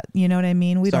about that? You know what I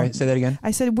mean? Sorry, say that again.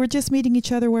 I said, we're just meeting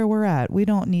each other where we're at. We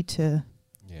don't need to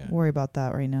worry about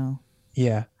that right now.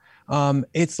 Yeah.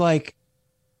 It's like,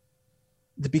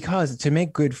 because to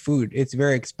make good food, it's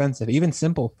very expensive, even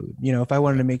simple food. If I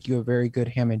wanted to make you a very good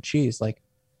ham and cheese, like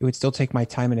it would still take my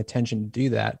time and attention to do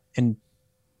that. And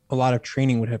a lot of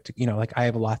training would have to, like I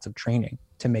have lots of training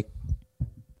to make,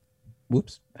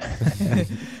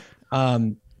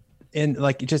 and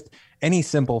like just any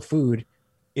simple food,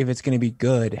 if it's going to be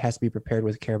good, it has to be prepared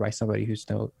with care by somebody who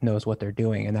knows what they're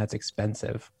doing. And that's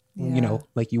expensive. Yeah.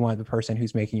 Like you want the person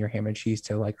who's making your ham and cheese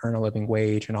to like earn a living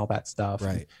wage and all that stuff.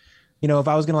 Right. And, if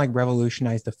I was going to like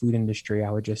revolutionize the food industry,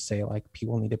 I would just say like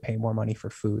people need to pay more money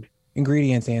for food,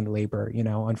 ingredients and labor.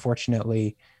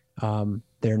 Unfortunately,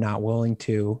 they're not willing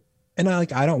to. And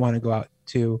I don't want to go out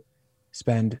to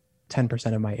spend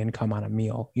 10% of my income on a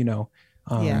meal,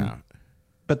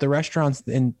 but the restaurants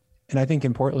and I think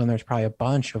in Portland, there's probably a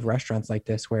bunch of restaurants like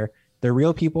this where they're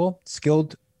real people,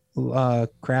 skilled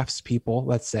crafts people,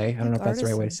 let's say. I don't know if that's the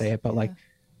right way to say it, but like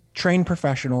trained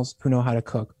professionals who know how to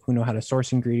cook, who know how to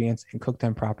source ingredients and cook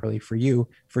them properly for you,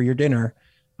 for your dinner.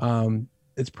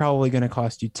 It's probably going to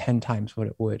cost you 10 times what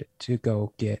it would to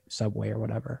go get Subway or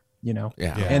whatever,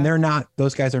 and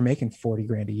those guys are making 40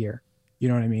 grand a year. You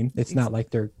know what I mean? It's not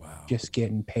like they're just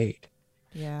getting paid.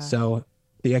 Yeah. So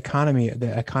the economy of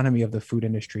the food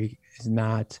industry is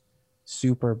not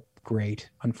super great,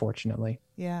 unfortunately.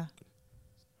 Yeah.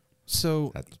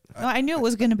 So I knew it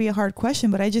was going to be a hard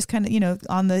question, but I just kind of,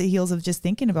 on the heels of just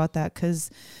thinking about that,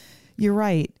 because you're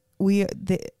right.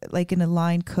 Like in a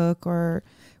line cook or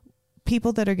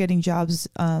people that are getting jobs,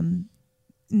 not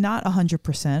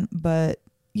 100%, but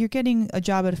you're getting a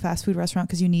job at a fast food restaurant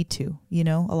because you need to,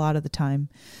 a lot of the time.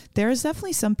 There's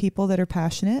definitely some people that are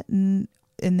passionate, and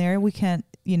in there we can't,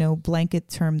 blanket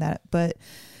term that, but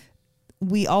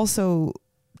we also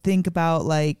think about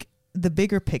like the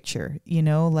bigger picture,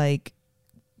 like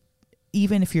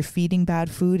even if you're feeding bad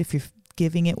food, if you're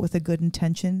giving it with a good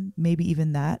intention, maybe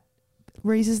even that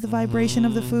raises the vibration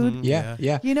of the food. Yeah.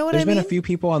 You know what There's I mean? been a few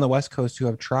people on the West Coast who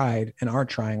have tried and are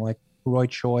trying, like Roy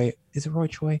Choi. Is it Roy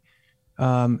Choi?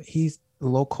 He's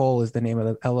Local is the name of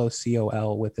the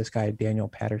LOCOL with this guy, Daniel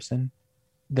Patterson.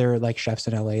 They're like chefs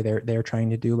in LA. They're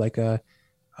trying to do like a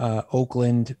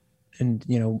Oakland and,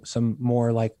 some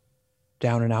more like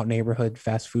down and out neighborhood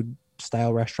fast food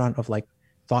style restaurant of like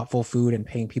thoughtful food and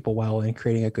paying people well and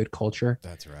creating a good culture.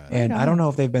 that's right. And I don't know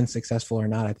if they've been successful or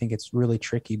not. I think it's really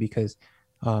tricky because,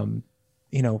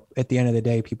 at the end of the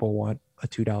day, people want a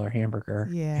 $2 hamburger.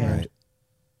 Yeah. And, Right.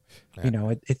 You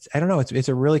know, it's I don't know, it's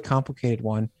a really complicated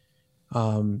one.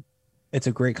 It's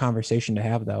a great conversation to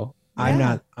have, though.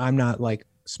 Yeah. I'm not like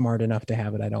smart enough to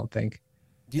have it, I don't think.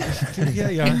 Yeah,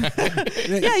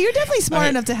 Yeah, you're definitely smart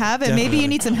enough to have it. Maybe you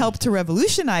need some help to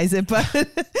revolutionize it, but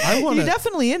you're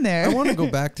definitely in there. I want to go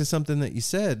back to something that you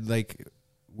said. Like,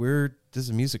 this is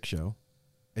a music show,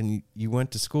 and you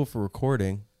went to school for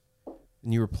recording,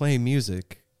 and you were playing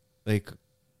music. Like,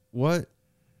 what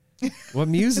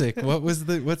music? What's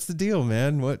the deal,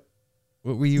 man? What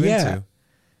were you into?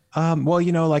 Well,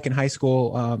 you know, like in high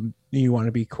school, you want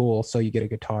to be cool, so you get a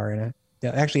guitar and a.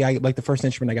 Yeah, actually, I like the first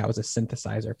instrument I got was a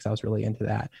synthesizer because I was really into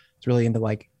that. It's really into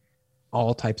like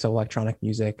all types of electronic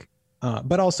music,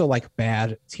 but also like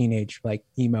bad teenage like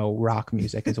emo rock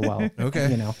music as well.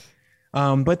 Okay, you know,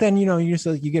 but then you know you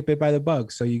get bit by the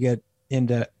bug, so you get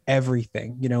into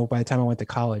everything. You know, by the time I went to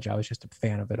college, I was just a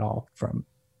fan of it all, from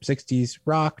 60s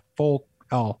rock, folk,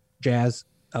 all jazz.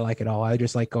 I like it all. I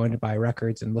just like going to buy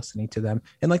records and listening to them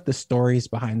and like the stories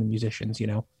behind the musicians. You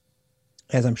know,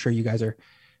 as I'm sure you guys are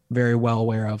very well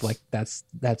aware of, like that's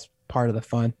part of the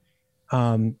fun.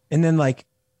 And then like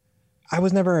I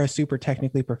was never a super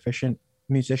technically proficient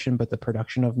musician, but the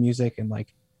production of music and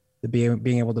like the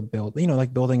being able to build, you know,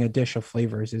 like building a dish of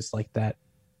flavors is like that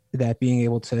being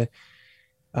able to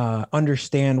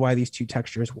understand why these two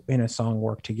textures in a song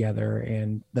work together.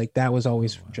 And like that was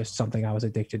always just something I was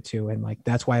addicted to. And like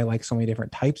that's why I like so many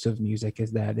different types of music,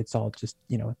 is that it's all just,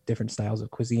 you know, different styles of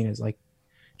cuisine is like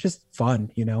just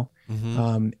fun, you know.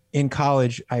 In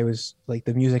college, I was like,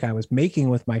 the music I was making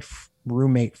with my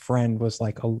roommate friend was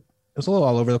like it was a little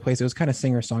all over the place. It was kind of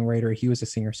singer-songwriter. He was a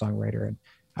singer-songwriter, and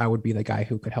I would be the guy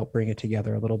who could help bring it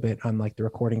together a little bit on like the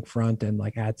recording front and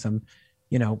like add some,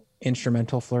 you know,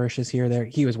 instrumental flourishes here or there.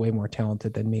 He was way more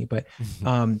talented than me, but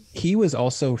he was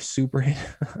also super this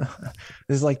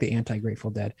is like the anti-Grateful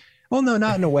Dead. Well, no,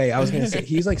 not in a way. I was gonna say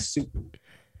he's like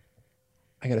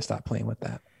I gotta stop playing with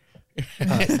that.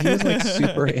 He was like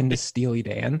super into Steely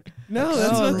Dan. No,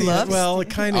 that's not well, it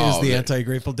kind of is the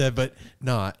anti-Grateful Dead, but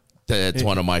not. That's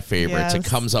one of my favorites. Yes. It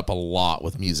comes up a lot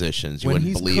with musicians. You When wouldn't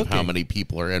he's believe how cooking. many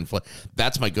people are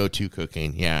That's my go-to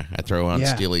cooking. Yeah, I throw on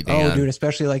Steely Dan. Oh, dude,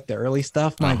 especially like the early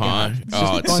stuff. My God, It's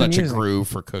fun such music. a groove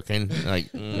for cooking. Like,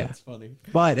 Yeah, That's funny.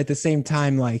 but at the same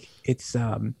time, like it's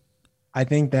I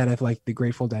think that if like the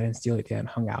Grateful Dead and Steely Dan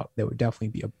hung out, there would definitely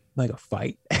be a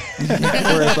fight.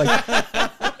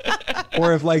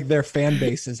 or if like their fan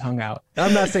bases hung out.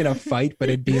 I'm not saying a fight, but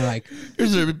it'd be like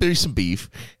there's some beef.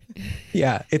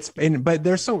 Yeah, but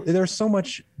there's so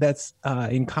much that's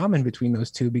in common between those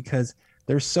two, because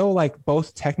they're so like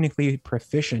both technically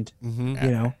proficient,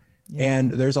 you know,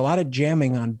 and there's a lot of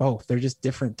jamming on both. They're just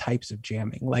different types of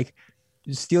jamming. Like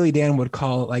Steely Dan would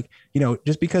call it, like, you know,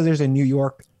 just because there's a New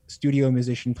York studio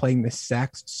musician playing the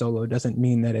sax solo doesn't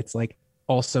mean that it's like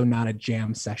also not a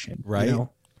jam session, right? You know?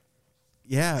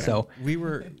 Yeah. So we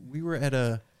were at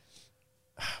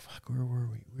where were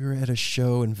we? We were at a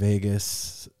show in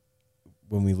Vegas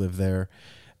when we lived there,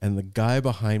 and the guy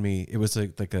behind me, it was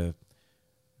like a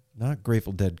not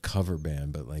Grateful Dead cover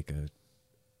band, but like a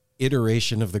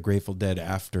iteration of the Grateful Dead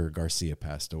after Garcia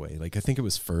passed away. Like I think it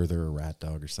was Further or Rat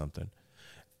Dog or something.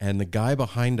 And the guy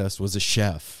behind us was a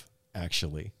chef,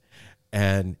 actually.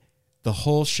 And the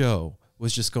whole show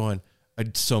was just going,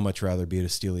 I'd so much rather be at a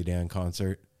Steely Dan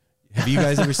concert. Have you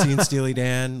guys ever seen Steely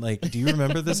Dan? Like, do you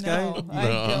remember this guy? No, I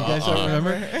don't. You guys don't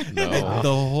remember? No.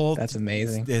 The whole that's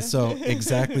amazing. So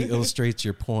exactly illustrates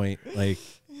your point. Like,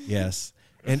 yes.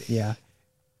 And Yeah.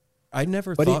 I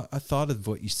never thought of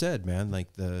what you said, man.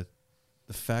 Like the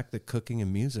fact that cooking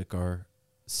and music are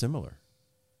similar.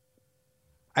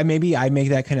 I make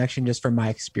that connection just from my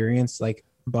experience, like,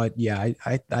 but yeah,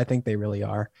 I think they really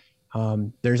are.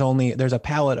 There's a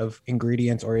palette of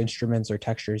ingredients or instruments or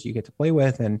textures you get to play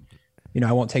with, and you know,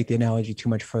 I won't take the analogy too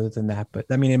much further than that, but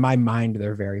I mean, in my mind,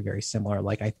 they're very, very similar.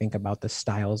 Like I think about the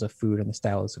styles of food and the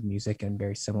styles of music in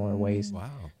very similar ways. Wow.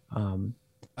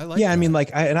 I like. Yeah, that. I mean,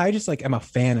 like, I just like I'm a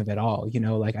fan of it all. You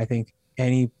know, like I think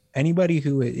anybody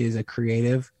who is a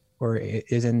creative or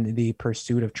is in the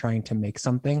pursuit of trying to make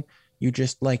something, you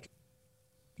just like,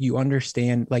 you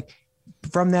understand, like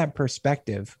from that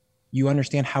perspective, you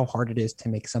understand how hard it is to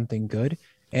make something good.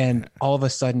 And all of a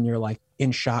sudden you're like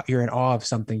you're in awe of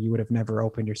something you would have never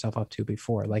opened yourself up to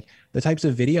before. Like the types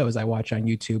of videos I watch on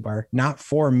YouTube are not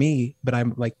for me, but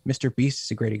I'm like, Mr. Beast is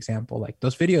a great example. Like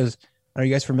those videos, are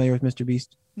you guys familiar with Mr.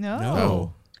 Beast?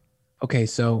 No. Okay.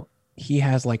 So he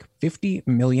has like 50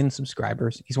 million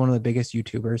subscribers. He's one of the biggest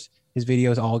YouTubers. His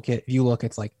videos all get, if you look,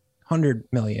 it's like 100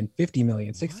 million, 50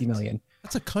 million, 60 million.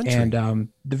 That's a country. And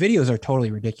the videos are totally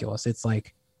ridiculous. It's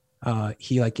like,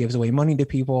 He like gives away money to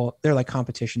people. They're like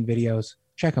competition videos.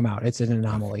 Check them out. It's an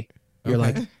anomaly. You're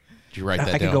like, Did you write that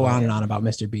I down? could go on and on about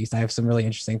Mr. Beast. I have some really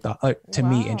interesting thoughts,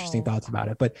 interesting thoughts about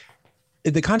it. But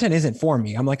the content isn't for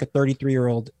me. I'm like a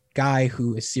 33-year-old guy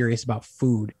who is serious about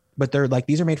food. But they're like,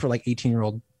 these are made for like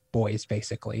 18-year-old boys,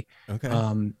 basically. Okay.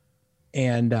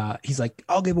 And he's like,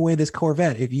 I'll give away this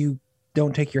Corvette if you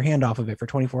don't take your hand off of it for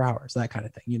 24 hours, that kind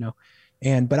of thing, you know?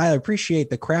 But I appreciate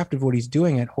the craft of what he's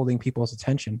doing at holding people's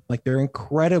attention. Like they're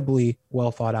incredibly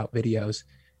well thought out videos.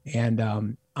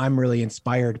 And I'm really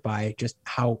inspired by just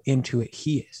how into it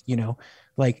he is, you know,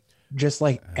 like just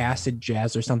like acid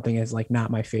jazz or something is like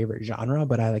not my favorite genre,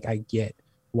 but I get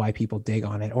why people dig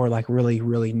on it, or like really,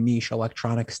 really niche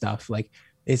electronic stuff. Like,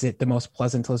 is it the most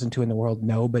pleasant to listen to in the world?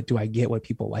 No, but do I get what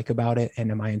people like about it?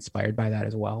 And am I inspired by that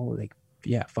as well? Like,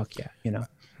 yeah, fuck yeah, you know?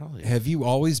 Yeah. Have you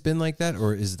always been like that,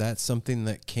 or is that something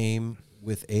that came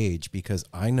with age? Because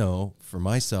I know for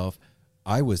myself,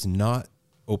 I was not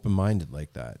open-minded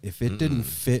like that. If it didn't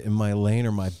fit in my lane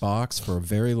or my box for a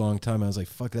very long time, I was like,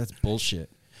 fuck, that's bullshit.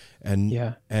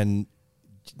 And and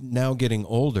now getting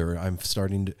older,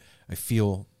 I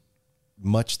feel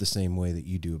much the same way that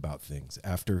you do about things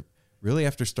after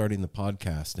starting the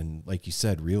podcast. And like you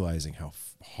said, realizing how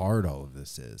hard all of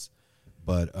this is.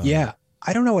 But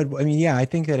I don't know what, I mean, yeah, I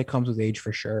think that it comes with age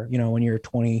for sure. You know, when you're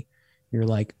 20, you're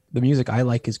like, the music I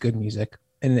like is good music,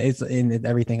 and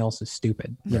everything else is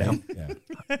stupid, you know? Yeah.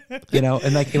 You know,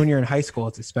 and like when you're in high school,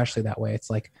 it's especially that way. It's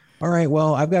like, all right,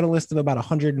 well, I've got a list of about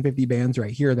 150 bands right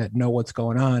here that know what's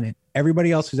going on, and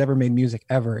everybody else who's ever made music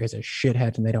ever is a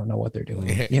shithead and they don't know what they're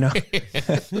doing, you know?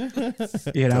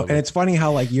 You know, and it's funny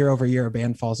how like year over year a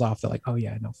band falls off. They're like, oh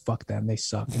yeah, no, fuck them, they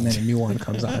suck. And then a new one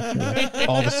comes on. Like,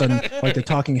 all of a sudden, like the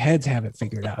Talking Heads have it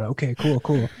figured out. Okay,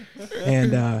 cool.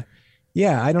 And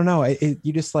yeah, I don't know.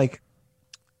 You just like,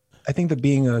 I think that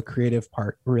being a creative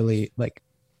part really, like,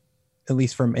 at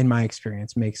least from in my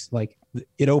experience, makes like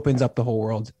it opens up the whole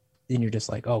world, and you're just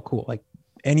like, oh, cool. Like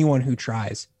anyone who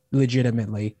tries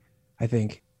legitimately, I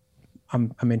think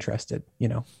I'm interested, you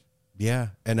know? Yeah.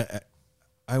 And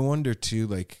I wonder too,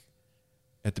 like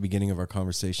at the beginning of our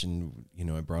conversation, you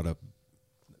know, I brought up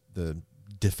the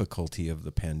difficulty of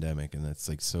the pandemic, and that's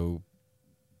like so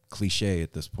cliche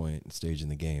at this point and stage in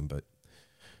the game. But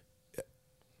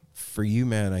for you,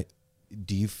 man,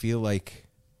 do you feel like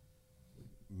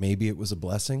maybe it was a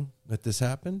blessing that this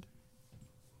happened?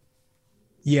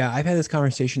 Yeah, I've had this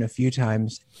conversation a few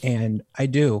times, and I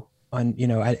do. You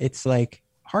know, it's like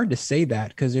hard to say that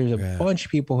because there's a bunch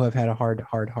of people who have had a hard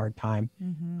time.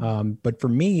 Mm-hmm. But for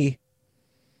me,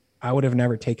 I would have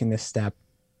never taken this step,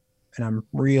 and I'm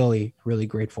really, really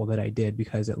grateful that I did,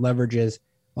 because it leverages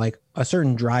like a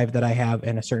certain drive that I have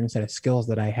and a certain set of skills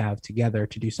that I have together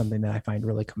to do something that I find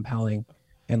really compelling,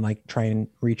 and like try and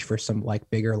reach for some like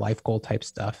bigger life goal type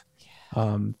stuff.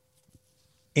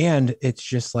 And it's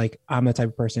just like, I'm the type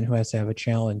of person who has to have a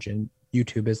challenge, and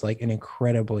YouTube is like an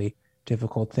incredibly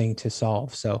difficult thing to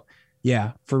solve. So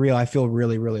yeah, for real, I feel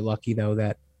really, really lucky though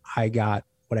that I got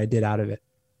what I did out of it.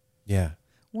 Yeah.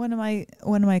 One of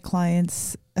my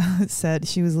clients said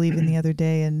she was leaving the other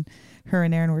day, and her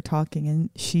and Aaron were talking, and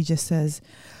she just says,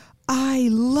 I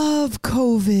love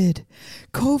COVID.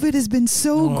 COVID has been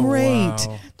so great.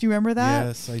 Wow. Do you remember that?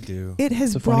 Yes, I do. It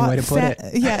has It's a funny way to put it.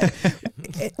 Yeah.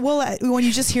 When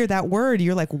you just hear that word,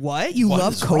 you're like, what? You What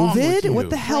love is wrong with COVID? you? What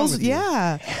the What's hell's, wrong with you?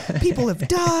 yeah. People have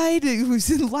died,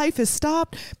 whose life has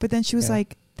stopped. But then she was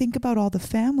like, think about all the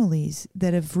families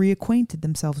that have reacquainted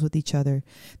themselves with each other.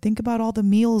 Think about all the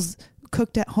meals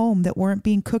cooked at home that weren't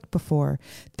being cooked before.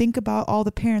 Think about all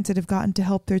the parents that have gotten to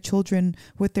help their children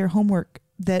with their homework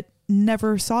that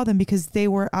never saw them because they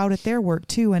were out at their work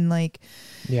too. And like,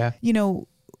 you know,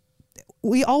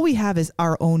 all we have is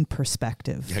our own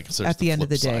perspective at the end of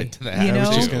the day. I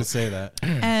was just going to say that.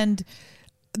 And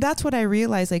that's what I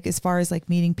realized, like, as far as like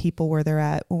meeting people where they're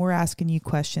at, when we're asking you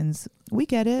questions, we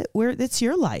get it. It's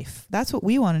your life. That's what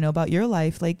we want to know about your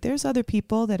life. Like, there's other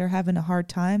people that are having a hard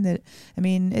time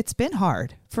it's been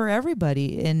hard for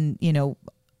everybody in, you know,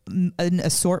 an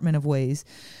assortment of ways,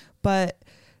 but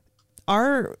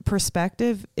our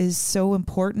perspective is so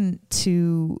important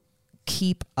to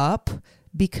keep up,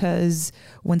 because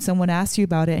when someone asks you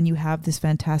about it and you have this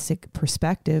fantastic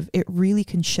perspective, it really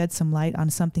can shed some light on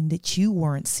something that you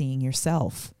weren't seeing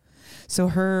yourself. So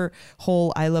her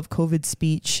whole I love COVID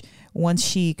speech, once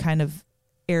she kind of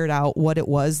aired out what it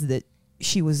was that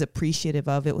she was appreciative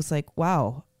of, it was like,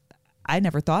 wow, I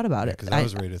never thought about it. Because I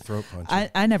was ready to throat punch.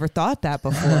 I never thought that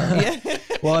before. Yeah.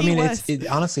 Well, I mean, it's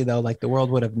honestly though, like the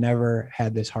world would have never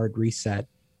had this hard reset.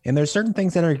 And there's certain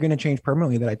things that are going to change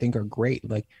permanently that I think are great.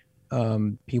 Like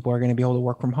people are going to be able to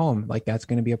work from home. Like that's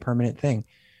going to be a permanent thing.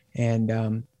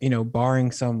 And,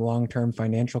 barring some long-term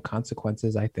financial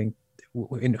consequences, I think,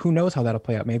 and who knows how that'll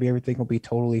play out. Maybe everything will be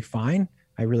totally fine.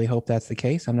 I really hope that's the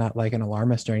case. I'm not like an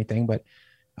alarmist or anything, but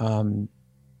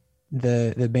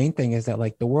the main thing is that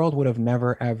like the world would have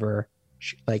never, ever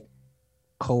like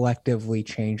collectively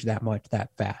changed that much that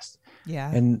fast.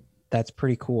 Yeah. And that's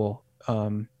pretty cool.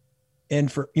 And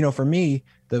for me,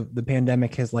 the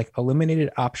pandemic has like eliminated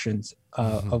options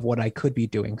of what I could be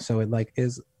doing. So it like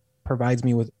provides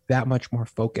me with that much more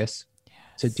focus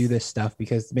to do this stuff,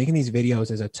 because making these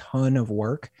videos is a ton of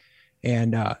work.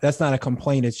 And that's not a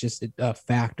complaint. It's just a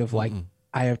fact of like,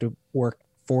 I have to work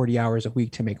 40 hours a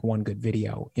week to make one good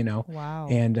video, Wow.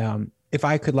 And if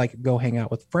I could like go hang out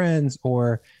with friends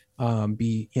or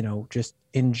be, just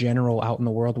in general out in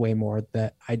the world way more,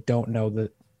 that I don't know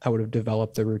that I would have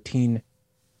developed the routine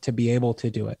to be able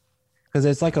to do it. Because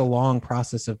it's like a long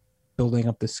process of building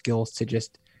up the skills to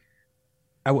just,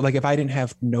 if I didn't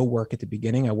have no work at the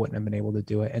beginning, I wouldn't have been able to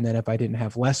do it. And then if I didn't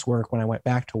have less work when I went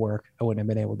back to work, I wouldn't have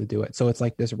been able to do it. So it's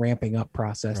like this ramping up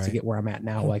process to get where I'm at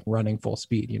now, like running full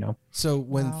speed, So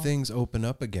when things open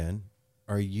up again,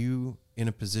 are you in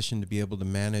a position to be able to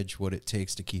manage what it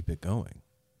takes to keep it going?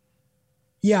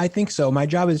 Yeah, I think so. My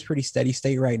job is pretty steady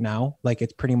state right now. Like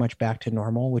it's pretty much back to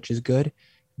normal, which is good.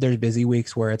 There's busy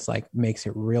weeks where it's like makes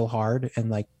it real hard.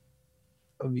 And like,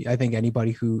 I think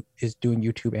anybody who is doing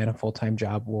YouTube and a full-time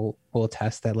job will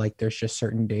attest that like, there's just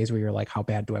certain days where you're like, how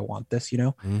bad do I want this?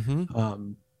 And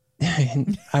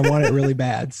I want it really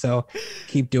bad. So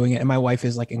keep doing it. And my wife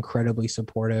is like incredibly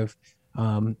supportive.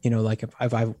 Like if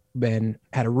I've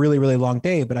had a really, really long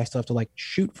day, but I still have to like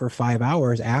shoot for 5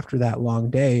 hours after that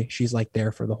long day, she's like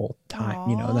there for the whole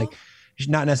time, like she's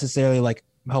not necessarily like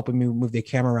helping me move the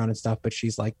camera around and stuff, but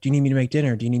she's like, do you need me to make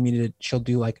dinner? Do you need me to, she'll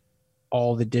do like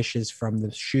all the dishes from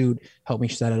the shoot, help me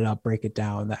set it up, break it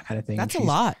down, that kind of thing. That's a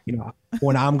lot.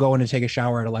 When I'm going to take a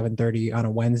shower at 11:30 on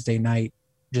a Wednesday night,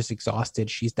 just exhausted,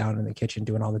 she's down in the kitchen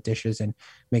doing all the dishes and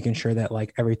making sure that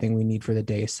like everything we need for the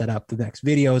day is set up. The next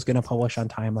video is going to publish on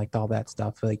time, like all that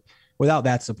stuff. Like without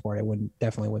that support, it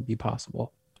definitely wouldn't be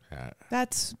possible.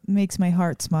 That makes my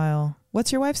heart smile.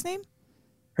 What's your wife's name?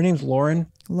 Her name's Lauren.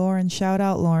 Lauren, shout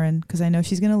out Lauren, because I know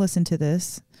she's going to listen to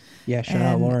this. Yeah, shout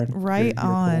out Lauren. Right You're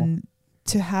on. cool.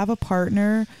 To have a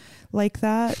partner like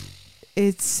that,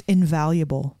 it's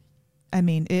invaluable. I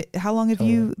mean, how long have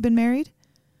you been married?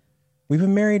 We've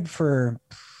been married for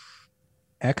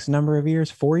X number of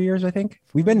years, 4 years, I think.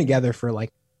 We've been together for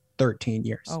like 13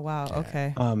 years. Oh, wow.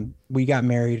 Okay. We got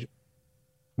married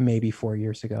maybe 4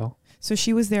 years ago. So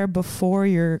she was there before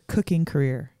your cooking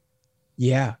career.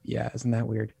 Yeah. Isn't that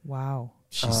weird? Wow.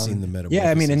 She's seen the metamorphosis.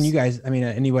 Yeah, I mean, and you guys,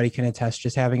 anybody can attest,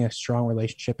 just having a strong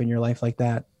relationship in your life like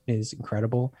that is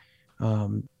incredible.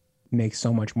 Makes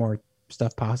so much more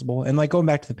stuff possible. And like going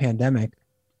back to the pandemic,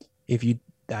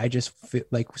 I just feel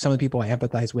like some of the people I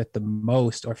empathize with the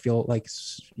most, or feel like,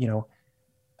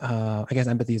 I guess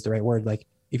empathy is the right word. Like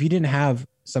if you didn't have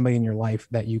somebody in your life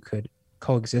that you could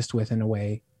coexist with in a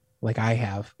way like I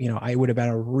have, I would have been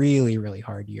a really, really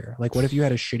hard year. Like what if you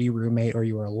had a shitty roommate or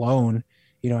you were alone?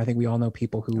 I think we all know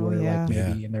people who were like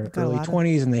maybe in their early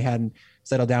 20s and they hadn't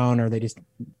settled down, or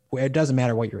it doesn't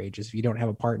matter what your age is. If you don't have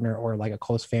a partner or like a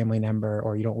close family member,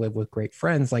 or you don't live with great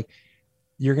friends, like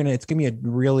it's gonna be a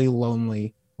really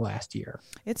lonely last year.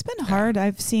 It's been hard.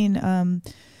 I've seen, I'm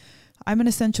an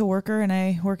essential worker and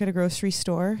I work at a grocery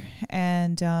store,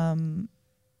 and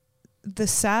the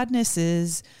sadness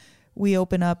is we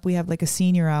open up, we have like a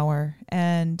senior hour,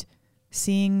 and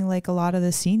seeing like a lot of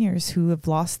the seniors who have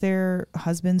lost their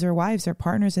husbands or wives or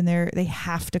partners, and they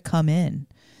have to come in.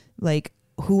 Like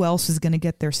who else is going to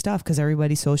get their stuff? Because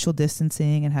everybody's social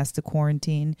distancing and has to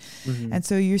quarantine. Mm-hmm. And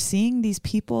so you're seeing these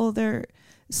people,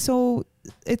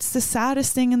 it's the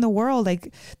saddest thing in the world.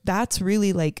 Like that's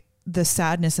really like the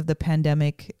sadness of the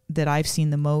pandemic that I've seen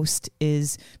the most,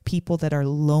 is people that are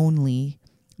lonely,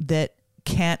 that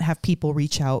can't have people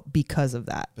reach out because of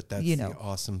that. But that's the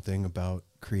awesome thing about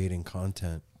creating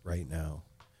content right now,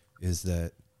 is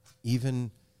that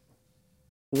even...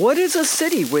 What is a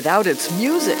city without its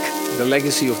music? The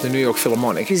legacy of the New York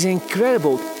Philharmonic is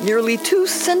incredible. Nearly 2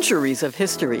 centuries of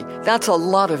history. That's a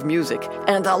lot of music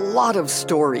and a lot of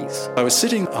stories. I was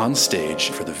sitting on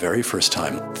stage for the very first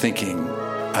time thinking,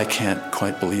 I can't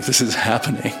quite believe this is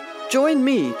happening. Join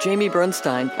me, Jamie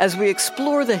Bernstein, as we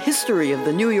explore the history of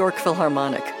the New York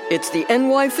Philharmonic. It's the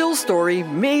NY Phil story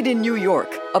made in New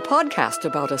York, a podcast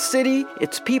about a city,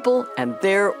 its people, and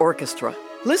their orchestra.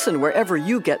 Listen wherever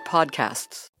you get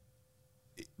podcasts.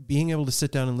 Being able to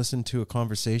sit down and listen to a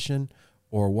conversation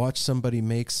or watch somebody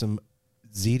make some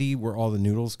ziti where all the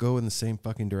noodles go in the same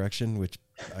fucking direction, which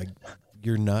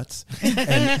you're nuts. And,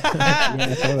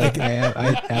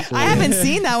 I haven't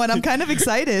seen that one. I'm kind of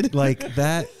excited. Like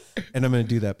that, and I'm going to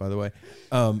do that, by the way.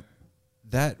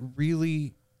 That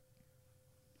really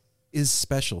is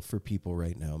special for people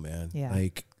right now, man. Yeah.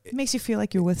 Like it makes you feel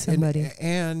like you're with somebody.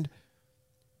 And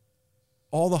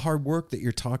all the hard work that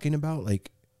you're talking about,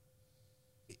 like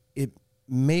it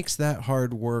makes that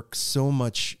hard work so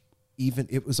much, even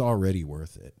it was already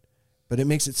worth it, but it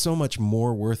makes it so much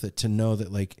more worth it to know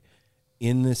that like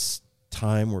in this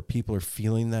time where people are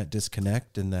feeling that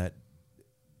disconnect and that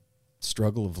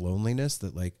struggle of loneliness,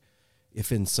 that like,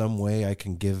 if in some way I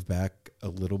can give back a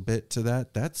little bit to that,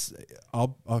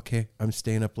 okay. I'm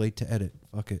staying up late to edit.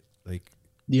 Fuck it. Like,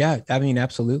 yeah, I mean,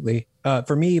 absolutely.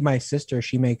 For me, my sister,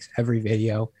 she makes every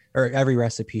video or every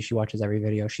recipe. She watches every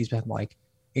video. She's been like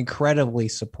incredibly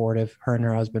supportive. Her and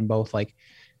her husband both like,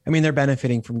 I mean, they're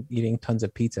benefiting from eating tons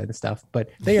of pizza and stuff, but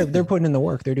they're putting in the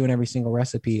work. They're doing every single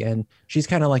recipe. And she's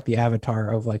kind of like the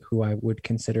avatar of like who I would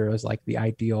consider as like the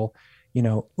ideal,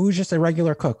 who's just a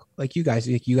regular cook. Like you guys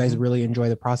really enjoy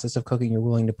the process of cooking. You're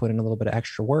willing to put in a little bit of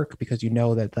extra work because you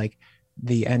know that like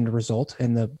the end result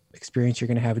and the experience you're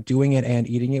going to have doing it and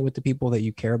eating it with the people that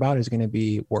you care about is going to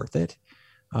be worth it.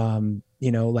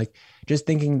 Like just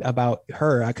thinking about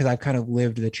her, because I've kind of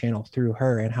lived the channel through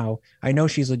her and how I know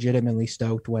she's legitimately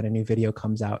stoked when a new video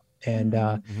comes out. And,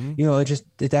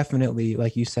 it definitely,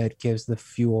 like you said, gives the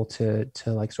fuel to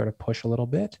like sort of push a little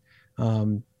bit.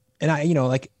 And I,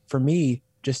 like for me,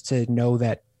 just to know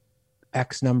that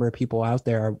X number of people out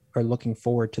there are looking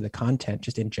forward to the content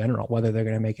just in general, whether they're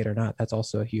going to make it or not. That's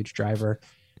also a huge driver.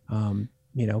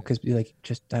 Cause like,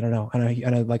 just, I don't know,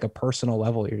 on a like a personal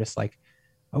level, you're just like,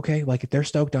 okay, like if they're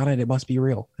stoked on it, it must be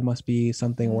real. It must be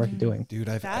something worth doing. Dude,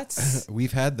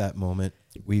 we've had that moment.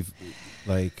 We've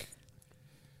like,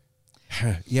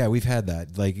 we've had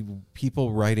that. Like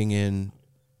people writing in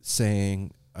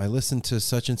saying, I listened to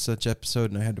such and such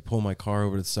episode and I had to pull my car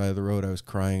over to the side of the road. I was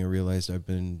crying. I realized I've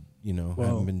been,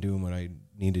 haven't been doing what I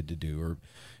needed to do. Or,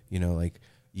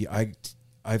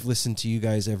 I've listened to you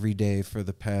guys every day for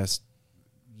the past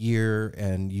year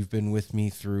and you've been with me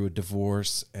through a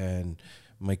divorce and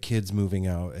my kids moving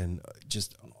out and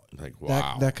just like,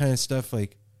 wow, that kind of stuff.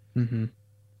 Like,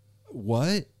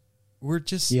 what? We're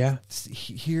just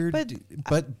here.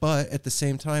 But at the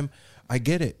same time, I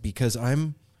get it because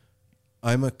I'm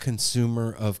a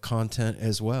consumer of content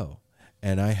as well.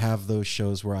 And I have those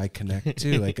shows where I connect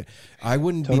too. Like I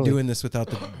wouldn't be doing this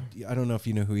without I don't know if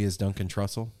you know who he is, Duncan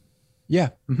Trussell. Yeah.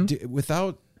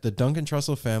 Without the Duncan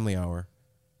Trussell Family Hour,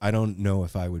 I don't know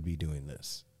if I would be doing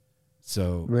this.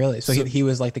 So really, so he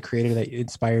was like the creator that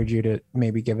inspired you to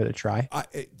maybe give it a try.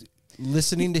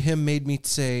 Listening to him made me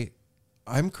say,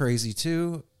 I'm crazy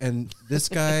too. And this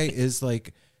guy is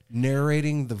like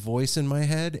narrating the voice in my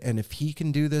head. And if he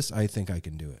can do this, I think I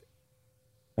can do it.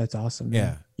 That's awesome.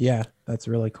 Man. Yeah. That's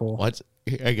really cool.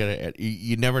 I gotta.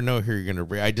 You never know who you're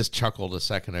gonna. I just chuckled a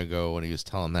second ago when he was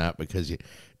telling that because you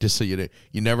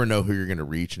never know who you're gonna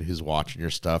reach and who's watching your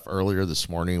stuff. Earlier this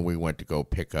morning, we went to go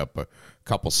pick up a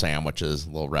couple sandwiches, a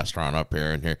little restaurant up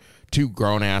here, and here two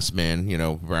grown ass men,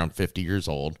 around 50 years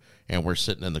old, and we're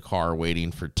sitting in the car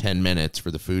waiting for 10 minutes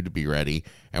for the food to be ready,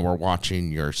 and we're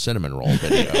watching your cinnamon roll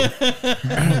video.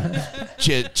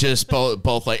 just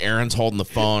both like Aaron's holding the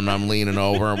phone, and I'm leaning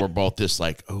over, and we're both just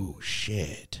like, oh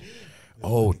shit.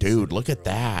 Oh, dude, look at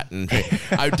that. And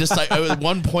I just like, at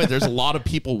one point, there's a lot of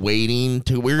people waiting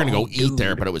we were going to go eat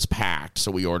there, but it was packed.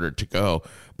 So we ordered to go.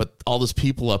 But all those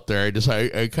people up there,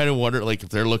 I kind of wonder, like, if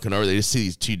they're looking over, they just see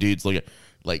these two dudes looking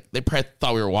like they probably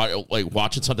thought we were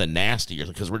watching something nasty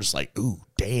because we're just like, ooh,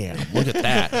 damn, look at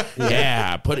that.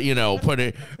 Yeah, put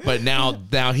it. But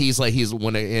now he's like,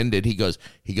 when it ended, he goes,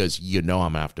 I'm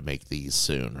gonna have to make these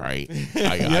soon, right?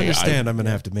 I understand. I'm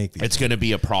gonna have to make these. It's gonna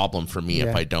be a problem for me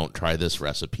if I don't try this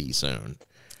recipe soon.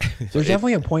 There's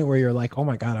definitely a point where you're like, oh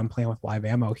my God, I'm playing with live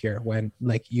ammo here. When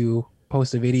like you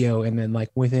post a video and then like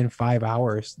within 5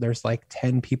 hours, there's like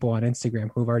 10 people on Instagram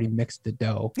who've already mixed the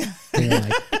dough. And you're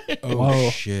like, oh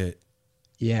shit.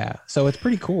 Yeah. So it's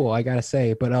pretty cool, I gotta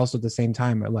say. But also at the same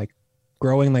time, like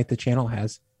growing like the channel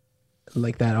has,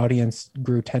 like that audience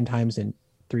grew 10 times in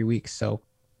 3 weeks. So,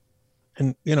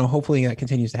 and hopefully that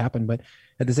continues to happen. But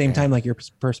at the same time, like your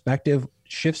perspective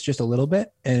shifts just a little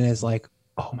bit and is like,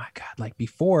 oh my God, like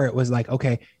before it was like,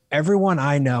 okay, everyone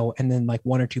I know, and then like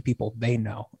 1 or 2 people they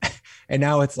know. And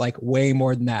now it's like way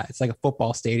more than that. It's like a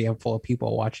football stadium full of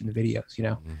people watching the videos,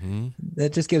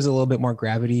 That just gives a little bit more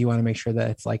gravity. You want to make sure that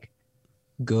it's like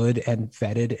good and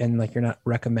vetted, and like you're not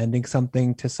recommending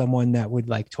something to someone that would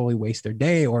like totally waste their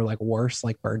day, or like worse,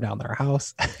 like burn down their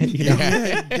house. You know?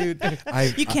 Yeah, dude.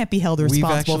 You can't be held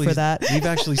responsible for that. We've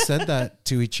actually said that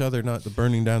to each other, not the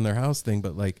burning down their house thing,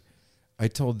 but like I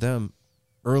told them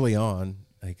early on,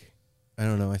 like, I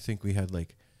don't know, I think we had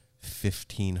like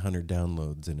 1,500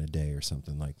 downloads in a day or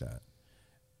something like that.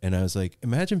 And I was like,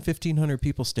 imagine 1,500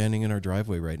 people standing in our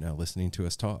driveway right now listening to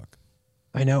us talk.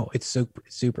 I know, it's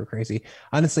super crazy.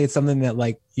 Honestly, it's something that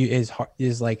like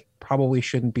is like probably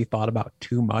shouldn't be thought about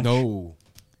too much. No.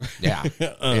 Yeah.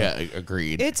 Yeah.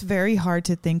 Agreed. It's very hard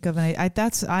to think of. And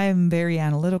I am very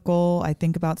analytical. I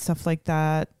think about stuff like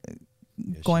that.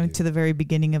 Yes, Going to the very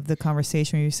beginning of the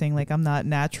conversation where you're saying like, I'm not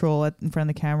natural in front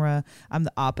of the camera. I'm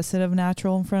the opposite of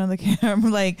natural in front of the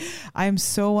camera. Like I'm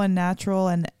so unnatural.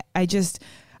 And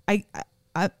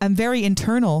I'm very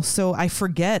internal. So I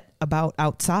forget about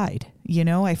outside, you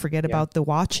know, I forget about the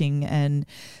watching, and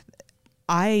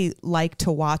I like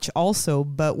to watch also,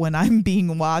 but when I'm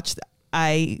being watched,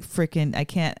 I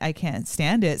can't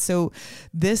stand it. So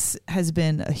this has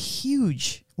been a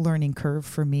huge learning curve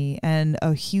for me and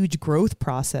a huge growth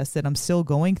process that I'm still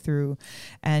going through.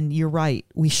 And you're right.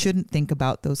 We shouldn't think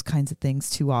about those kinds of things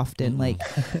too often. Like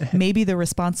maybe the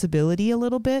responsibility a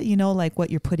little bit, you know, like what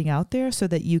you're putting out there so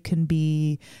that you can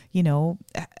be, you know,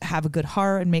 have a good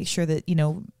heart and make sure that, you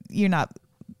know, you're not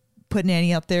putting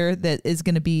any up there that is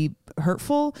going to be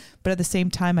hurtful. But at the same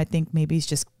time, I think maybe it's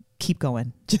just keep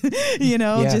going, you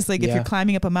know, just like if you're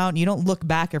climbing up a mountain, you don't look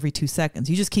back every 2 seconds.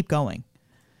 You just keep going.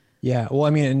 Yeah. Well, I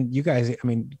mean, and you guys, I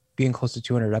mean, being close to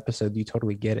 200 episodes, you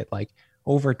totally get it. Like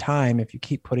over time, if you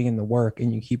keep putting in the work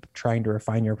and you keep trying to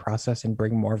refine your process and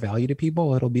bring more value to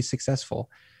people, it'll be successful.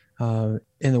 In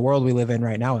the world we live in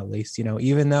right now, at least, you know,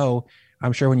 even though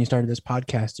I'm sure when you started this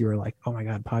podcast, you were like, oh my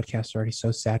God, podcasts are already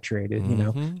so saturated. You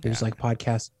know, there's like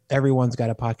podcasts. Everyone's got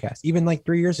a podcast. Even like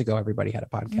 3 years ago, everybody had a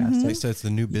podcast. They said it's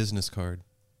the new business card.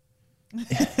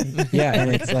 Yeah.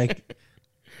 And it's like,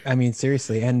 I mean,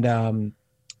 seriously. And,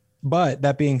 but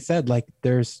that being said, like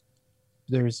there's,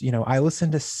 you know, I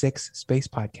listen to 6 space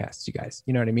podcasts, you guys,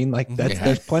 you know what I mean? Like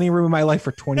there's plenty of room in my life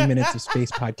for 20 minutes of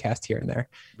space podcast here and there,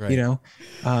 you know?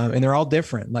 And they're all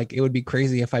different. Like it would be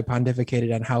crazy if I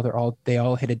pontificated on how they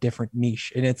all hit a different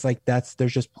niche. And it's like,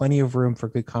 there's just plenty of room for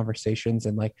good conversations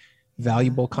and like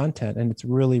valuable content. And it's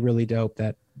really, really dope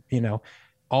that, you know,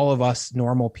 all of us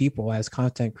normal people as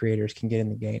content creators can get in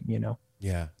the game, you know?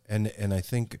 Yeah. And I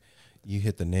think you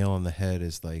hit the nail on the head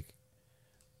is like,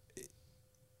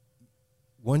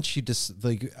 once you just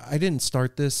like, I didn't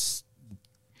start this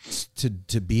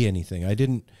to be anything.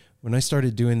 When I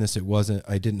started doing this,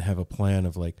 I didn't have a plan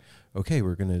of like, okay,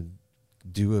 we're going to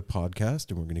do a podcast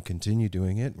and we're going to continue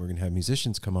doing it. And we're going to have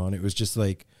musicians come on. It was just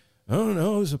like, I don't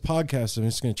know, it's a podcast. I'm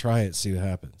just going to try it, see what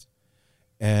happens.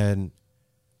 And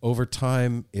over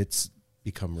time it's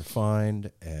become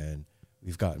refined and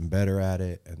we've gotten better at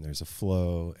it, and there's a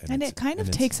flow, and it kind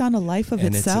of takes on a life of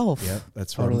itself. Yeah,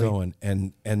 that's where I'm going.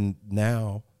 And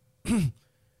now,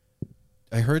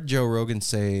 I heard Joe Rogan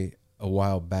say a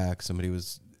while back. Somebody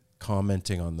was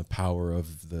commenting on the power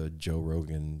of the Joe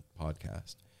Rogan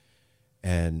podcast,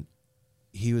 and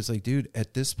he was like, "Dude,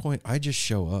 at this point, I just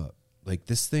show up. Like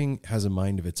this thing has a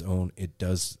mind of its own. It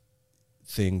does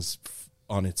things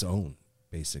on its own,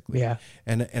 basically." Yeah,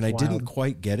 and I didn't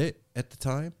quite get it at the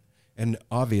time. And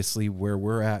obviously where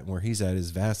we're at and where he's at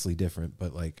is vastly different.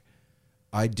 But like,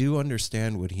 I do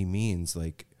understand what he means.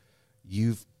 Like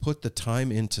you've put the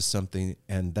time into something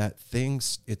and that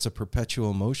it's a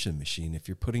perpetual motion machine. If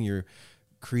you're putting your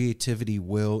creativity,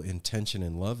 will, intention,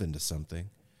 and love into something,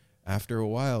 after a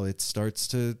while, it starts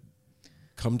to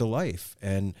come to life.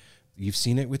 And you've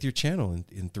seen it with your channel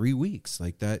in 3 weeks.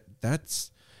 Like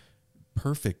that's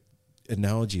perfect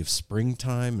analogy of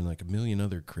springtime and like a million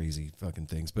other crazy fucking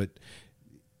things, but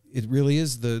it really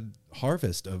is the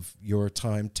harvest of your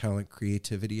time, talent,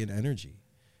 creativity, and energy.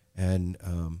 And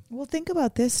well, think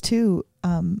about this too.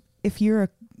 If you're a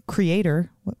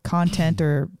creator, content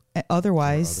or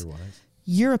otherwise,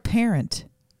 you're a parent.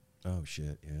 Oh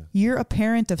shit, yeah. You're a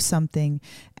parent of something,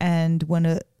 and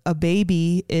when a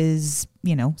baby is,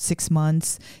 6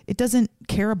 months, it doesn't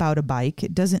care about a bike.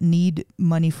 It doesn't need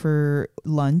money for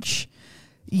lunch.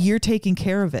 You're taking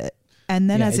care of it. And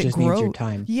then as it grows, needs your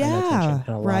time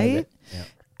right? Yeah.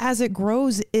 As it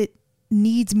grows, it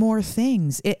needs more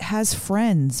things. It has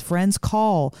friends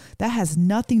call. That has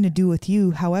nothing to do with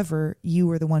you. However, you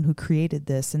were the one who created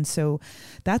this. And so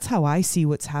that's how I see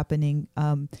what's happening.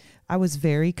 I was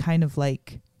very kind of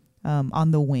like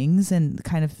on the wings and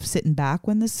kind of sitting back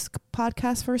when this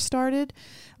podcast first started.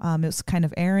 It was kind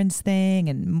of Aaron's thing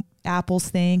and Apple's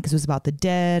thing because it was about the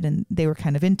dead and they were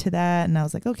kind of into that. And I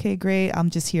was like, okay, great. I'm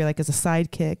just here like as a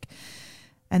sidekick.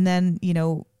 And then, you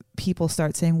know, people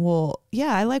start saying, well,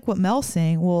 yeah, I like what Mel's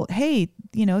saying. Well, hey,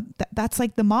 you know, that's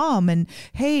like the mom. And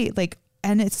hey, like,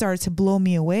 and it started to blow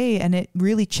me away. And it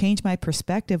really changed my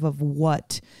perspective of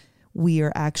what we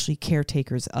are actually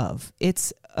caretakers of.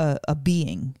 It's a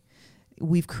being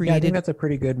we've created. Yeah, I think that's a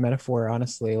pretty good metaphor,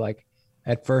 honestly. Like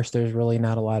at first there's really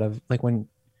not a lot of like when,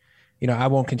 you know, I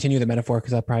won't continue the metaphor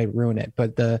because I'll probably ruin it.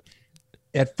 But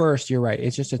at first you're right.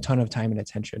 It's just a ton of time and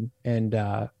attention.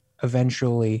 And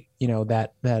eventually, you know,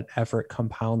 that effort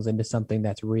compounds into something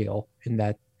that's real, and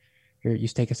that you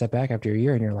take a step back after a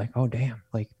year and you're like, oh damn,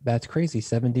 like that's crazy.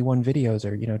 71 videos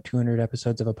or, you know, 200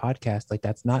 episodes of a podcast. Like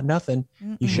that's not nothing.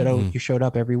 You showed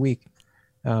up every week.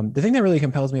 The thing that really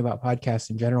compels me about podcasts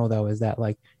in general though, is that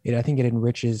like, I think it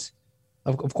enriches,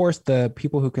 of course, the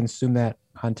people who consume that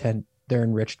content, they're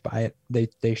enriched by it.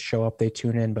 They show up, they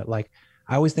tune in. But like,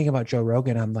 I always think about Joe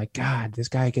Rogan. I'm like, God, this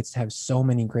guy gets to have so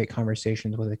many great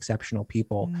conversations with exceptional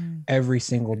people every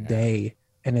single day.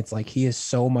 And it's like, he is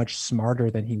so much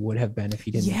smarter than he would have been if he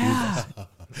didn't do this.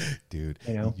 Dude,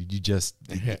 you know, you just,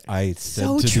 I said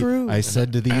So true. I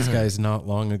said to these guys not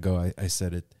long ago, I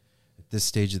said at this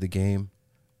stage of the game,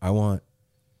 I want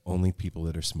only people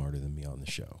that are smarter than me on the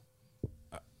show.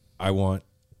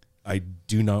 I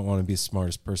do not want to be the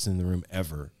smartest person in the room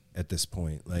ever at this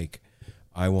point. Like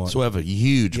I want. So we have a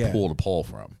huge pool to pull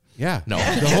from. Yeah. No.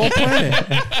 The whole planet.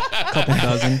 couple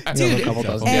dozen. Dude, couple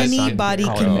dozen. anybody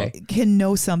can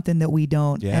know something that we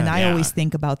don't. Yeah. And I always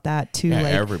think about that too. Yeah,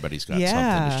 like everybody's got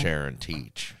something to share and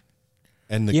teach.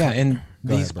 And and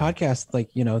these podcasts, like,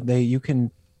 you know, you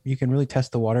can really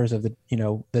test the waters of the, you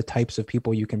know, the types of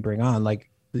people you can bring on. Like,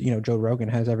 you know, Joe Rogan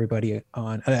has everybody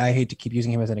on. I hate to keep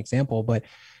using him as an example, but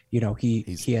you know, he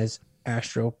has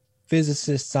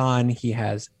astrophysicists on, he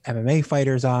has MMA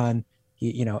fighters on,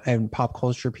 you know, and pop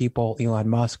culture people, Elon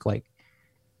Musk, like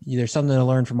there's something to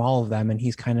learn from all of them. And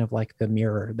he's kind of like the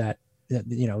mirror that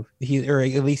you know, or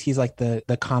at least he's like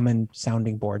the common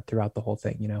sounding board throughout the whole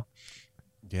thing, you know?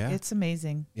 Yeah. It's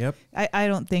amazing. Yep. I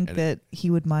don't think that he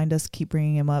would mind us keep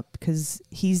bringing him up because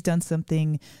he's done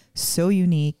something so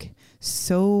unique,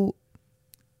 so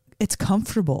it's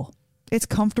comfortable. It's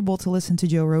comfortable to listen to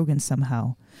Joe Rogan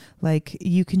somehow. Like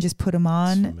you can just put him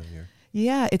on.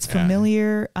 Yeah, it's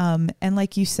familiar. And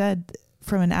like you said,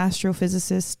 from an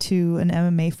astrophysicist to an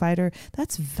MMA fighter,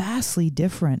 that's vastly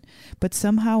different. But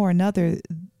somehow or another,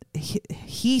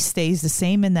 he stays the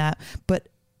same in that, but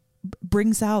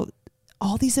brings out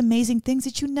all these amazing things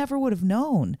that you never would have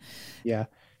known. Yeah.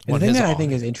 And the thing that I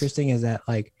think is interesting is that,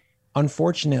 like,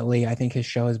 unfortunately, I think his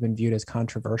show has been viewed as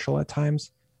controversial at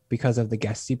times because of the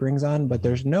guests he brings on, but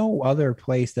there's no other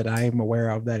place that I'm aware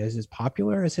of that is as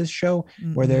popular as his show,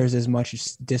 where there's as much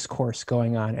discourse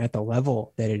going on at the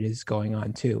level that it is going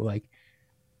on too. Like,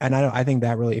 and I think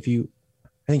that really, I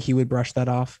think he would brush that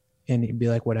off and he'd be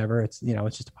like, whatever, it's, you know,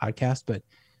 it's just a podcast. But,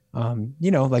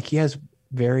 you know, like he has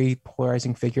very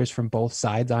polarizing figures from both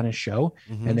sides on his show,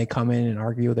 and they come in and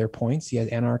argue their points. He has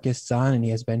anarchists on and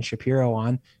he has Ben Shapiro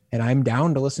on, and I'm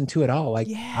down to listen to it all. Like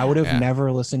I would have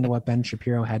never listened to what Ben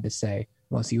Shapiro had to say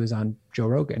unless he was on Joe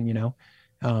Rogan, you know?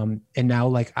 And now,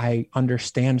 like, I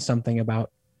understand something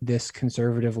about this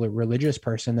conservatively religious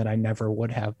person that I never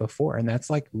would have before. And that's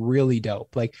like really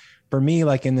dope. Like for me,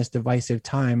 like in this divisive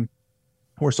time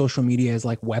where social media is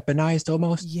like weaponized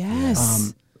almost.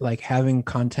 Yes. Like having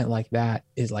content like that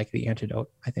is like the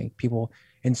antidote. I think people,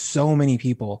 and so many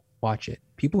people watch it.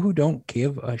 People who don't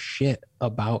give a shit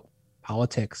about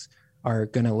politics are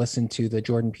going to listen to the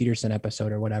Jordan Peterson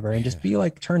episode or whatever and just be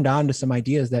like turned on to some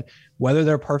ideas that, whether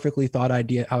they're perfectly thought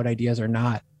out ideas or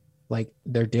not, like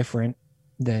they're different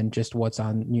than just what's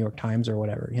on New York Times or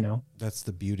whatever, you know? That's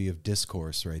the beauty of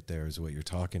discourse right there, is what you're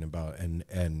talking about.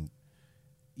 And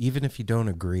even if you don't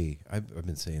agree, I've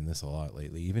been saying this a lot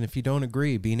lately, even if you don't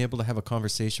agree, being able to have a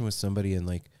conversation with somebody and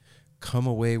like come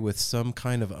away with some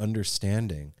kind of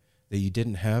understanding that you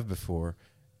didn't have before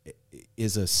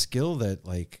is a skill that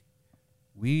like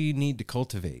we need to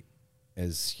cultivate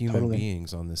as human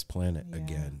beings on this planet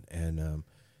again. And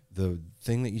the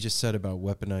thing that you just said about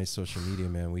weaponized social media,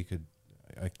 man,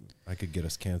 I could get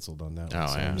us canceled on that one.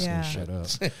 So I'm just gonna shut up.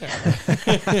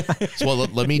 So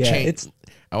let me change.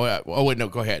 Oh wait, no,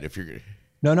 go ahead. If you're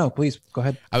no, please go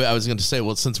ahead. I was going to say,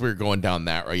 well, since we're going down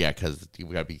that, because we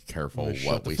got to be careful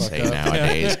what we say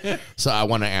nowadays. So I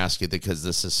want to ask you, because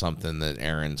this is something that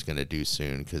Aaron's going to do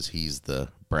soon, because he's the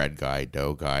bread guy,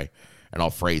 dough guy. And I'll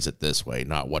phrase it this way,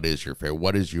 not what is your favorite.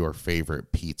 What is your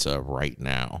favorite pizza right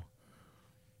now?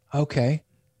 Okay.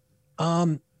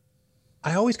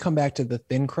 I always come back to the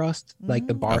thin crust, like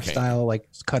the bar style, like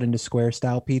cut into square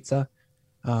style pizza.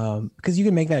 Because you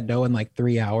can make that dough in like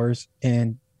 3 hours.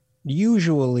 And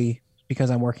usually, because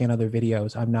I'm working on other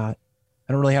videos, I don't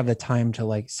really have the time to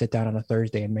like sit down on a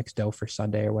Thursday and mix dough for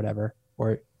Sunday or whatever.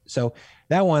 So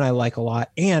that one I like a lot.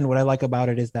 And what I like about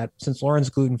it is that since Lauren's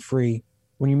gluten-free,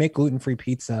 when you make gluten-free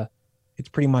pizza, it's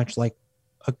pretty much like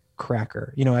a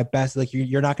cracker, at best. Like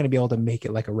you're not going to be able to make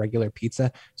it like a regular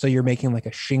pizza. So you're making like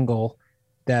a shingle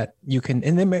that you can,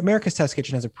 and then America's Test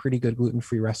Kitchen has a pretty good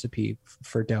gluten-free recipe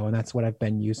for dough, and that's what I've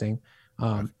been using.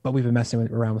 But we've been messing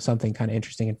around with something kind of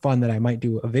interesting and fun that I might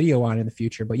do a video on in the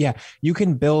future. But yeah, you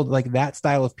can build like that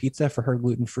style of pizza for her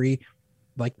gluten-free.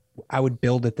 Like I would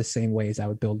build it the same way as I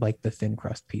would build like the thin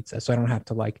crust pizza. So I don't have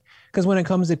to because when it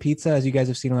comes to pizza, as you guys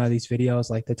have seen a lot of these videos,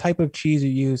 like the type of cheese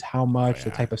you use, how much, the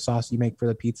type of sauce you make for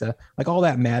the pizza, like all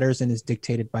that matters and is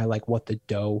dictated by like what the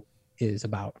dough is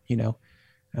about,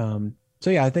 So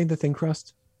yeah, I think the thin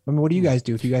crust. I mean, what do you guys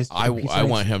do? Do you guys? I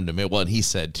want him to make. Well, and he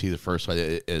said too. The first one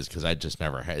is because I just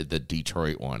never had the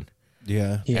Detroit one.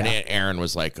 Yeah. And Aaron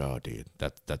was like, "Oh, dude,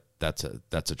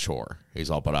 that's a chore."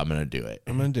 He's all, "But I'm gonna do it.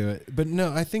 I'm gonna do it." But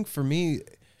no, I think for me,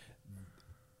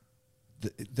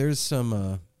 there's some.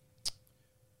 I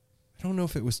don't know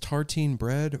if it was tartine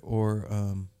bread or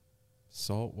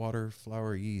saltwater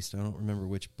flour yeast. I don't remember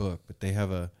which book, but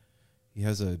he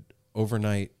has a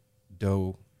overnight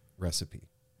dough recipe.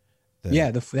 The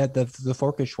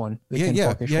forkish one.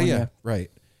 Yeah, right.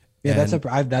 Yeah,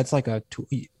 that's like a tool.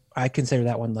 I consider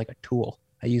that one like a tool.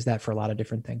 I use that for a lot of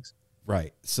different things.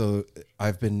 Right. So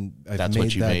I've made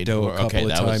what you that made dough a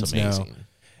couple of times now, amazing.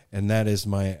 and that is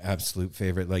my absolute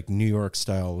favorite. Like New York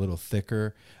style, a little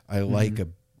thicker. I like a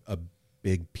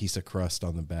big piece of crust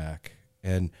on the back,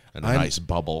 and a nice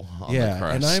bubble on the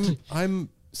crust. And I'm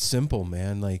simple,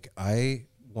 man. Like I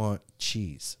want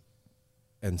cheese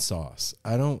and sauce.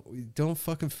 I don't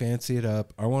fucking fancy it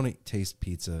up. I want to taste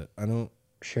pizza. I don't.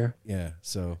 Sure. Yeah.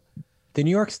 So the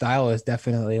New York style is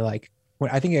definitely like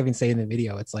what I think I even say in the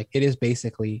video. It's like it is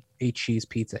basically a cheese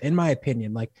pizza, in my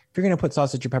opinion. Like if you're gonna put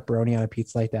sausage or pepperoni on a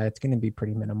pizza like that, it's gonna be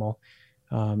pretty minimal.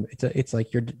 It's like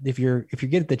if you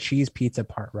get the cheese pizza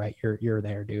part right, you're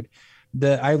there, dude.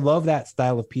 I love that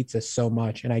style of pizza so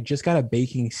much, and I just got a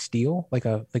baking steel, like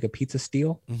a pizza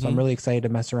steel. So I'm really excited to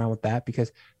mess around with that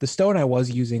because the stone I was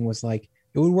using was like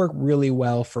it would work really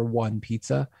well for one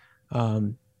pizza,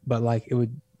 but like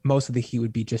most of the heat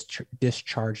would be just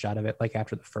discharged out of it like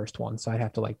after the first one. So I'd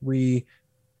have to like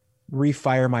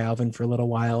refire my oven for a little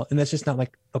while, and that's just not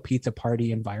like a pizza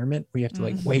party environment where you have to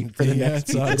like wait for the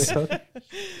next pizza to cook.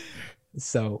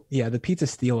 So yeah, the pizza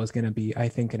steel is gonna be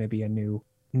a new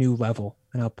level,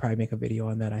 and I'll probably make a video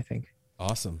on that. I think.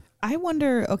 Awesome. I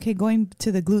wonder. Okay, going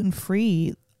to the gluten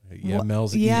free. Yeah,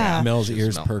 Mel's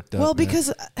ears perked up. Well,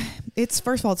 because it's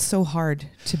first of all, it's so hard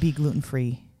to be gluten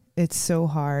free. It's so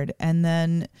hard, and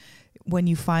then when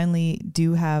you finally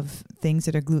do have things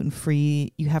that are gluten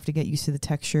free, you have to get used to the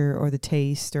texture or the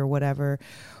taste or whatever.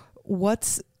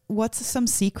 What's some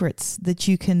secrets that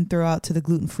you can throw out to the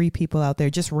gluten free people out there?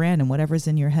 Just random, whatever's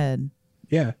in your head.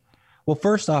 Yeah. Well,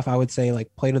 first off, I would say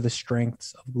like play to the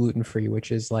strengths of gluten-free,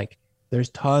 which is like there's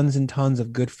tons and tons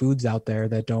of good foods out there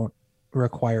that don't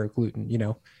require gluten,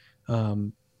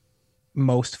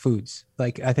 most foods.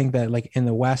 Like I think that like in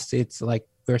the West, it's like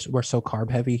we're so carb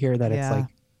heavy here that it's like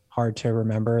hard to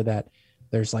remember that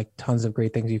there's like tons of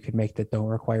great things you can make that don't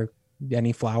require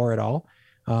any flour at all.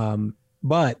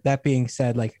 But that being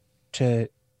said, like to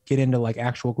get into like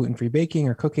actual gluten-free baking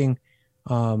or cooking,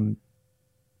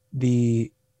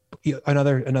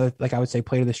 another like I would say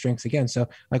play to the strengths again. So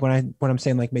like when I'm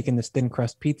saying like making this thin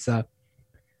crust pizza,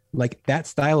 like that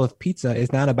style of pizza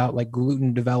is not about like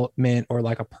gluten development or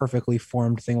like a perfectly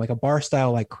formed thing. Like a bar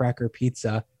style like cracker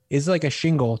pizza is like a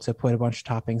shingle to put a bunch of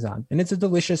toppings on, and it's a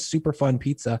delicious, super fun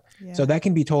pizza. Yeah. So that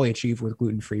can be totally achieved with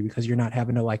gluten-free because you're not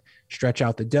having to like stretch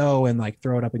out the dough and like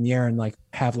throw it up in the air and like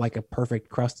have like a perfect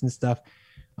crust and stuff.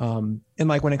 And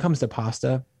like when it comes to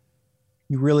pasta,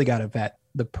 you really got to vet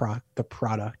the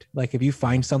product. Like if you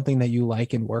find something that you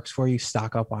like and works for you,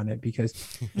 stock up on it, because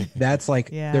that's like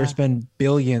there's been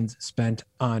billions spent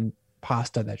on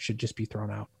pasta that should just be thrown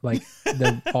out. Like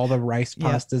all the rice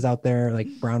pastas out there, like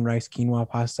brown rice quinoa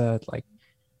pasta, like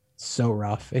so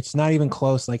rough. It's not even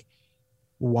close. Like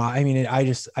why? I mean,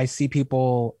 I see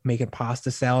people making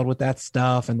pasta salad with that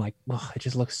stuff, and like, it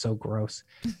just looks so gross.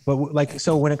 But like,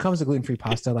 so when it comes to gluten-free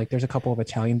pasta, like there's a couple of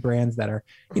Italian brands that are,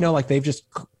 like they've just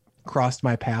crossed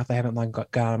my path. I haven't like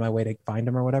gone on my way to find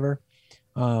them or whatever.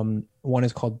 One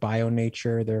is called Bio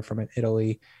Nature. They're from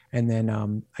Italy. And then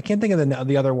I can't think of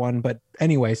the other one. But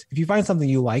anyways, if you find something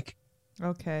you like,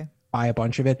 Okay. buy a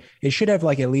bunch of it. It should have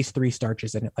like at least 3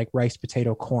 starches in it, like rice,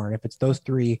 potato, corn. If it's those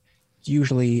 3, it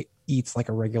usually eats like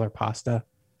a regular pasta.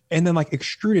 And then like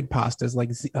extruded pastas like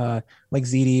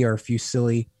ziti or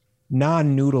fusilli,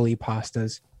 non-noodly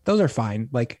pastas. Those are fine.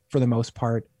 Like for the most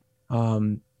part,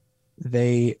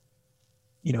 they,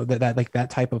 that like that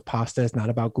type of pasta is not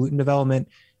about gluten development.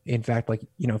 In fact, like,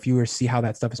 if you were to see how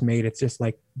that stuff is made, it's just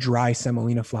like dry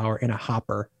semolina flour in a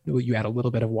hopper. You add a little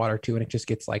bit of water to, and it just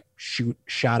gets like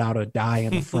shot out a die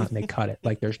in the front and they cut it.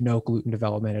 Like there's no gluten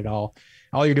development at all.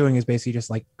 All you're doing is basically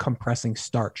just like compressing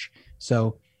starch.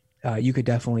 So you could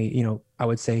definitely, I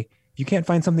would say if you can't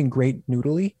find something great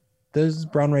noodly, those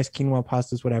brown rice, quinoa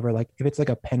pastas, whatever, like if it's like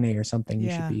a penne or something,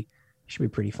 you should be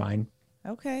pretty fine.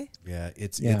 Okay. Yeah.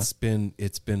 It's been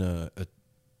a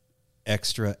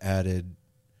extra added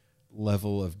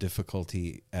level of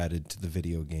difficulty added to the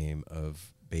video game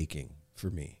of baking for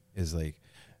me, is like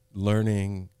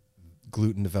learning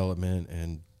gluten development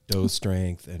and dough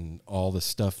strength and all the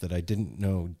stuff that I didn't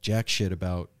know jack shit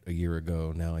about a year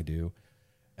ago. Now I do.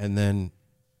 And then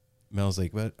Mel's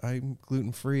like, but I'm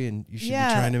gluten free and you should be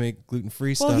trying to make gluten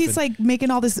free stuff. Well, he's like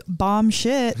making all this bomb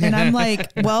shit. And I'm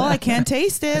like, well, I can't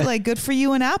taste it. Like, good for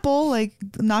you and Apple. Like,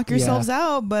 knock yourselves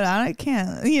out, but I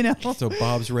can't, So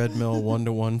Bob's Red Mill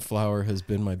 1-to-1 flour has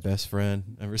been my best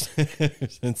friend ever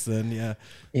since then. Yeah.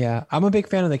 Yeah. I'm a big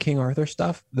fan of the King Arthur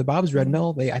stuff. The Bob's Red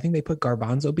Mill, I think they put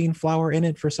garbanzo bean flour in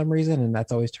it for some reason. And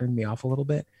that's always turned me off a little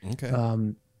bit. Okay.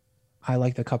 I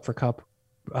like the Cup for Cup,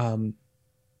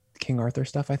 King Arthur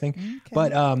stuff, I think. Okay.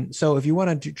 But so if you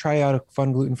want to try out a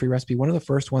fun gluten-free recipe, one of the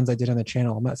first ones I did on the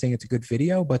channel, I'm not saying it's a good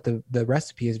video, but the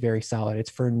recipe is very solid. It's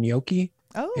for gnocchi.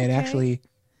 Oh, okay. And actually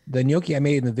the gnocchi I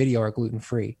made in the video are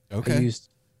gluten-free. Okay. I used,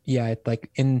 like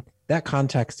in that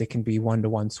context, it can be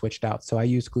 1-to-1 switched out. So I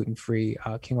used gluten-free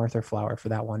King Arthur flour for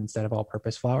that one instead of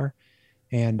all-purpose flour.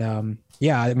 And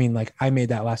I mean, like I made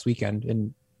that last weekend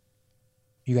and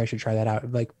you guys should try that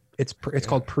out. Like it's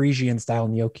called Parisian style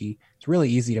gnocchi. It's really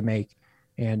easy to make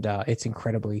and it's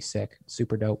incredibly sick,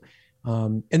 super dope.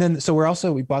 And then, so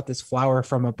we bought this flour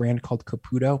from a brand called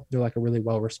Caputo. They're like a really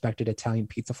well-respected Italian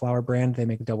pizza flour brand. They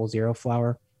make 00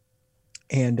 flour.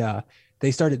 And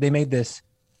they made this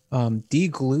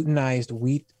deglutenized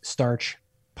wheat starch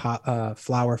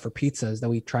flour for pizzas that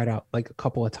we tried out like a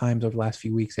couple of times over the last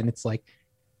few weeks. And it's like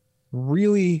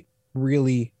really,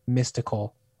 really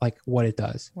mystical, like what it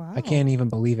does. Wow. I can't even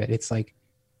believe it. It's like,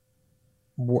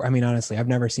 I mean, honestly, I've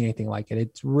never seen anything like it.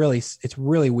 It's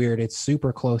really weird. It's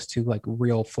super close to like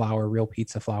real flour, real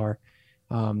pizza flour.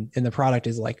 And the product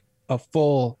is like a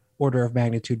full order of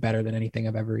magnitude better than anything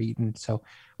I've ever eaten. So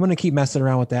I'm going to keep messing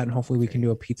around with that. And hopefully we can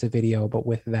do a pizza video, but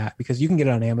with that, because you can get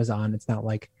it on Amazon. It's not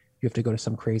like you have to go to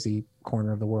some crazy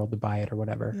corner of the world to buy it or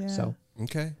whatever. Yeah. So,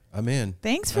 okay, I'm in.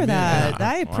 Thanks for that. Yeah.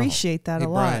 I appreciate that a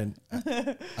lot.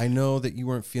 Brian, I know that you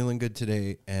weren't feeling good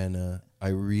today, and I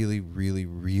really, really,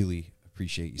 really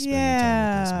appreciate you spending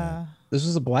time with us, man. This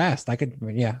was a blast. We could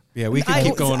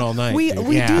keep going all night. We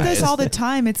do this all the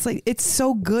time. It's like, it's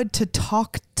so good to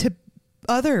talk to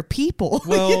other people.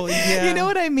 Well, yeah. You know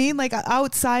what I mean? Like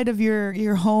outside of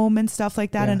your home and stuff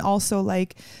like that. Yeah. And also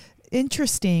like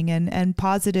interesting and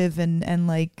positive and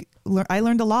like I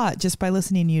learned a lot just by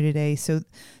listening to you today. So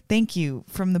thank you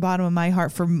from the bottom of my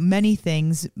heart for many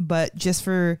things, but just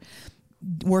for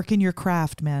working your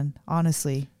craft, man,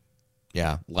 honestly.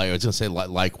 Yeah, like I was gonna say,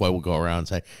 like what we'll go around and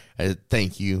say,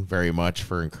 thank you very much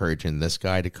for encouraging this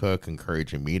guy to cook,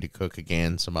 encouraging me to cook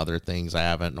again, some other things I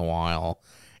haven't in a while.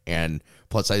 And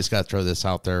plus, I just got to throw this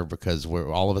out there because we're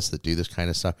all of us that do this kind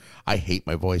of stuff. I hate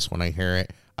my voice when I hear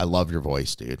it. I love your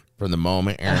voice, dude. From the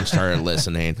moment Aaron started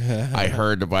listening, I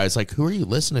heard the voice. Like, who are you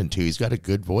listening to? He's got a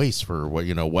good voice for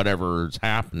whatever's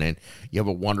happening. You have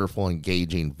a wonderful,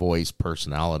 engaging voice,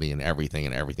 personality, and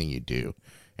everything you do.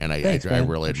 And Thanks, I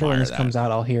really admire when this that. comes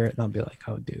out, I'll hear it and I'll be like,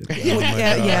 "Oh, dude."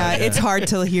 Yeah. It's hard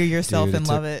to hear yourself and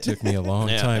love it. It took me a long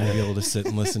time to be able to sit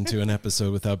and listen to an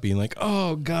episode without being like,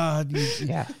 "Oh God."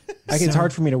 It's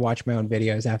hard for me to watch my own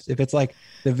videos. If it's like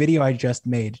the video I just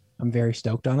made, I'm very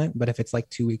stoked on it. But if it's like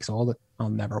 2 weeks old, I'll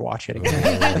never watch it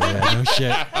again. No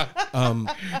shit.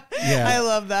 I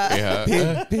love that.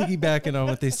 Yeah. Piggybacking on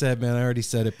what they said, man. I already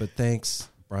said it, but thanks,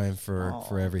 Brian,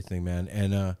 for everything, man.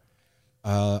 And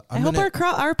I hope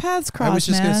our paths cross. I was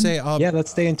just going to say,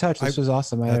 let's stay in touch. This was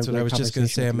awesome. That's what I was just going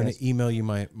to say. I'm going to email you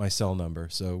my cell number.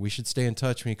 So we should stay in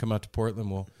touch. When you come out to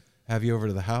Portland, we'll have you over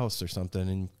to the house or something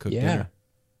and cook dinner.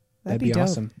 That'd be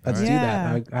awesome. Let's do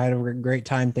that. I had a great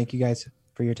time. Thank you guys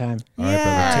for for your time. All right,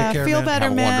 brother. Take care, feel man. better,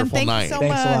 Have a man. wonderful Thank night. you so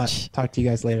Thanks much. a lot. Talk to you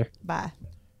guys later. Bye.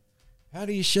 How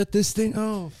do you shut this thing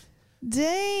off?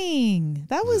 Dang,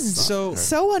 that was So-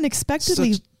 so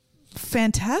unexpectedly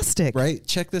fantastic. Right?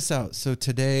 Check this out. So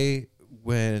today,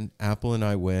 when Apple and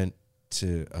I went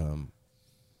to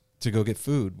go get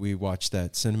food, we watched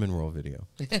that cinnamon roll video,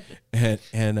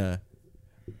 and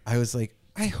I was like,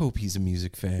 I hope he's a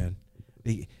music fan.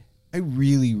 I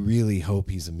really, really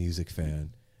hope he's a music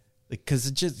fan, because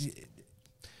it just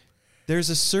there's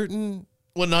a certain.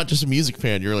 Well, not just a music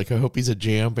fan. You're like, I hope he's a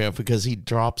jam fan because he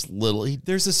drops little.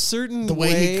 There's a certain The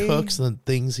way he cooks and the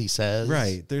things he says.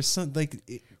 Right. There's some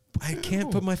I can't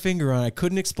put my finger on it. I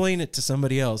couldn't explain it to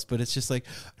somebody else, but it's just like,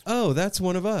 oh, that's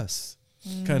one of us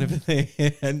kind of a thing.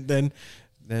 And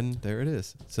then there it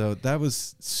is. So that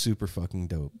was super fucking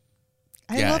dope.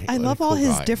 I love all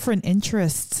his different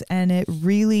interests, and it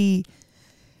really,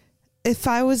 if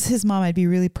I was his mom, I'd be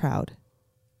really proud.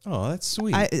 Oh, that's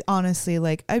sweet. I honestly,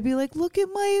 I'd be like, look at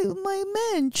my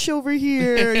mensch over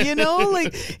here, you know,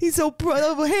 like he's so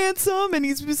handsome and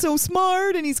he's so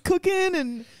smart and he's cooking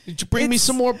and. Did you bring me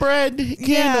some more bread?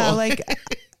 Yeah, like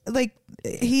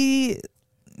he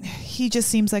just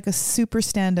seems like a super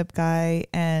stand-up guy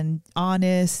and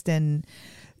honest, and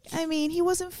I mean, he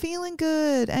wasn't feeling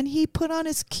good and he put on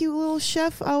his cute little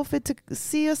chef outfit to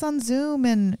see us on Zoom,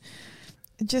 and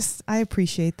just I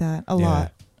appreciate that a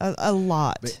lot. A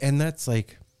lot. And that's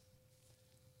like,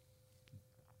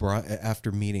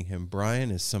 after meeting him, Brian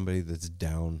is somebody that's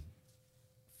down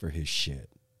for his shit.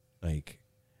 Like,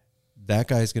 that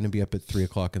guy's going to be up at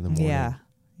 3:00 in the morning.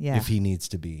 Yeah. If he needs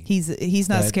to be. He's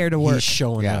not scared to work. He's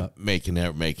showing up. Making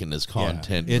his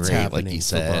content it's great, happening like he for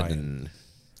said. Brian.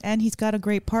 And he's got a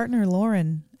great partner,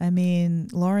 Lauren. I mean,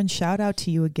 Lauren, shout out to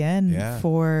you again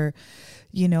for,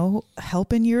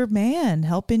 helping your man,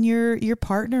 helping your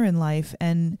partner in life.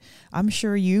 And I'm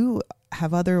sure you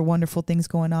have other wonderful things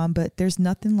going on, but there's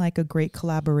nothing like a great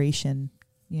collaboration.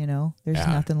 There's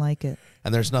nothing like it.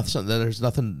 And there's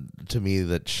nothing to me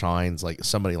that shines like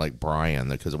somebody like Brian,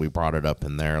 because we brought it up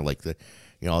in there, like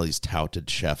all these touted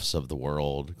chefs of the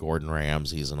world, Gordon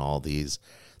Ramsay's and all these,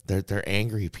 they're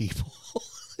angry people.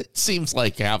 It seems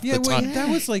like half the time. That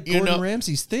was like Gordon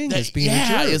Ramsay's thing, as being a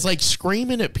jerk. It's like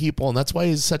screaming at people, and that's why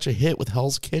he's such a hit with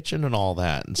Hell's Kitchen and all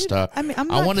that and stuff. I mean,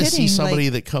 I want to see somebody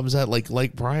that comes at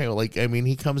like Brian. Like, I mean,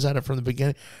 he comes at it from the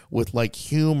beginning with like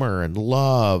humor and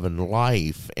love and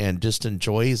life, and just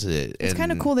enjoys it. It's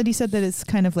kind of cool that he said that it's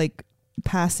kind of like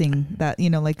passing that,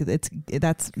 like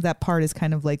that part is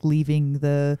kind of like leaving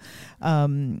the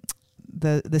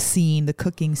scene, the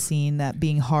cooking scene, that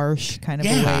being harsh kind of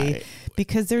a way,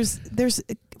 because there's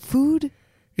food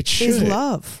is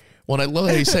love. Well, I love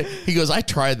how he goes, I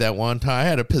tried that one time. I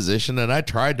had a position and I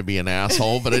tried to be an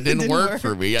asshole, but it didn't work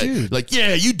for me. You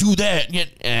do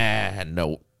that.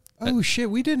 No. Oh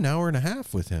shit, we did an hour and a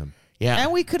half with him. Yeah.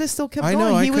 And we could have still kept I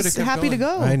going. know, He was happy to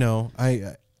go. I know.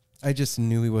 I just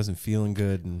knew he wasn't feeling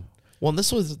good, and well,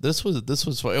 this was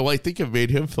fun. Well, I think it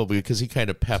made him feel, because he kind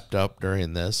of pepped up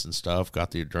during this and stuff,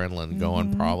 got the adrenaline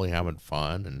going, probably having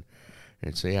fun,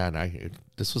 and so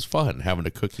this was fun having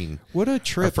a cooking. What a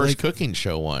trip! Our first cooking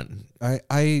show one.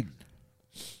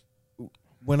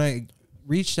 When I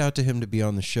reached out to him to be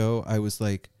on the show, I was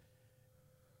like,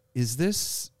 "Is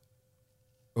this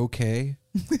okay?"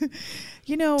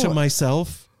 To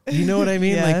myself. You know what I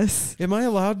mean? Yes. Like, am I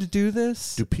allowed to do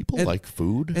this? Do people like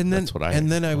food? And then, that's what I.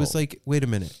 And then I was like, wait a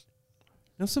minute.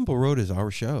 No Simple Road is our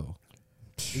show,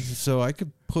 so I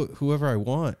could put whoever I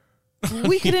want.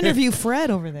 We could interview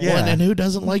Fred over there. Yeah, well, and who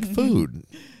doesn't like food?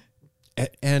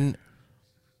 And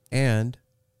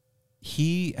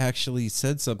he actually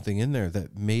said something in there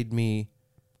that made me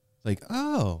like,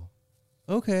 oh,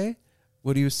 okay.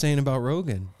 What he was saying about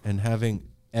Rogan and having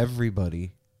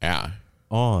everybody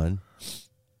on.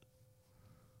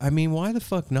 I mean, why the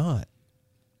fuck not?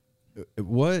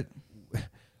 What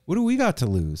do we got to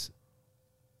lose?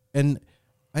 And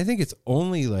I think it's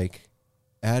only like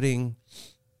adding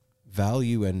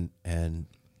value and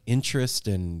interest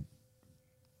and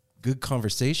good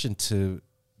conversation to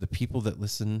the people that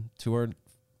listen to our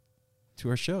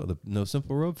show, the No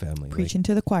Simple Road family. Preaching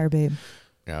to the choir, babe.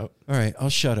 Yeah. All right, I'll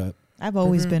shut up. I've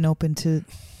always been open to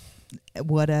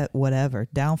whatever,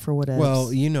 down for whatever. Well,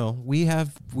 we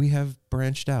have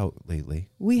branched out lately.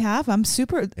 We have. I'm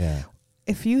super. Yeah.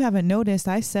 If you haven't noticed,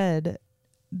 I said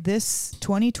this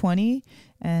 2020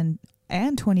 and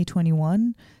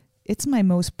 2021, it's my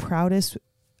most proudest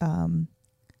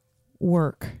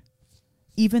work.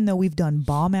 Even though we've done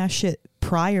bomb ass shit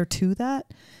prior to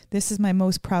that, this is my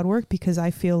most proud work because I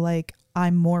feel like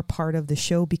I'm more part of the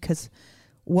show because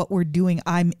what we're doing,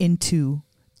 I'm into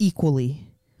equally.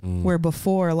 Where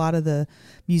before, a lot of the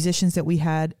musicians that we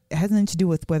had, it has nothing to do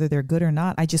with whether they're good or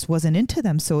not. I just wasn't into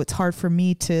them. So it's hard for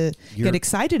me to get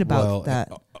excited about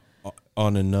that.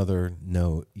 On another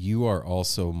note, you are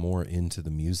also more into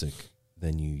the music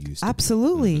than you used to.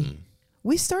 Absolutely. Mm-hmm.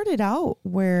 We started out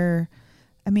where,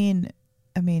 I mean,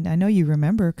 I know you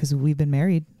remember because we've been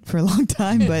married for a long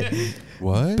time, but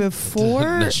what? Before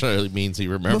That necessarily means he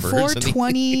remembers. Before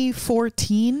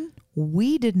 2014,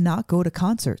 we did not go to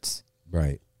concerts.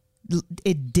 Right.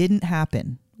 It didn't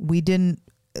happen. We didn't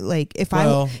if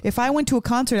I went to a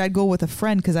concert, I'd go with a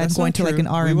friend because I'm going to like an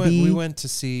R&B. We went to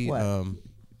see.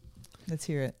 Let's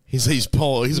hear it. He's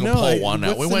gonna pull one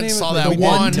out. We went and saw that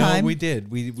one time. No, we did.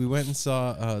 We went and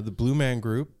saw the Blue Man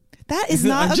Group. That is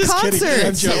not a concert.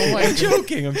 I'm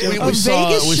joking. We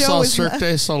saw Cirque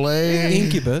du Soleil.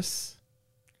 Incubus.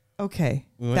 Okay,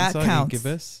 We went that and saw counts.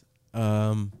 Incubus.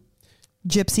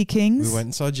 Gypsy Kings. We went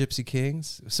and saw Gypsy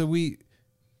Kings. So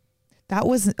that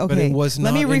wasn't okay. But it was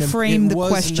Let me reframe the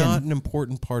question. It was not an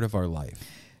important part of our life.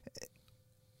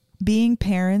 Being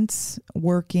parents,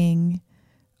 working,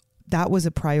 that was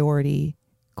a priority.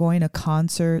 Going to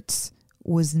concerts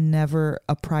was never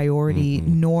a priority,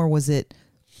 nor was it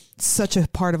such a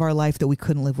part of our life that we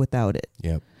couldn't live without it.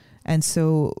 Yep. And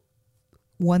so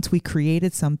once we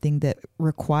created something that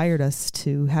required us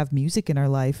to have music in our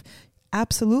life,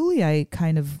 absolutely, I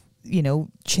kind of,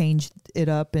 changed it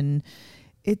up, and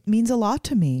it means a lot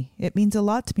to me. It means a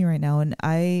lot to me right now, and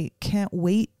I can't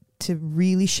wait to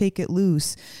really shake it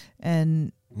loose.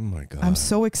 And oh my God, I'm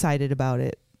so excited about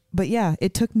it. But yeah,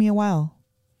 it took me a while.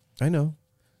 I know.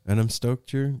 And I'm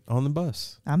stoked you're on the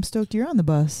bus. I'm stoked you're on the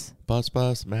bus.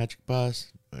 Bus, magic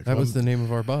bus. That was the name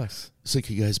of our bus. Sick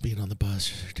of you guys being on the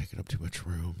bus. You're taking up too much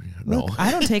room. Look,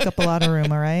 I don't take up a lot of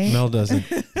room, all right? Mel doesn't.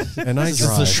 And I This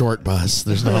drive. is a short bus.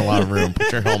 There's not a lot of room.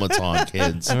 Put your helmets on,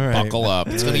 kids. All right. Buckle up.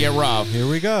 It's going to get rough. Here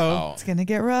we go. Oh. It's going to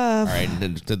get rough. All right.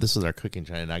 And then this is our cooking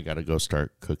time. And I got to go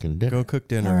start cooking dinner. Go cook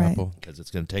dinner, All right. Apple. Because it's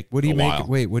going to take What do you a make? while.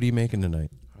 Wait, what are you making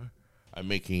tonight? I'm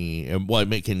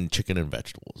making chicken and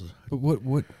vegetables. But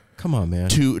what? Come on, man.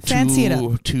 Fancy it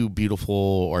up. Two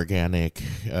beautiful organic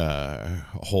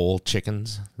whole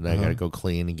chickens that I got to go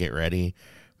clean and get ready.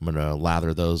 I'm going to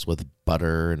lather those with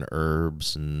butter and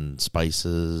herbs and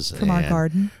spices. From our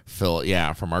garden?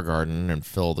 From our garden, and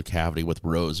fill the cavity with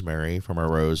rosemary from our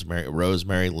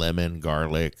rosemary, lemon,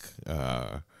 garlic.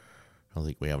 I don't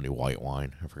think we have any white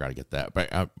wine. I forgot to get that.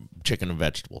 But chicken and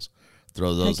vegetables.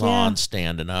 Throw those on,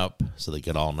 standing up, so they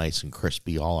get all nice and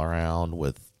crispy all around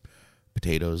with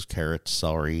potatoes, carrots,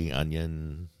 celery,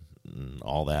 onion, and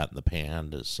all that in the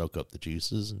pan to soak up the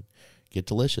juices and get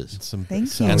delicious.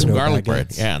 Thank you. And some garlic baguettes.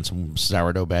 bread. Yeah, and some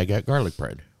sourdough baguette garlic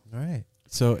bread. All right.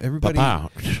 So everybody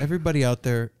out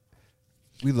there,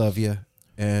 we love you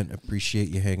and appreciate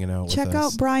you hanging out with us. Check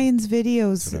out Brian's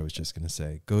videos. That's what I was just going to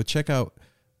say. Go check out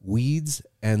Weeds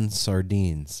and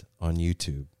Sardines on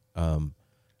YouTube.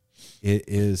 It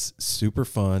is super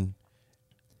fun.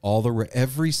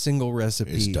 Every single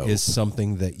recipe is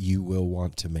something that you will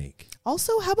want to make.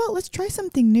 Also, how about let's try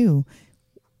something new?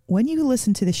 When you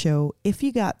listen to the show, if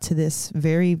you got to this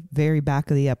very, very back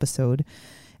of the episode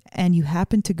and you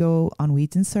happen to go on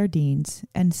Weeds and Sardines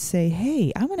and say,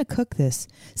 hey, I'm going to cook this,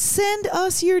 send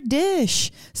us your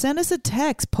dish. Send us a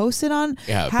text. Post it on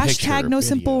hashtag No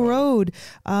Simple Road.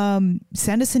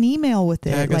 Send us an email with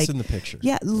it. Tag us in the picture.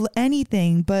 Yeah,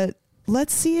 anything. But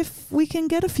let's see if we can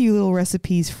get a few little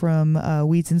recipes from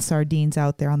Weeds and Sardines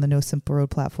out there on the No Simple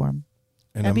Road platform.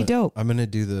 And That'd be dope. I'm gonna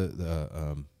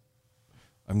do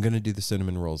I'm gonna do the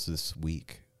cinnamon rolls this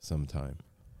week sometime,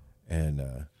 and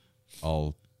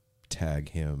I'll tag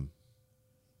him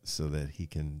so that he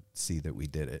can see that we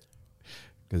did it,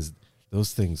 because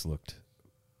those things looked,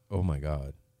 oh my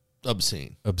God,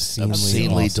 obscenely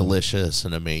obscenely awesome. Delicious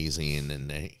and amazing,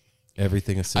 and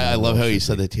everything is. I love how he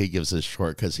said that he gives us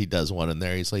short because he does one in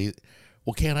there. He's like,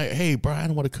 well, hey,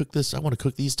 Brian, I want to cook this. I want to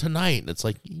cook these tonight. And it's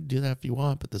like, you can do that if you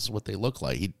want, but this is what they look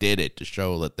like. He did it to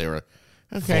show that they were,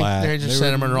 okay, flat. they're just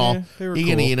cinnamon roll. Yeah, they were you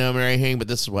cool. can eat them or anything, but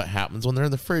this is what happens when they're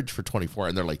in the fridge for 24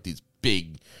 and they're like these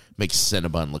big, make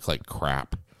Cinnabon look like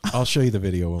crap. I'll show you the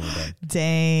video when we're done.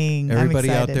 Dang. Everybody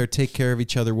I'm out excited. there, take care of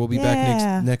each other. We'll be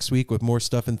back next week with more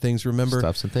stuff and things. Remember,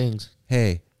 Stuffs and things.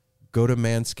 Hey, go to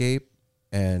Manscaped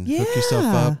and hook yourself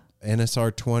up.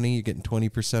 NSR 20, you're getting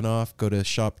 20% off. Go to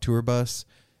Shop Tour Bus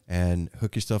and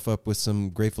hook yourself up with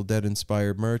some Grateful Dead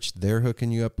inspired merch. They're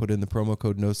hooking you up. Put in the promo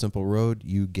code No Simple Road.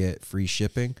 You get free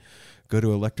shipping. Go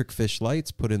to Electric Fish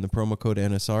Lights, put in the promo code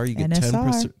NSR. You get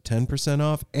NSR. 10%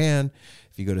 off. And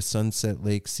if you go to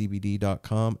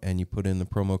sunsetlakecbd.com and you put in the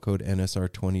promo code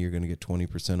NSR20, you're going to get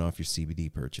 20% off your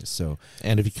CBD purchase. So,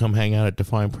 And if you come hang out at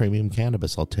Define Premium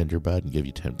Cannabis, I'll tend your bud and give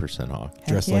you 10% off.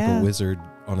 dress Heck like yeah. a wizard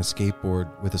on a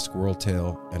skateboard with a squirrel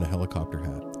tail and a helicopter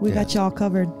hat. We got y'all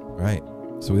covered. Right.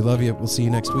 So we love you. We'll see you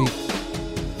next week.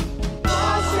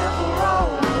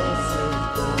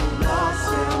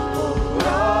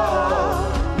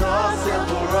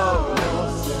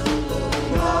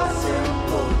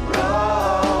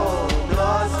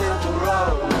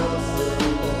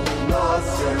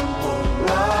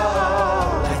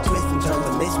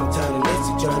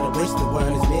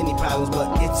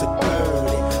 But it's a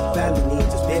burden. Family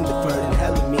needs has been deferred, and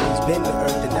hella means been the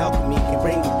earth, and alchemy can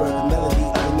bring the birth, the melody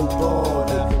of a newborn.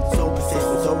 So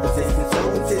persistent, so resistant, so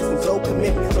insistent, so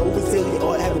commitment, so resilient,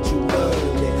 or haven't you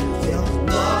learned it?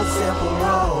 No simple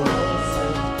road.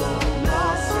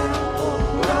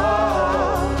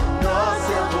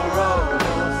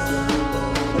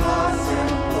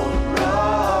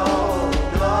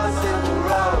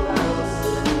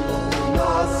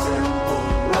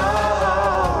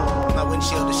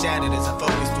 Shattered as I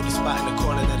focus through the spot in the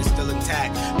corner that is still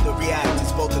intact. The react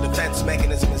is both a defense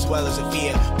mechanism as well as a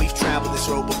fear. We've traveled this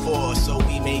road before, so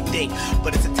we may think,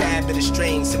 but it's a tad bit of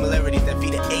strange similarities that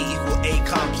feed an A equal A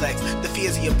complex. The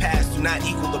fears of your past do not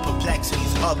equal the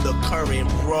perplexities of the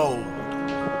current road.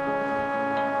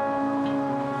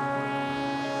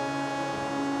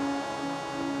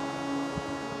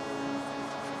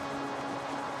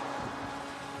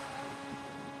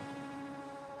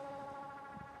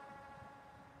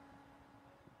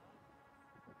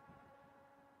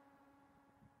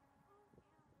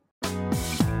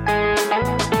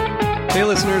 Hey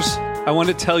listeners, I want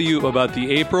to tell you about the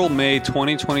April-May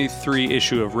 2023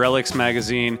 issue of Relics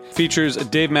magazine. Features a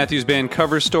Dave Matthews Band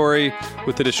cover story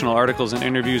with additional articles and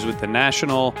interviews with The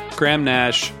National, Graham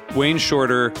Nash, Wayne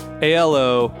Shorter,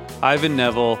 ALO, Ivan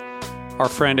Neville, our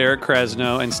friend Eric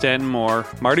Krasno and Stanton Moore,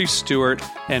 Marty Stewart,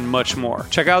 and much more.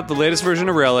 Check out the latest version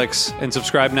of Relics and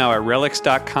subscribe now at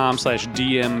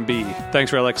relics.com/DMB.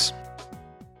 Thanks, Relics.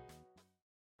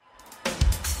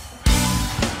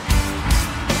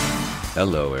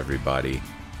 Hello, everybody.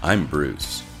 I'm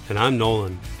Bruce. And I'm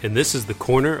Nolan, and this is the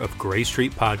Corner of Gray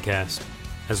Street podcast.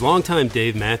 As longtime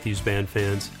Dave Matthews Band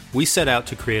fans, we set out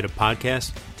to create a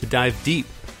podcast to dive deep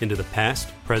into the past,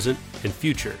 present, and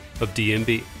future of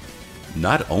DMB.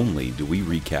 Not only do we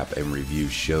recap and review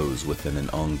shows within an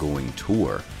ongoing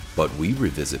tour, but we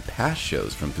revisit past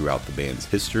shows from throughout the band's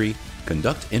history,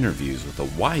 conduct interviews with a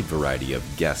wide variety of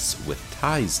guests with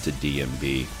ties to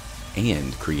DMB,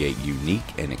 and create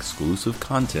unique and exclusive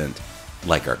content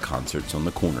like our Concerts on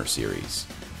the Corner series.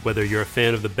 Whether you're a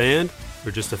fan of the band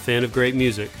or just a fan of great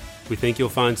music, we think you'll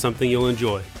find something you'll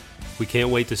enjoy. We can't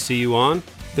wait to see you on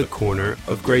The Corner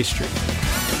of Gray Street.